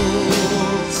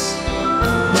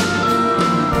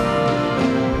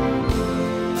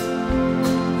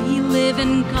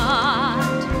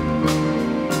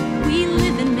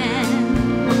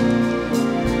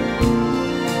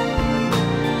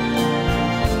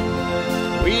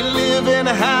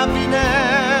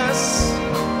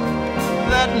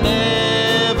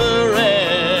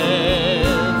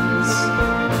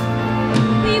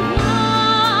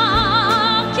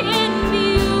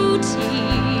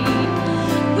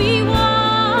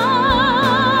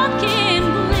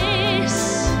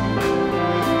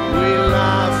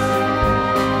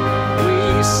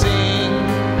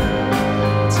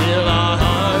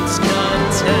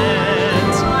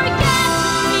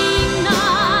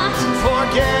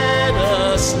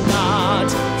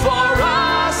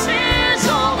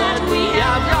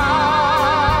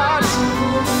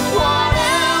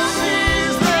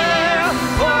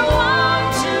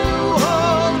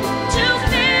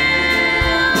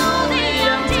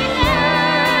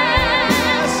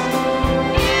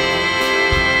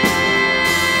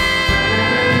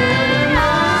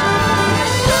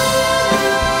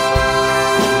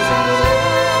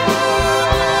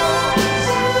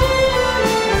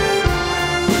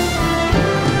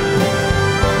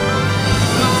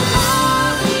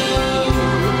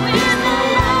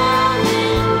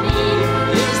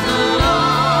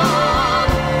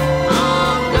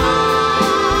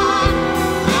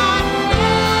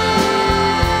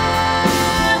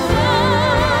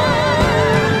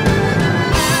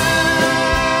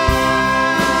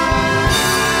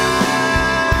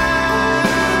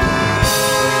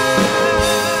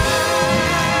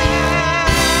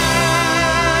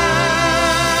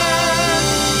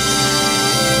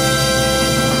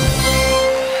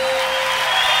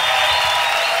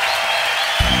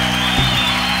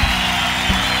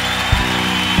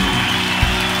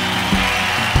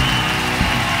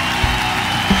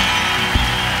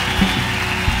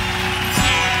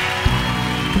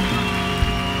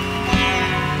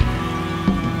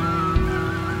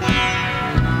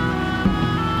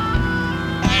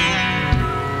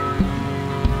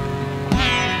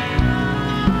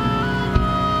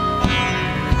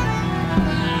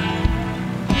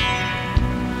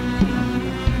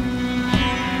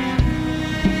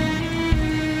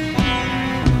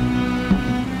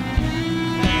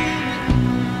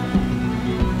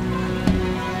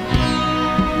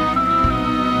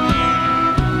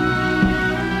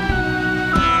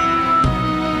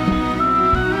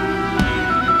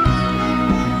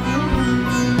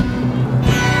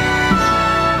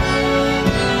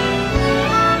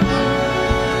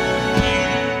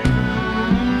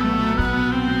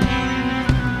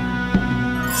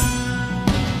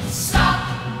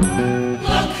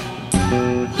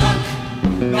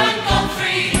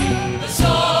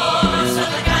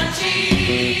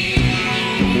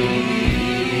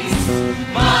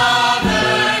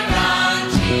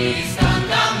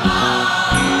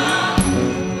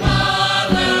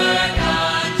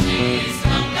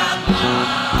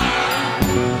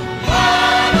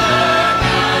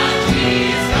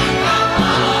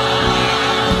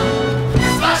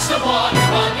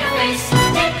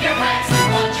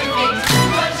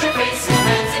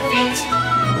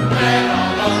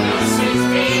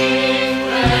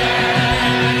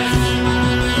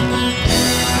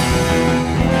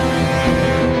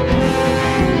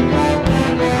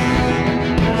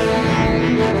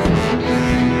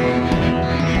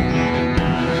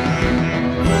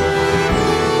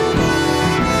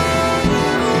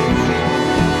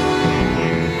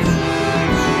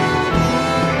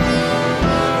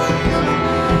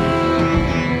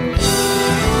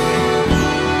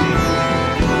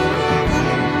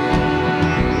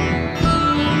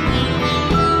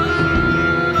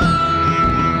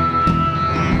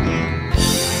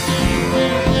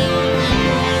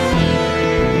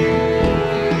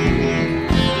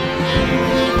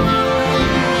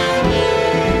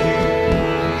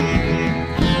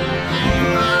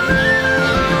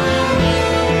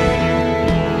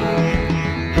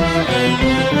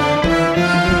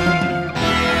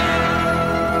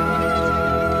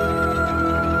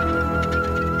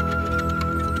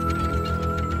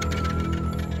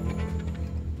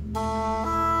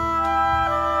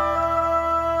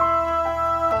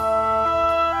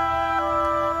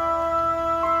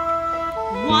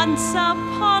 Once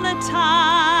upon a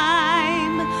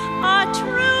time, a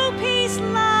true peace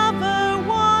lover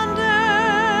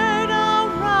wandered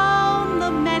around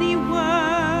the many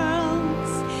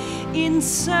worlds in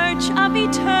search of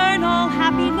eternal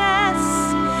happiness.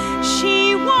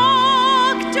 She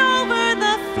walked over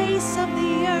the face of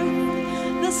the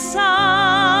earth, the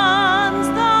suns,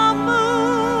 the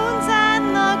moons, and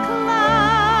the clouds.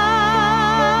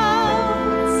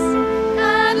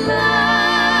 At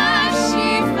last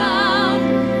she found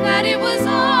that it was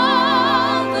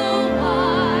all the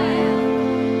while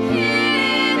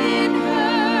hidden in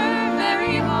her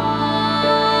very heart.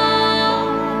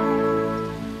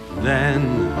 Then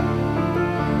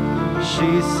she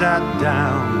sat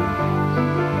down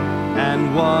and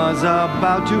was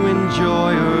about to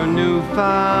enjoy her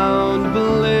newfound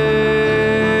bliss.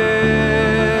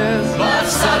 But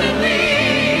suddenly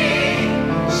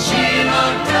she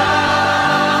looked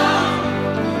down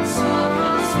and saw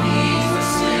God's knees were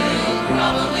still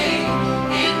groveling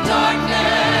in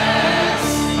darkness.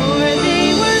 For they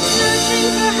were searching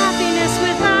for happiness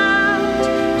without,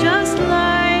 just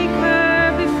like her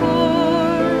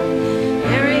before,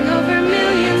 bearing over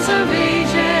millions of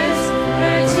ages.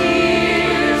 Her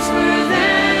tears were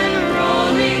then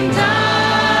rolling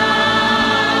down.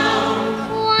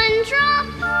 One drop,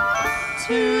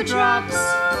 2 drops,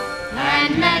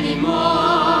 And many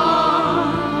more.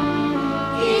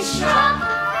 Each drop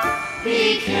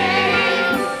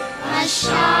became a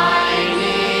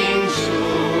shining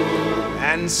jewel.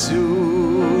 And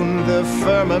soon the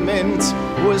firmament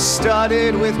was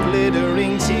studded with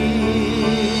glittering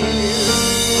tears.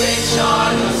 Which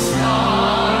are the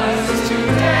stars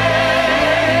today?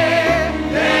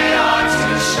 They are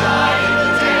to shine in the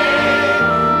day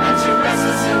and to rest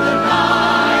us in the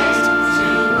night, to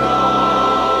go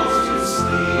to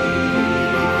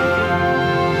sleep.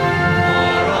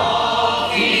 For all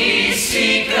these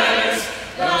seekers,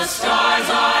 the stars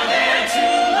are there to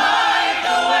light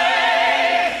the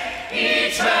way.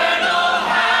 Eternal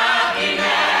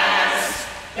happiness,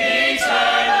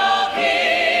 eternal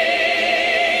peace,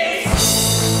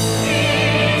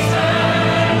 eternal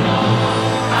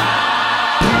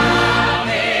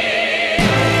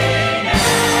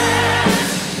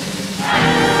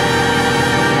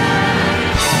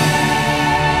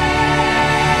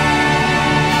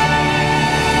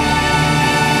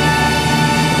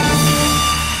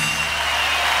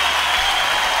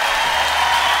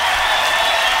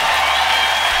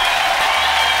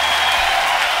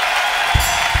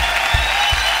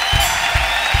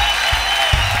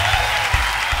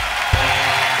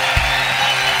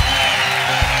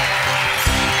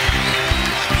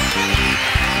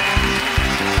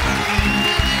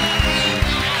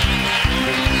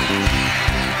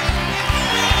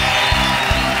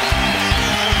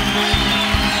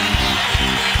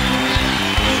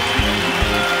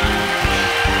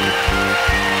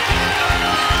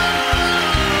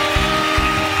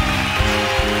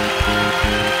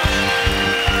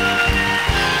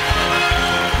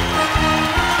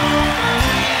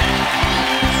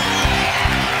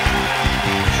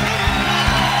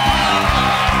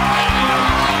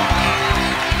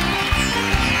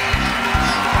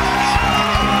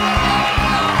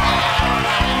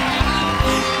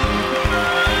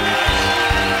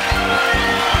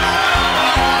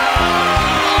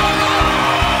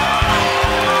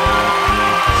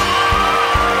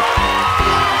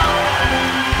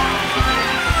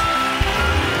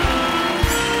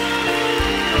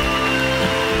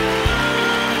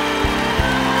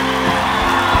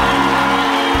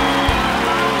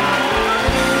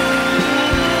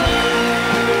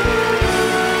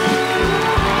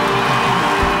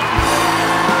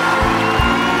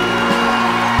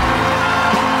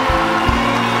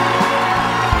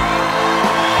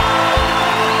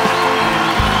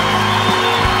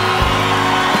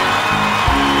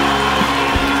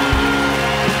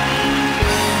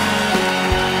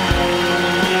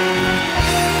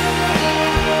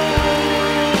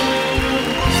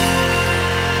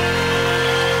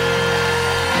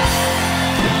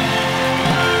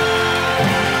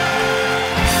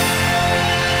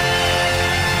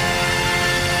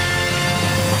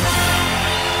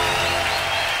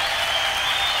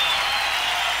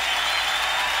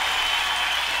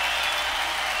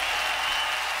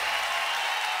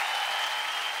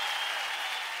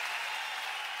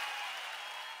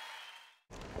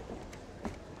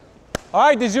All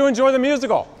right, did you enjoy the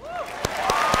musical?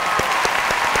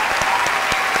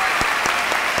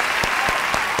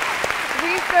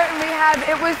 We certainly have.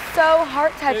 It was so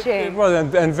heart-touching. It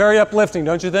was, and very uplifting,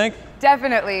 don't you think?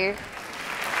 Definitely.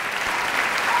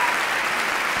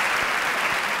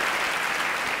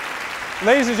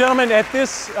 Ladies and gentlemen, at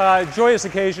this joyous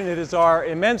occasion, it is our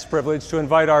immense privilege to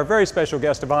invite our very special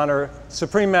guest of honor,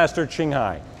 Supreme Master Ching.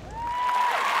 Let's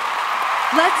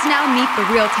now meet the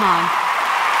real Tom.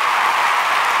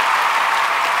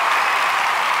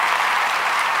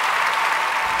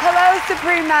 Hello,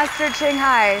 Supreme Master Ching.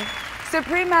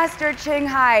 Supreme Master Ching,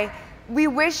 we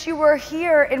wish you were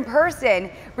here in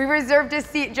person. We reserved a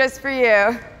seat just for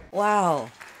you. Wow.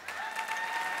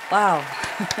 Wow.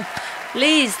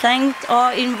 Please, thank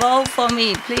all involved for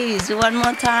me. Please, one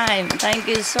more time. Thank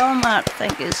you so much.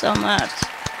 Thank you so much.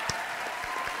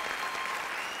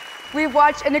 We've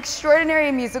watched an extraordinary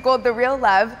musical, The Real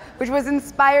Love, which was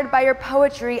inspired by your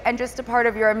poetry and just a part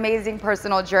of your amazing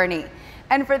personal journey.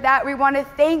 And for that, we want to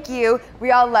thank you.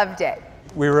 We all loved it.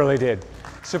 We really did.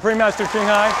 Supreme Master Ching,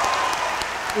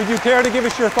 would you care to give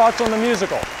us your thoughts on the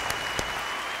musical?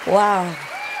 Wow.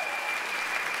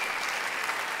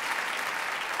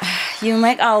 You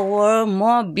make our world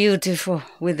more beautiful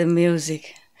with the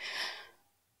music.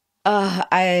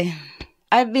 I've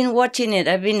been watching it.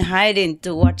 I've been hiding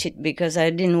to watch it because I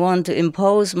didn't want to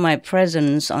impose my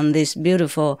presence on this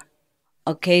beautiful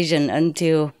occasion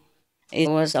until it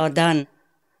was all done.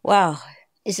 Wow,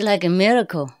 it's like a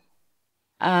miracle.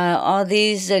 All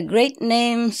these great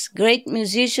names, great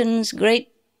musicians,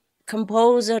 great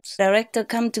composers, directors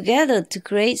come together to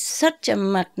create such a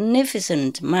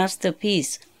magnificent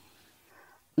masterpiece.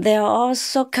 They are all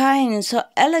so kind and so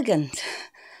elegant.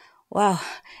 Wow,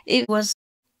 it was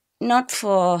not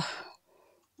for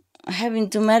having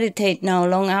to meditate now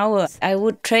long hours. I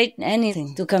would trade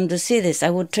anything to come to see this. I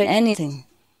would trade anything.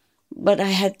 But I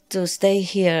had to stay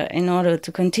here in order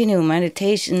to continue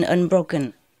meditation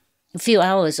unbroken. A few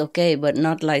hours, okay, but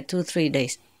not like 2-3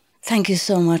 days. Thank you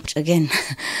so much again.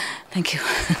 Thank you.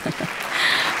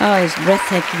 Oh, it's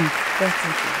breathtaking.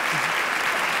 Breathtaking.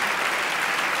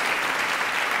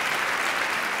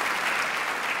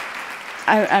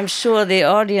 I'm sure the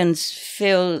audience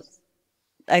feels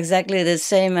exactly the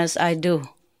same as I do.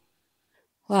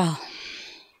 Wow.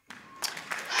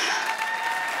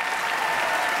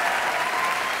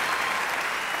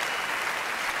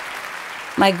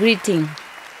 My greeting,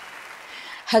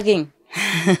 hugging,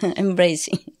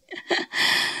 embracing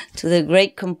to the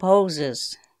great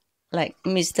composers like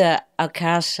Mr.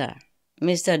 Akasha,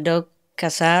 Mr. Doc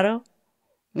Casaro,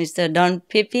 Mr. Don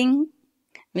Pipping,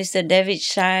 Mr. David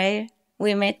Shire,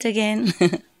 we met again,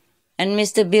 and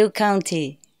Mr. Bill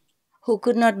County, who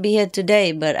could not be here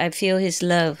today, but I feel his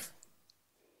love.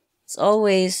 He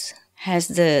always has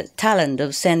the talent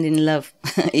of sending love,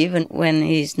 even when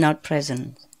he's not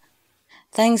present.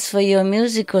 Thanks for your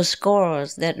musical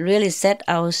scores that really set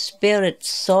our spirits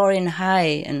soaring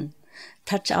high and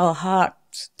touch our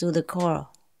hearts to the core.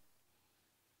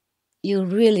 You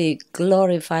really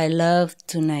glorify love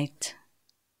tonight.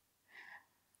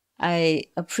 I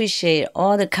appreciate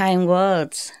all the kind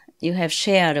words you have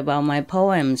shared about my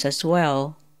poems as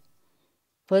well,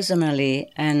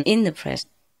 personally and in the press.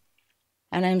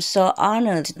 And I'm so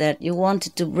honored that you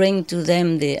wanted to bring to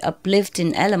them the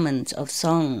uplifting elements of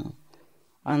song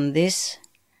on this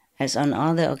as on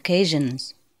other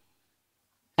occasions.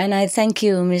 And I thank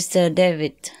you, Mr.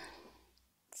 David,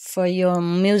 for your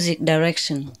music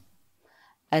direction,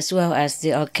 as well as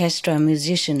the orchestra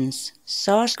musicians,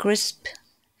 so crisp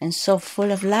and so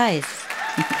full of life.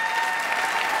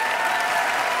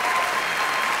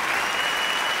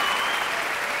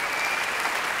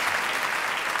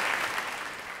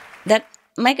 That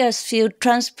make us feel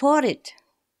transported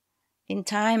in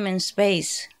time and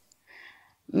space.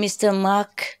 Mr.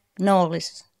 Mark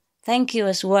Knowles, thank you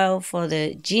as well for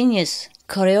the genius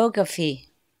choreography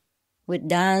with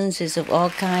dances of all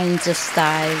kinds of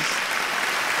styles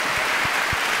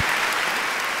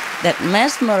that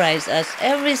mesmerize us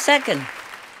every second.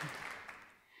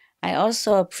 I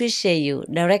also appreciate you,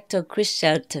 Director Chris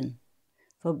Shelton,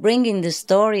 for bringing the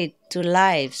story to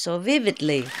life so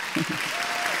vividly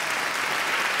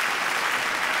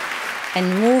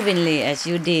and movingly as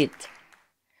you did,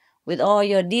 with all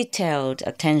your detailed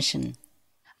attention.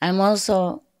 I'm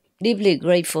also deeply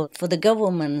grateful for the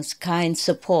government's kind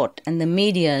support and the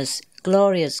media's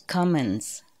glorious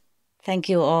comments. Thank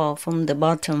you all from the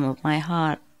bottom of my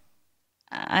heart.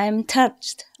 I'm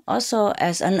touched also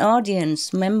as an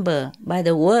audience member by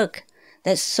the work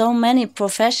that so many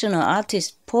professional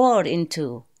artists poured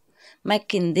into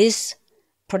making this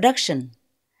production,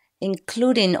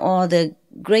 including all the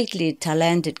greatly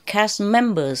talented cast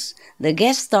members, the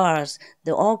guest stars,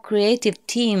 the all-creative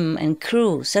team and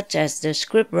crew, such as the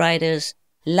scriptwriters,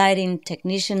 lighting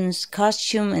technicians,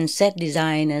 costume and set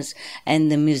designers, and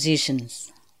the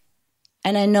musicians.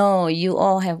 And I know you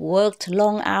all have worked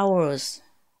long hours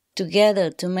together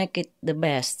to make it the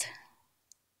best.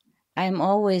 I'm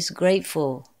always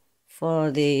grateful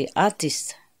for the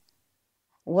artists.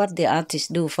 What the artists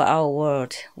do for our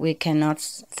world, we cannot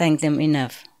thank them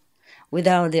enough.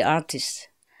 Without the artists,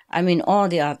 I mean all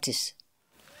the artists,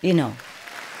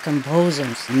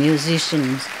 composers,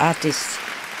 musicians, artists,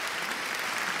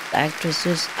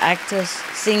 actresses, actors,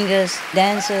 singers,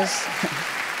 dancers,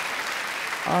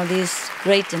 all these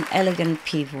great and elegant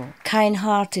people,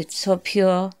 kind-hearted, so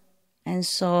pure and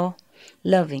so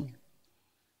loving.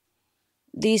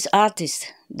 These artists,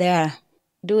 they are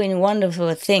doing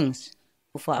wonderful things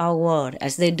for our world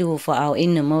as they do for our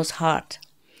innermost heart.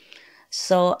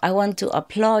 So I want to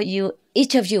applaud you,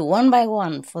 each of you, one by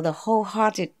one, for the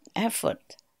wholehearted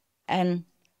effort and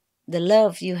the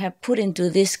love you have put into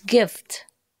this gift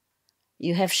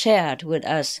you have shared with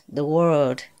us, the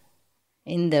world,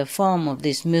 in the form of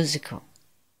this musical.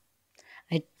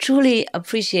 I truly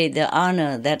appreciate the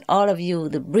honor that all of you,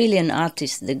 the brilliant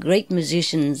artists, the great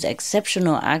musicians,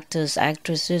 exceptional actors,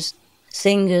 actresses,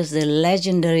 singers, the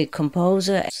legendary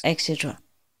composer, etc.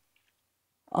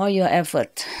 All your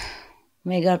effort.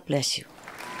 May God bless you.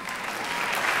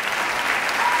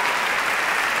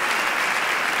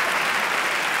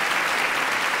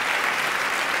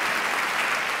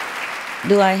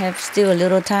 Do I have still a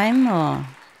little time or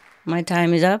my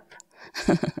time is up?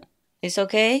 It's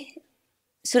okay?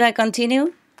 Should I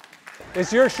continue?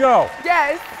 It's your show.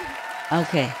 Yes.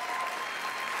 Okay.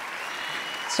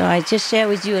 So I just share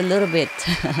with you a little bit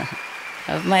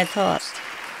of my thoughts.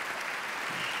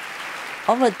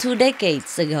 Over 2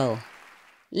 decades ago,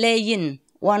 Lê Yin,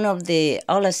 one of the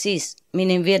Âu Lạc,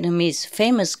 meaning Vietnamese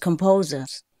famous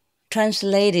composers,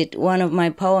 translated one of my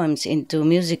poems into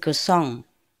musical song.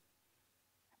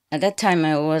 At that time,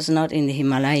 I was not in the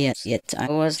Himalayas yet. I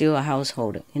was still a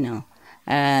householder,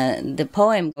 The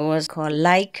poem was called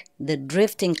Like the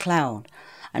Drifting Cloud.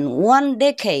 And 1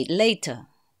 decade later,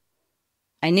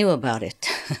 I knew about it.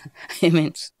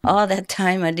 All that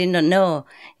time I did not know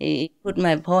he put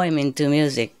my poem into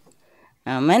music.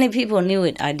 Many people knew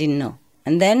it, I didn't know.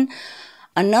 And then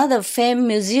another famed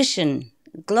musician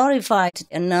glorified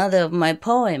another of my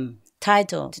poem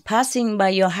titled Passing by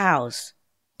Your House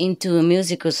into a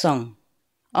musical song.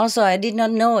 Also, I did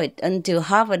not know it until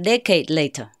half a decade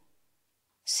later.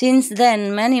 Since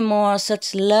then, many more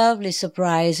such lovely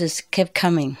surprises kept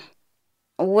coming.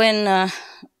 When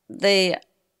they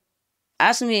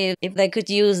asked me if they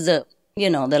could use the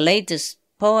latest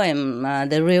poem,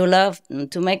 The Real Love,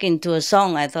 to make into a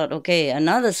song, I thought, okay,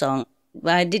 another song.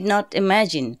 But I did not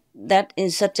imagine that in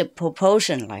such a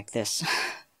proportion like this.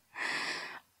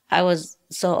 I was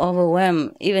so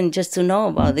overwhelmed, even just to know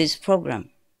about this program.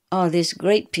 All these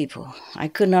great people, I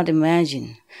could not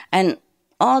imagine. And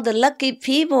all the lucky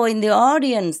people in the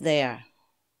audience there,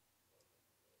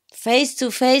 face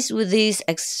to face with these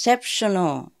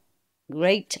exceptional,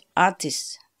 great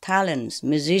artists, talents,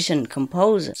 musicians,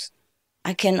 composers.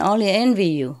 I can only envy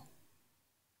you.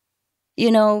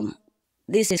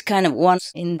 This is kind of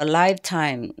once in a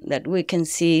lifetime that we can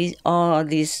see all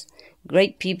these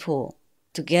great people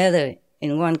together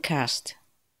in one cast,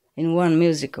 in one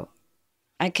musical.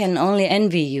 I can only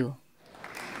envy you.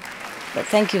 But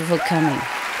thank you for coming.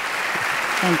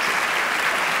 Thank you.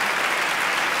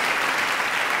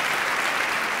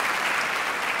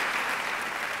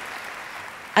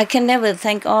 I can never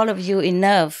thank all of you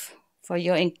enough for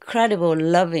your incredible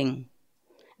loving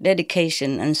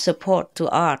dedication and support to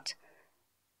art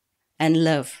and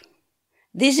love.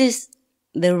 This is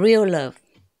the real love,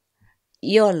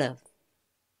 your love.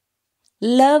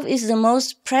 Love is the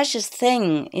most precious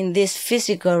thing in this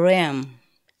physical realm,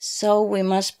 so we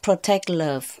must protect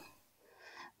love.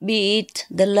 Be it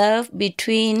the love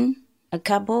between a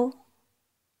couple,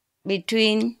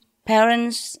 between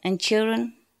parents and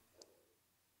children,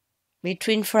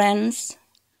 between friends,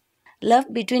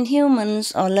 love between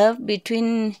humans or love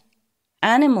between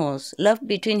animals, love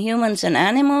between humans and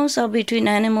animals or between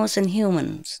animals and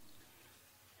humans.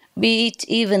 Be it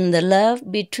even the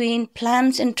love between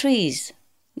plants and trees.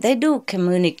 They do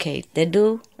communicate, they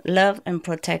do love and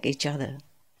protect each other,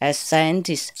 as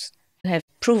scientists have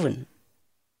proven.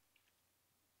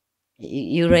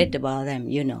 You read about them,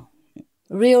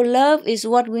 Real love is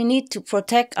what we need to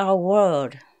protect our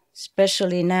world,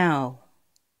 especially now.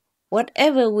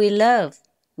 Whatever we love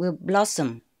will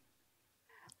blossom.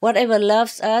 Whatever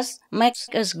loves us makes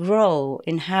us grow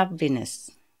in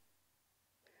happiness.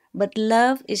 But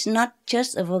love is not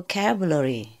just a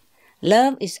vocabulary.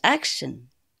 Love is action,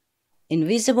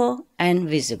 invisible and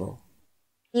visible.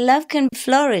 Love can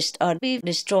flourish or be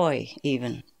destroyed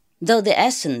even, though the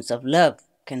essence of love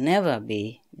can never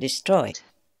be destroyed.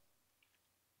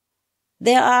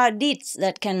 There are deeds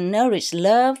that can nourish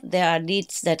love. There are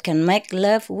deeds that can make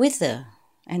love wither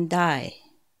and die.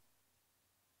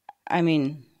 I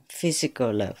mean,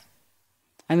 physical love.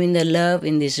 I mean, the love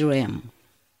in this realm.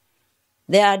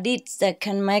 There are deeds that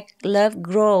can make love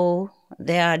grow.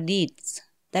 There are deeds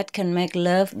that can make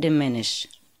love diminish.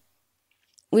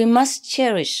 We must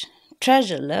cherish,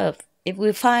 treasure love if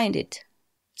we find it.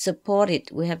 Support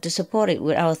it. We have to support it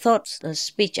with our thoughts,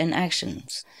 speech, and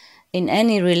actions. In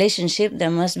any relationship, there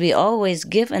must be always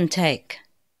give and take.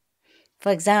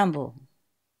 For example,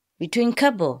 between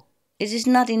couple, it is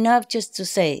not enough just to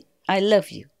say, I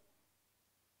love you.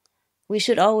 We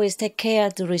should always take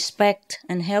care to respect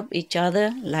and help each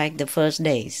other like the first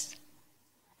days,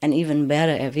 and even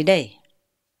better every day.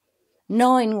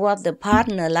 Knowing what the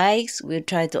partner likes, we'll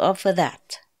try to offer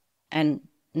that. And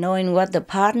knowing what the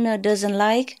partner doesn't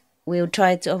like, we'll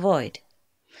try to avoid.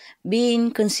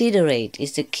 Being considerate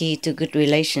is the key to good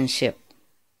relationship.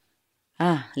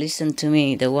 Listen to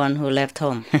me, the one who left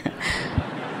home.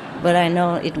 But I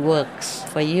know it works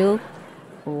for you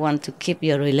who want to keep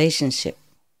your relationship.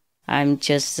 I'm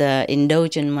just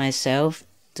indulging myself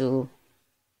to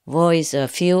voice a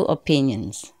few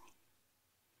opinions.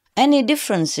 Any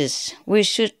differences we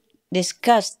should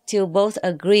discuss till both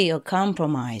agree or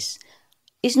compromise.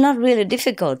 It's not really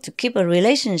difficult to keep a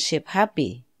relationship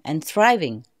happy and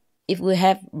thriving if we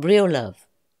have real love.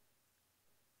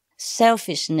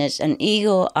 Selfishness and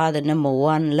ego are the number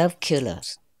one love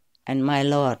killers. And my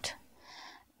Lord,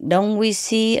 don't we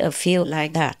see a few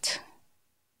like that?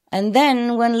 And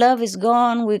then when love is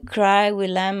gone, we cry, we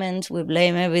lament, we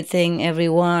blame everything,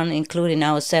 everyone, including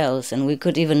ourselves, and we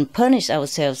could even punish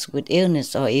ourselves with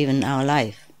illness or even our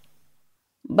life.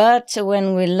 But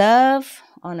when we love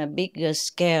on a bigger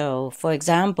scale, for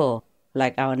example,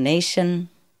 like our nation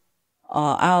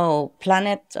or our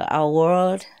planet, or our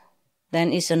world,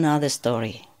 then it's another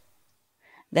story.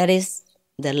 That is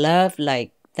the love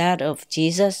like that of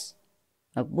Jesus,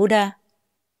 of Buddha.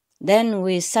 Then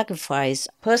we sacrifice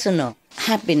personal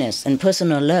happiness and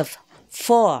personal love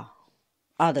for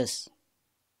others,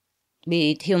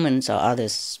 be it humans or other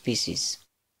species.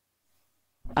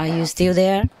 Are you still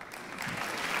there?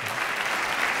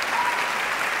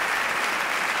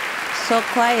 So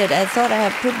quiet, I thought I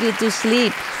had put you to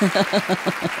sleep.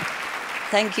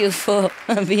 Thank you for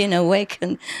being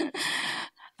awakened.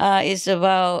 It's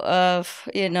about,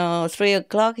 3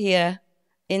 o'clock here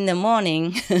in the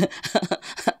morning.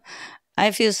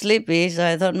 I feel sleepy, so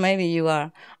I thought maybe you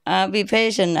are. Be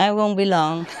patient, I won't be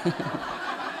long.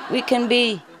 We can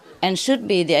be and should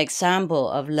be the example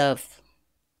of love,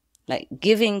 like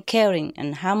giving, caring,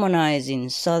 and harmonizing,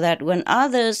 so that when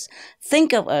others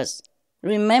think of us,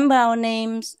 remember our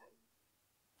names,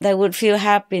 they would feel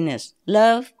happiness,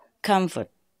 love, comfort,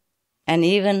 and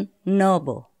even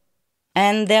noble.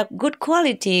 And their good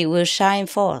quality will shine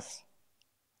forth.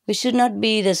 We should not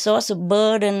be the source of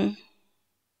burden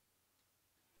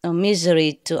or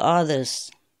misery to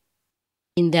others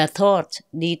in their thoughts,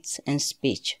 deeds, and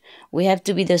speech. We have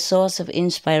to be the source of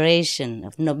inspiration,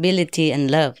 of nobility and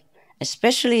love,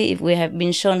 especially if we have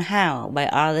been shown how by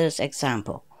others'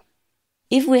 example.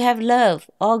 If we have love,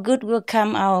 all good will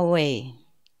come our way.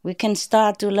 We can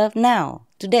start to love now,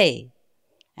 today,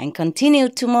 and continue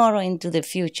tomorrow into the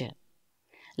future.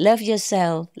 Love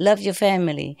yourself, love your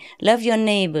family, love your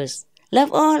neighbors,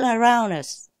 love all around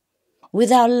us.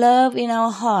 Without love in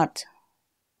our heart,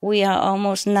 we are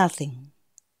almost nothing,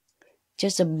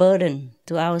 just a burden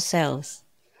to ourselves,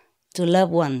 to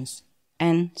loved ones,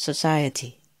 and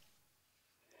society.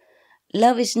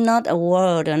 Love is not a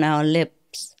word on our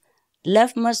lips.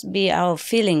 Love must be our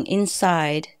feeling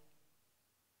inside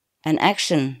and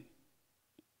action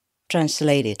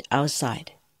translated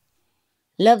outside.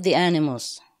 Love the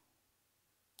animals,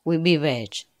 we be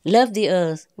veg. Love the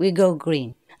earth, we go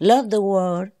green. Love the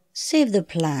world, save the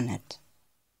planet.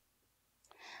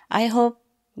 I hope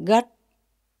God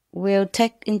will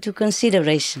take into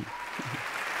consideration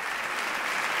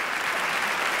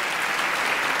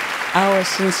our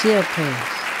sincere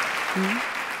prayers.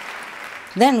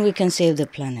 Then we can save the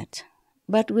planet.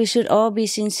 But we should all be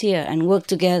sincere and work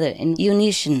together in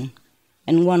unison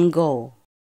and one goal.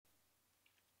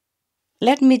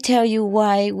 Let me tell you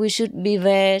why we should be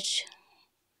veg.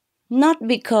 Not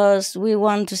because we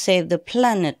want to save the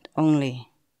planet only,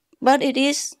 but it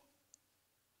is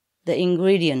the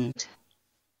ingredient,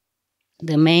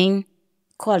 the main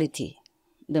quality,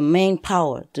 the main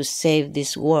power to save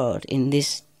this world in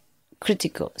this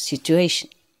critical situation.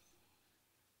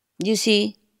 You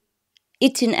see,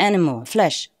 eating animal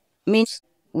flesh means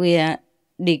we are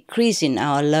decreasing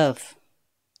our love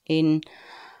in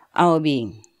our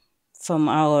being from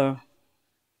our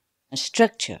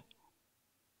structure,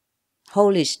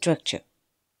 holy structure.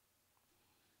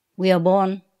 We are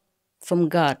born from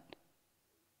God.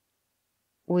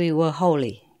 We were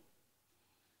holy.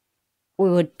 We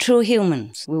were true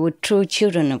humans. We were true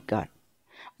children of God.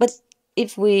 But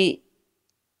if we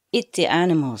eat the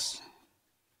animals,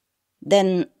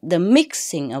 then the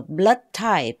mixing of blood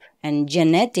type and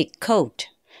genetic code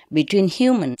between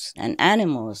humans and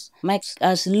animals makes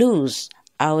us lose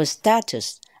our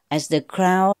status as the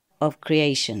crown of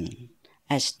creation,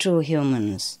 as true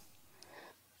humans.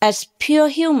 As pure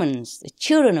humans, the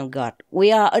children of God,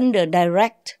 we are under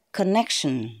direct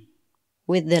connection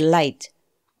with the light,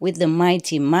 with the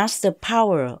mighty master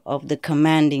power of the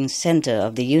commanding center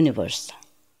of the universe.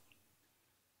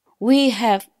 We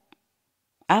have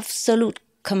absolute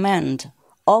command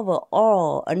over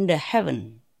all under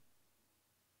heaven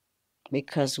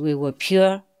because we were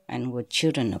pure and were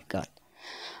children of God.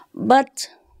 But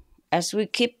as we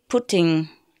keep putting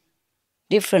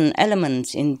different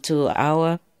elements into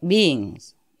our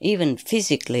beings, even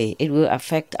physically, it will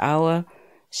affect our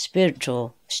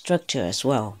spiritual structure as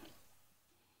well.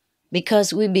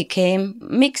 Because we became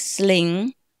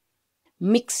mixing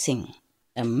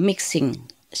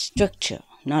structure,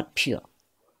 not pure.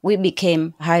 We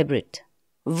became hybrid,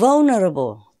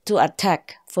 vulnerable to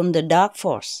attack from the dark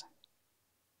force,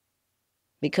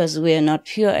 because we are not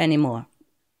pure anymore.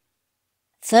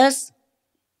 Thus,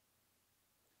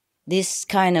 this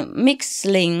kind of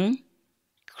mixing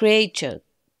creature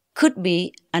could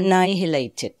be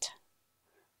annihilated,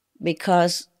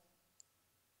 because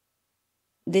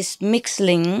this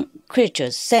mixing creature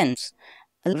sends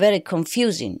a very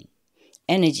confusing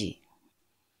energy,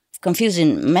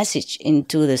 confusing message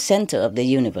into the center of the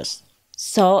universe.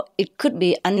 So it could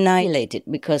be annihilated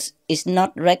because it's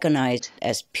not recognized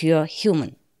as pure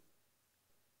human.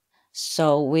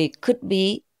 So we could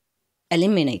be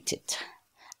eliminated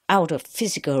out of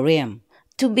physical realm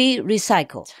to be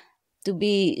recycled, to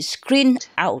be screened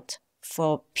out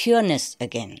for pureness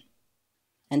again,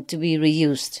 and to be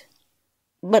reused.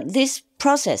 But this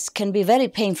process can be very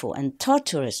painful and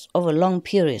torturous over long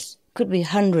periods, could be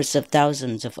hundreds of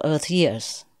thousands of Earth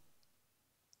years.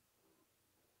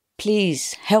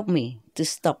 Please help me to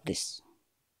stop this.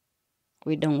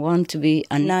 We don't want to be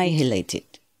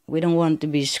annihilated. We don't want to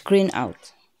be screened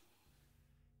out.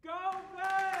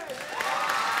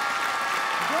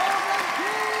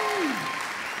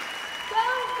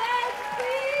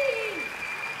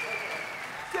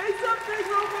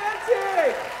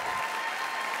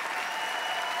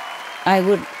 I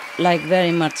would like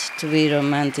very much to be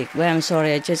romantic, but I'm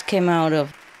sorry, I just came out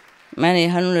of many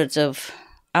hundreds of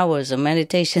hours of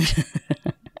meditation.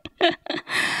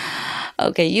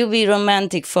 Okay, you be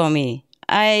romantic for me.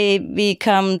 I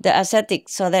become the ascetic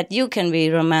so that you can be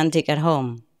romantic at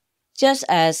home. Just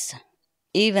as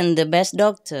even the best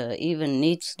doctor even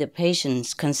needs the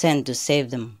patient's consent to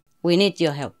save them. We need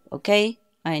your help, okay?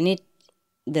 I need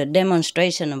the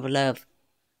demonstration of love.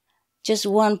 Just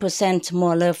 1%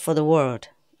 more love for the world.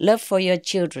 Love for your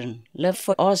children. Love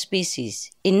for all species.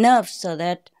 Enough so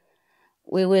that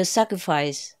we will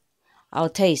sacrifice our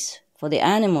taste for the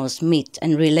animals' meat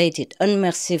and related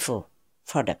unmerciful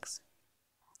products.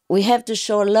 We have to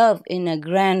show love in a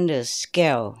grander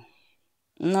scale.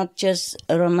 Not just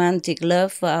a romantic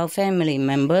love for our family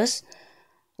members.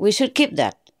 We should keep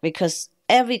that because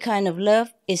every kind of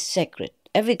love is sacred.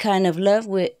 Every kind of love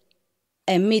will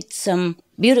emit some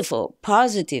beautiful,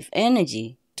 positive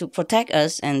energy to protect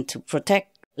us and to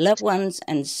protect loved ones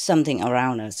and something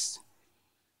around us.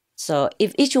 So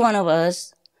if each one of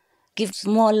us gives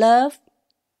more love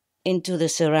into the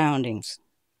surroundings,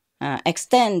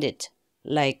 extend it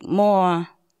like more,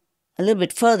 a little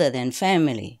bit further than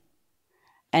family,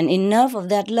 and enough of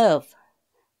that love,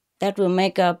 that will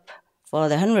make up for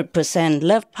the 100%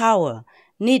 love power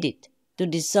needed to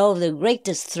dissolve the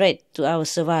greatest threat to our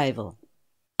survival.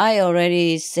 I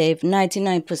already saved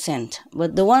 99%,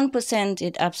 but the 1%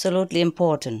 is absolutely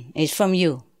important. It's from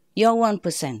you, your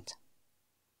 1%.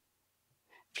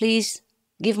 Please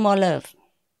give more love,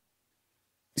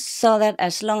 so that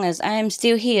as long as I am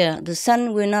still here, the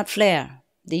sun will not flare.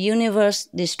 The universe's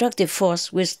destructive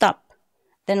force will stop.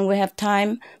 Then we have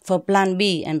time for plan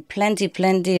B and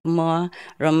plenty more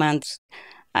romance.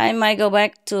 I might go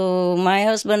back to my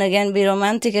husband again, be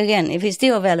romantic again, if he's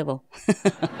still available.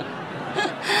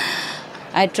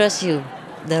 I trust you,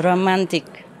 the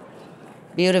romantic,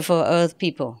 beautiful Earth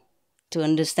people, to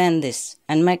understand this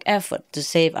and make effort to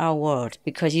save our world,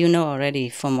 because you know already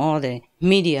from all the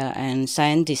media and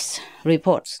scientists'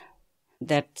 reports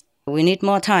that we need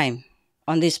more time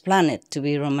on this planet to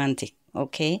be romantic,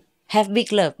 okay? Have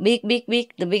big love, big,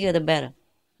 the bigger the better.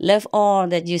 Love all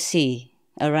that you see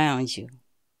around you.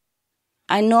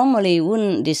 I normally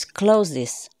wouldn't disclose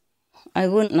this. I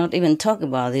would not even talk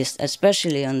about this,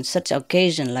 especially on such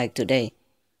occasion like today.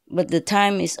 But the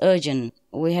time is urgent.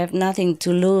 We have nothing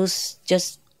to lose.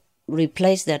 Just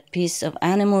replace that piece of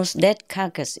animal's dead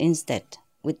carcass instead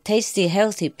with tasty,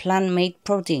 healthy, plant-made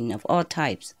protein of all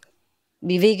types.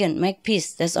 Be vegan, make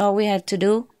peace. That's all we have to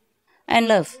do. And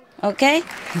love, okay?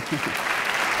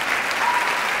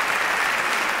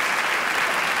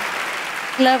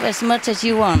 Love as much as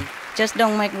you want. Just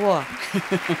don't make war.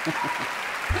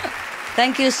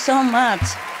 Thank you so much.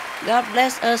 God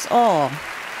bless us all.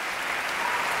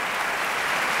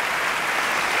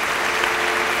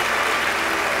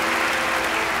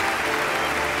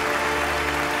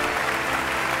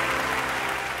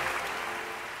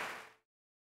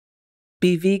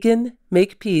 Be vegan,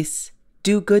 make peace,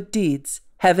 do good deeds.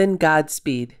 Heaven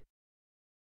Godspeed.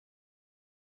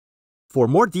 For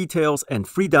more details and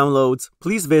free downloads,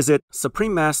 please visit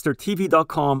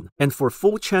suprememastertv.com, and for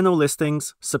full channel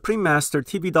listings,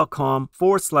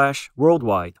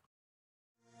 suprememastertv.com/worldwide.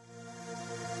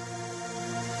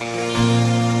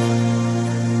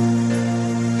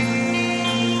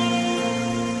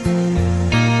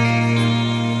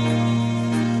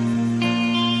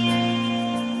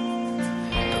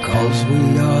 Because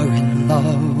we are in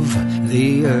love,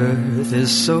 the earth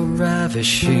is so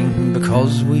ravishing.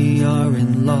 Because we are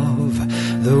in love,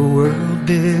 the world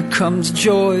becomes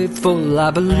joyful.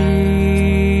 I believe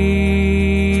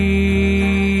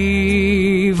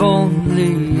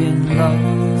only in love.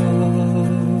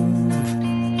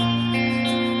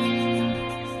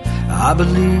 I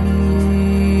believe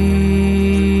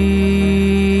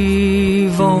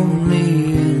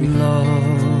only in love.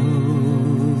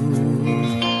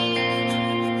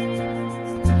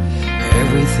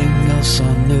 Everything else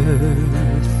on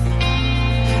earth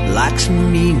lacks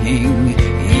meaning,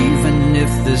 even if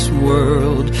this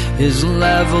world is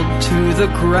leveled to the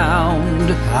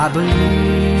ground. I believe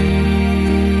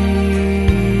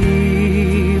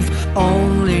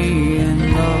only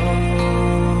in love.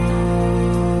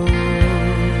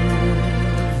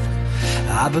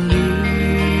 I believe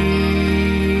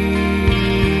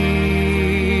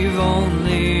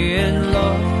only in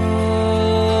love.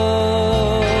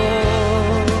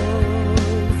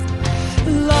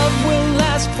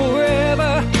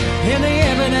 Forever in the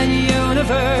infinite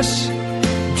universe,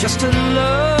 just to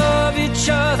love each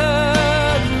other.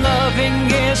 Loving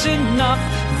is enough,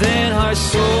 then our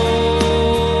souls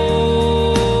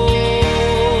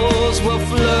will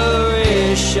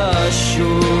flourish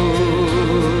assured.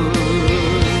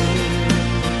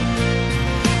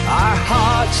 Our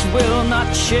hearts will not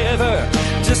shiver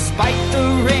despite the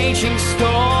raging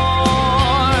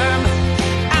storm.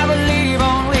 I believe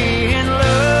only in love.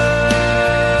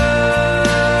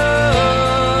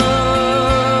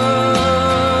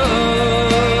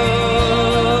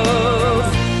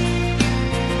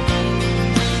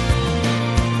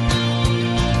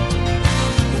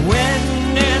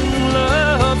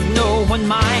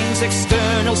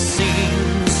 External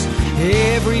scenes,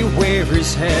 everywhere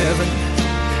is heaven,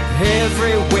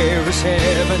 everywhere is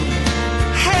heaven,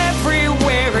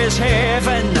 everywhere is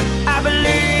heaven. I believe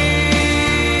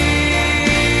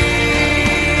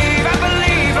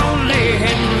only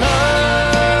in love.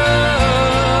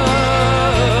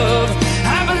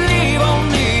 I believe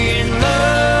only in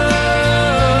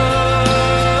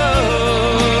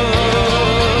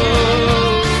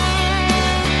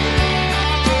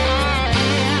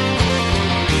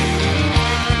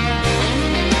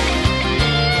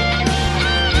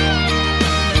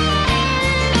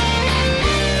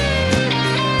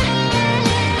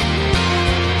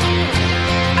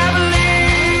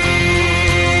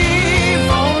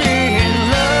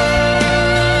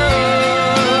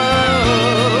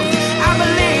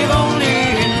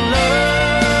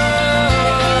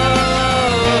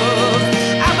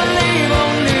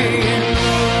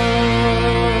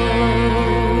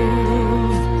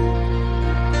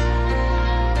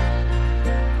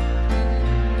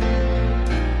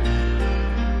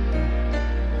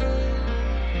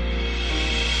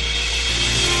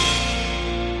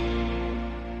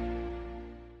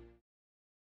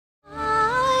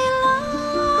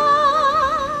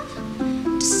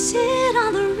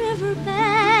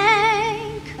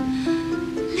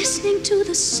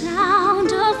the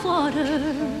sound of water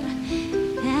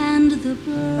and the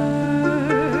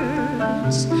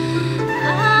birds.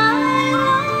 I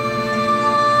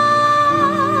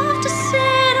love to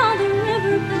sit on the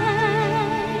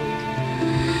riverbank,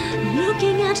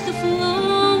 looking at the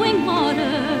flowing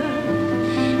water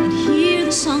and hear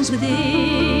the songs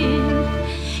within.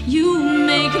 You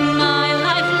make my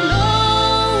life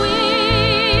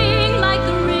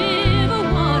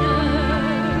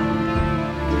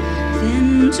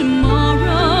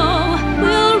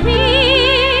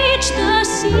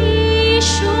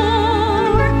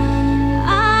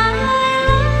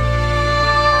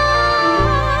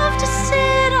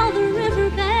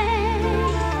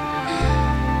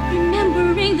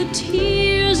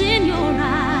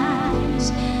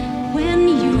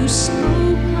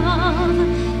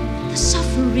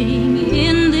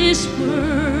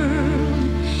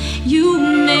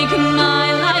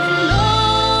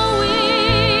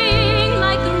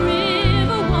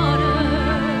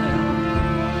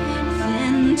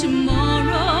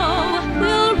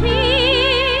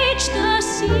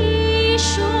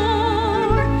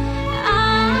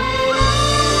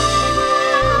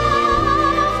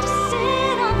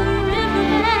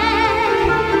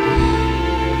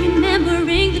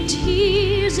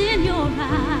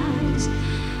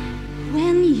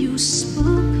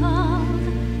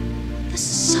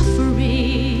suffer